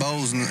the biggest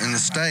bowls in the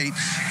state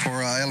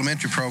for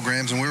elementary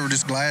programs, and we were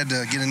just glad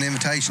to get an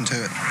invitation to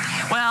it.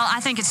 Well, I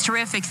think it's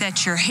terrific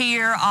that you're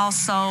here.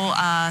 Also,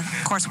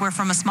 of course, we're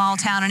from a small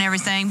town and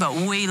everything, but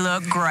we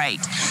look great.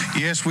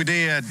 Yes, we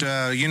did.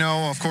 You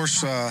know, of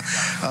course,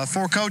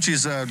 4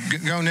 coaches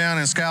going down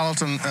in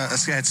Skeleton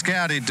had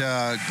scouted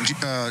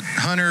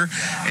Hunter,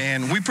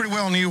 and we pretty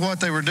well knew what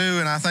they were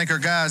doing. I think our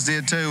guys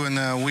did too,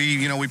 and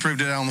we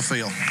proved it on the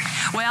field.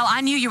 Well,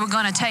 I knew you were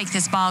going to take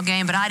this ball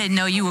game, but I didn't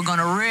know you were going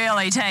to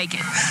really take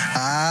it.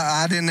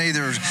 I didn't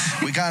either.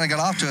 We kind of got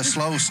off to a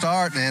slow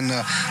start, and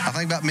I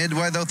think about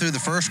midway though through the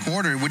first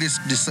quarter, we just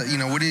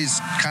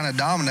kind of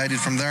dominated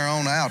from there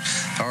on out.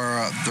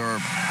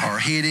 Our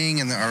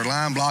hitting and our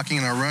line blocking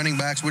and our running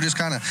backs, we just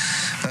kind of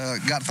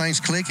got things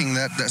clicking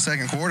that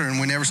second quarter, and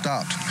we never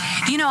stopped.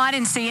 You know, I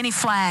didn't see any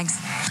flags.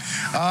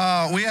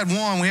 We had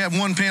one. We had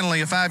one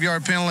penalty, a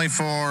 5-yard penalty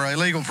for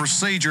illegal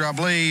procedure, I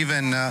believe.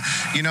 And,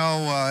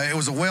 it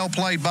was a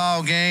well-played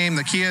ball game.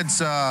 The kids,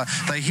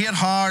 they hit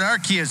hard. Our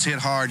kids hit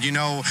hard. You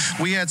know,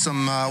 we had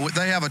some,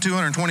 they have a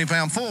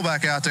 220-pound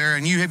fullback out there,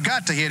 and you have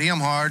got to hit him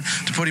hard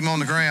to put him on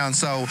the ground.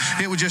 So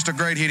it was just a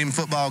great hitting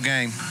football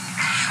game.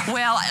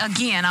 Well,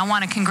 again, I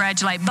want to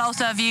congratulate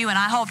both of you, and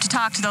I hope to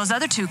talk to those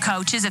other 2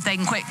 coaches if they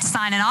can quit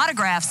signing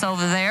autographs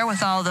over there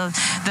with all the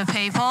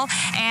people.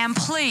 And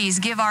please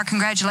give our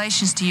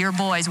congratulations to your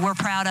boys. We're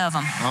proud of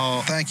them.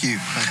 Oh, thank you.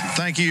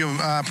 Thank you.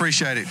 I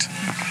appreciate it.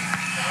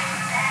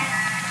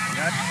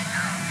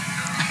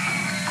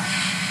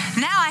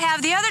 Now I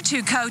have the other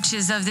 2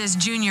 coaches of this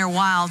junior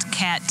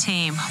Wildcat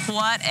team.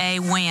 What a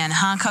win,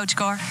 huh, Coach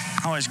Gore?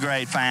 Oh, it's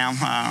great, Pam.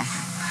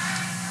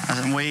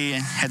 We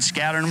had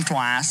scouted them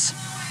twice,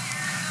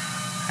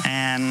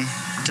 and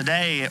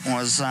today it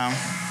was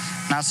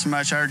not so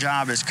much our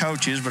job as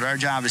coaches, but our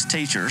job as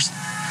teachers.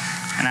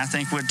 And I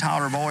think we'd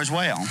taught our boys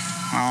well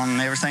on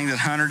everything that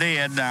Hunter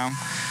did.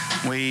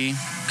 We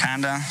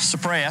kind of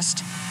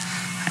suppressed,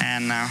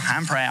 and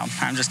I'm proud.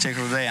 I'm just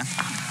tickled to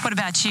death. What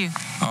about you?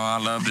 Oh, I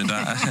loved it.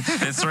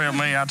 It thrilled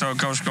me. I told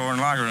Coach Gore in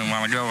the locker room a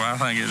while ago, I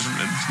think it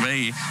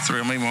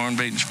thrilled me more than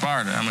beating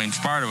Sparta. I mean,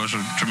 Sparta was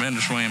a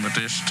tremendous win, but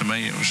this, to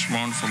me, it was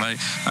wonderful. Like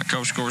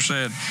Coach Gore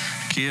said,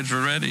 kids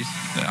were ready.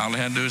 All they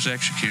had to do is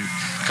execute.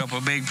 A couple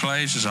of big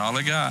plays is all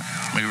they got.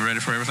 We were ready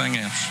for everything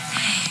else.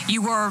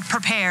 You were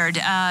prepared.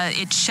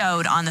 It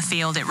showed on the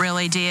field. It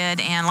really did.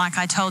 And like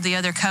I told the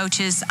other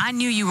coaches, I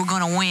knew you were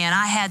going to win.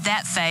 I had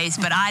that faith,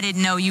 but I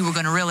didn't know you were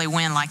going to really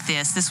win like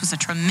this. This was a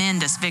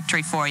tremendous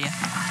victory for you.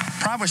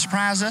 Probably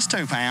surprised us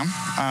too, Pam.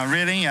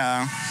 Really,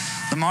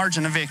 the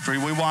margin of victory.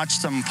 We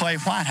watched them play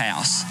White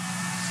House.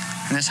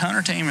 And this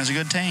Hunter team is a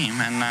good team.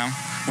 And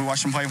we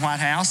watched them play White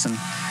House,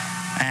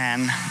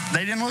 and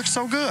they didn't look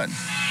so good.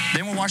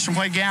 Then we watched them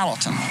play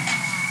Gallatin.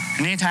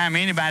 And anytime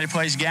anybody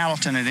plays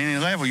Gallatin at any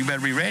level, you better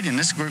be ready. And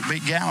this group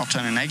beat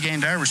Gallatin, and they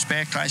gained our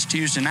respect last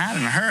Tuesday night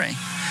in a hurry.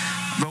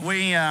 But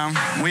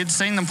we'd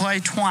seen them play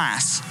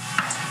twice.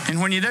 And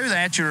when you do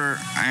that,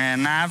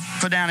 and I've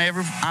put down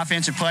every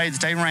offensive play that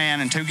they ran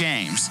in 2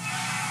 games.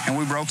 And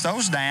we broke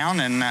those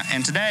down,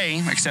 and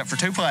today, except for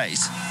 2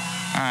 plays,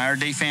 our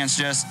defense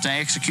just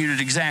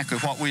executed exactly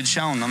what we'd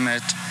shown them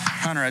that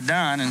Hunter had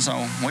done, and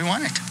so we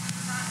won it.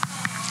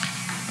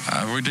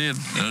 We did.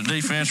 The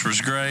defense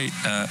was great.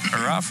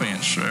 Our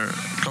offense,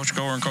 Coach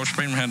Gore and Coach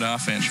Freeman had the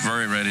offense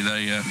very ready.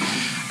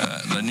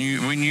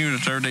 We knew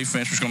that their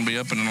defense was going to be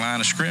up in the line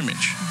of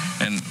scrimmage,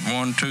 and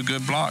 1-2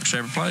 good blocks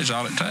every play is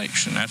all it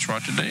takes, and that's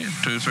what they did.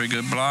 2 or 3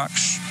 good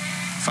blocks,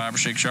 5 or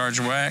 6 yards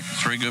of whack,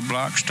 3 good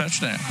blocks,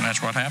 touchdown. And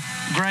that's what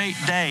happened. Great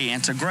day.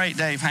 It's a great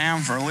day,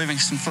 Pam, for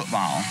Livingston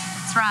football.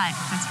 That's right.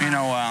 You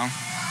know,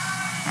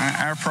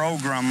 our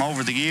program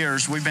over the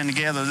years, we've been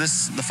together.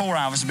 The 4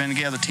 of us have been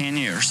together 10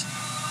 years.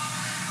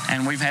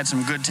 And we've had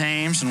some good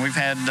teams, and we've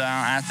had,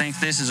 I think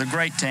this is a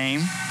great team.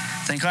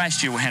 I think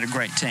last year we had a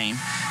great team.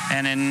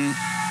 And in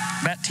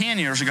about 10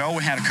 years ago,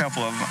 we had a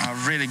couple of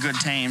really good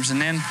teams. And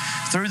then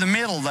through the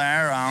middle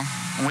there,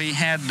 we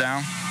had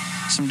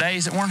some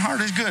days that weren't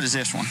hardly as good as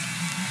this one.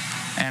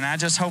 And I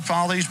just hope for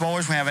all these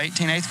boys, we have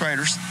 18 8th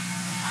graders.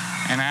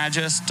 And I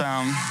just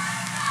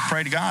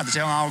pray to God that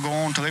they'll all go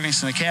on to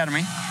Livingston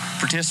Academy,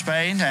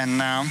 participate,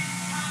 and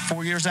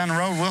 4 years down the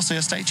road, we'll see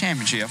a state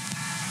championship.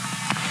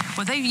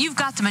 Well, you've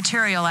got the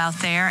material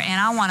out there, and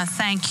I want to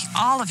thank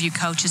all of you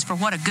coaches for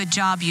what a good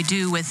job you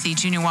do with the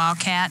Junior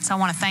Wildcats. I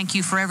want to thank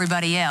you for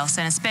everybody else,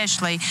 and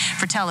especially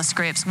for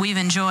Telescripts. We've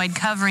enjoyed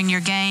covering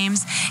your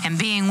games and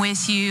being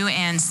with you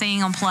and seeing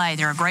them play.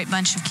 They're a great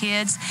bunch of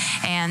kids,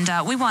 and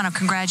we want to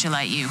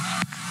congratulate you.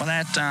 Well,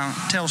 that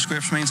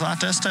Telescripts means a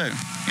lot to us, too.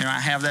 You know, I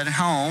have that at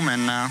home,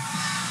 and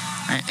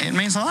it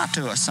means a lot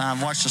to us.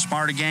 I've watched the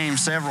Sparta game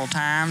several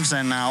times,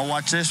 and I'll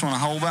watch this one a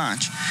whole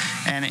bunch.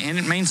 And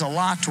it means a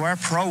lot to our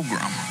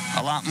program,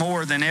 a lot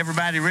more than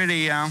everybody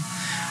really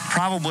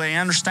probably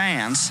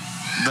understands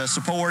the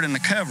support and the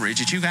coverage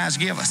that you guys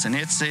give us. And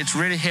it's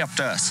really helped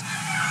us.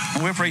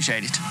 And we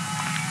appreciate it.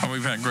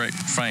 we've had great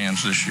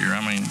fans this year. I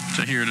mean,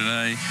 to hear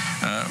today,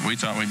 we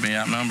thought we'd be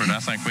outnumbered. I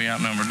think we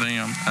outnumbered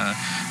them.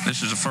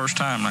 This is the first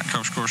time, like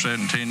Coach Core said,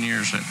 in 10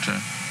 years that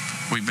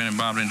we've been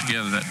involved in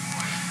together that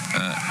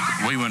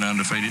we went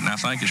undefeated, and I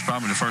think it's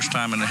probably the first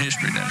time in the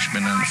history that it's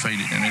been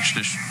undefeated. And it's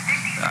just,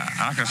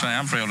 I can say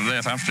I'm thrilled to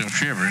death. I'm still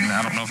shivering.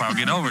 I don't know if I'll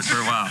get over it for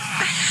a while.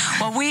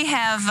 Well, we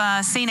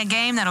have seen a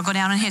game that'll go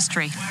down in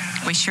history.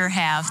 We sure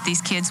have.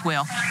 These kids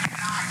will.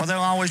 Well, they'll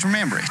always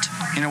remember it.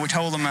 You know, we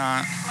told them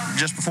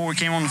just before we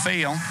came on the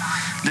field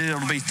that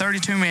it'll be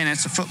 32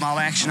 minutes of football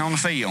action on the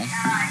field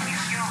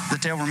that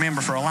they'll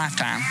remember for a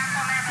lifetime.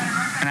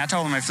 And I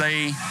told them if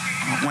they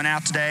went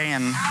out today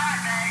and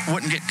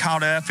wouldn't get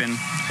caught up in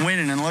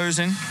winning and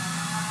losing,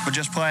 but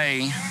just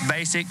play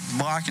basic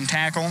block and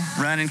tackle,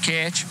 run and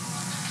catch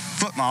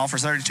football for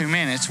 32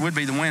 minutes, would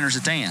be the winners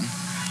at the end.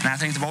 And I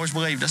think the boys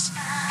believed us,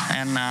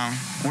 and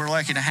we're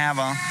lucky to have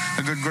a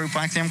good group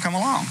like them come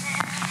along.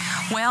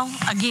 Well,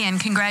 again,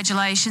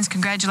 congratulations.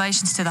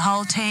 Congratulations to the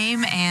whole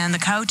team and the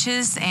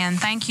coaches, and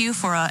thank you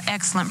for an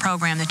excellent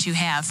program that you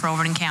have for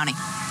Overton County.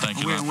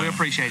 Thank you. We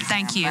appreciate it.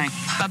 Thank you.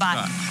 Bye-bye.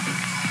 Bye.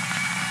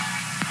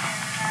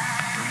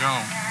 We're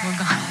gone. We're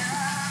gone.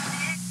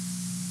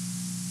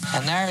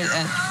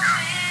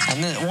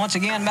 And then once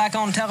again, back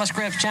on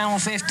Telescripts Channel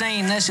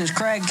 15, this is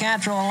Craig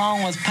Cantrell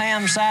along with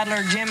Pam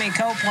Sadler, Jimmy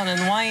Copeland,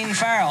 and Wayne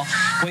Farrell.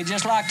 We'd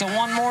just like to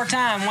one more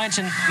time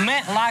mention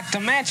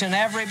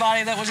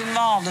everybody that was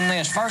involved in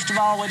this. First of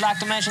all, we'd like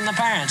to mention the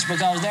parents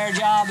because their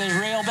job is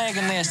real big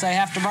in this. They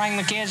have to bring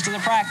the kids to the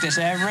practice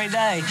every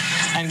day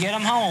and get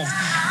them home.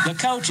 The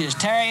coaches,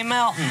 Terry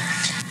Melton,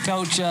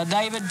 Coach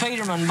David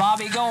Peterman,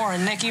 Bobby Gore,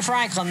 and Nikki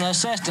Franklin, the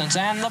assistants,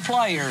 and the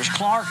players,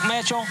 Clark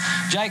Mitchell,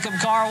 Jacob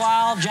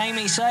Carwile,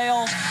 Jamie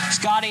Sales,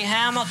 Scotty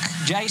Hammock,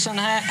 Jason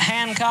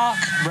Hancock,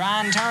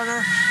 Brian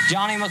Turner,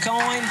 Johnny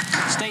McCoyne,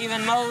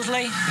 Stephen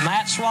Mosley,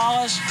 Matt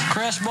Swallows,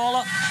 Chris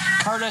Bullock,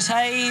 Curtis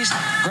Hayes,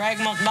 Greg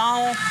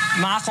McDonald,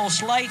 Michael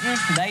Slayton,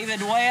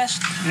 David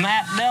West,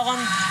 Matt Dillon,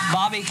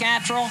 Bobby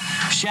Cantrell,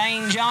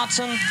 Shane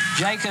Johnson,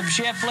 Jacob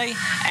Shipley,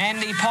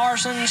 Andy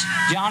Parsons,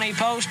 Johnny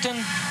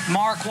Poston,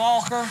 Mark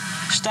Walker,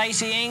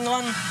 Stacy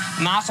England,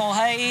 Michael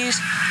Hayes,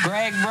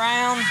 Greg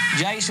Brown,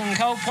 Jason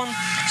Copeland,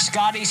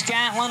 Scotty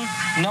Scantlin,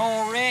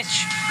 Noel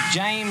Rich,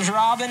 James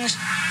Robbins,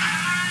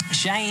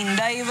 Shane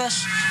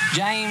Davis,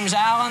 James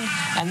Allen,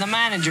 and the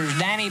managers,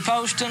 Danny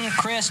Poston,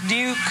 Chris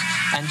Duke,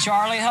 and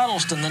Charlie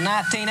Huddleston, the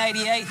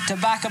 1988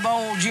 Tobacco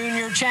Bowl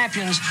Junior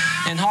champions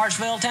in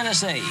Hartsville,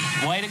 Tennessee.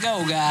 Way to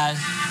go, guys.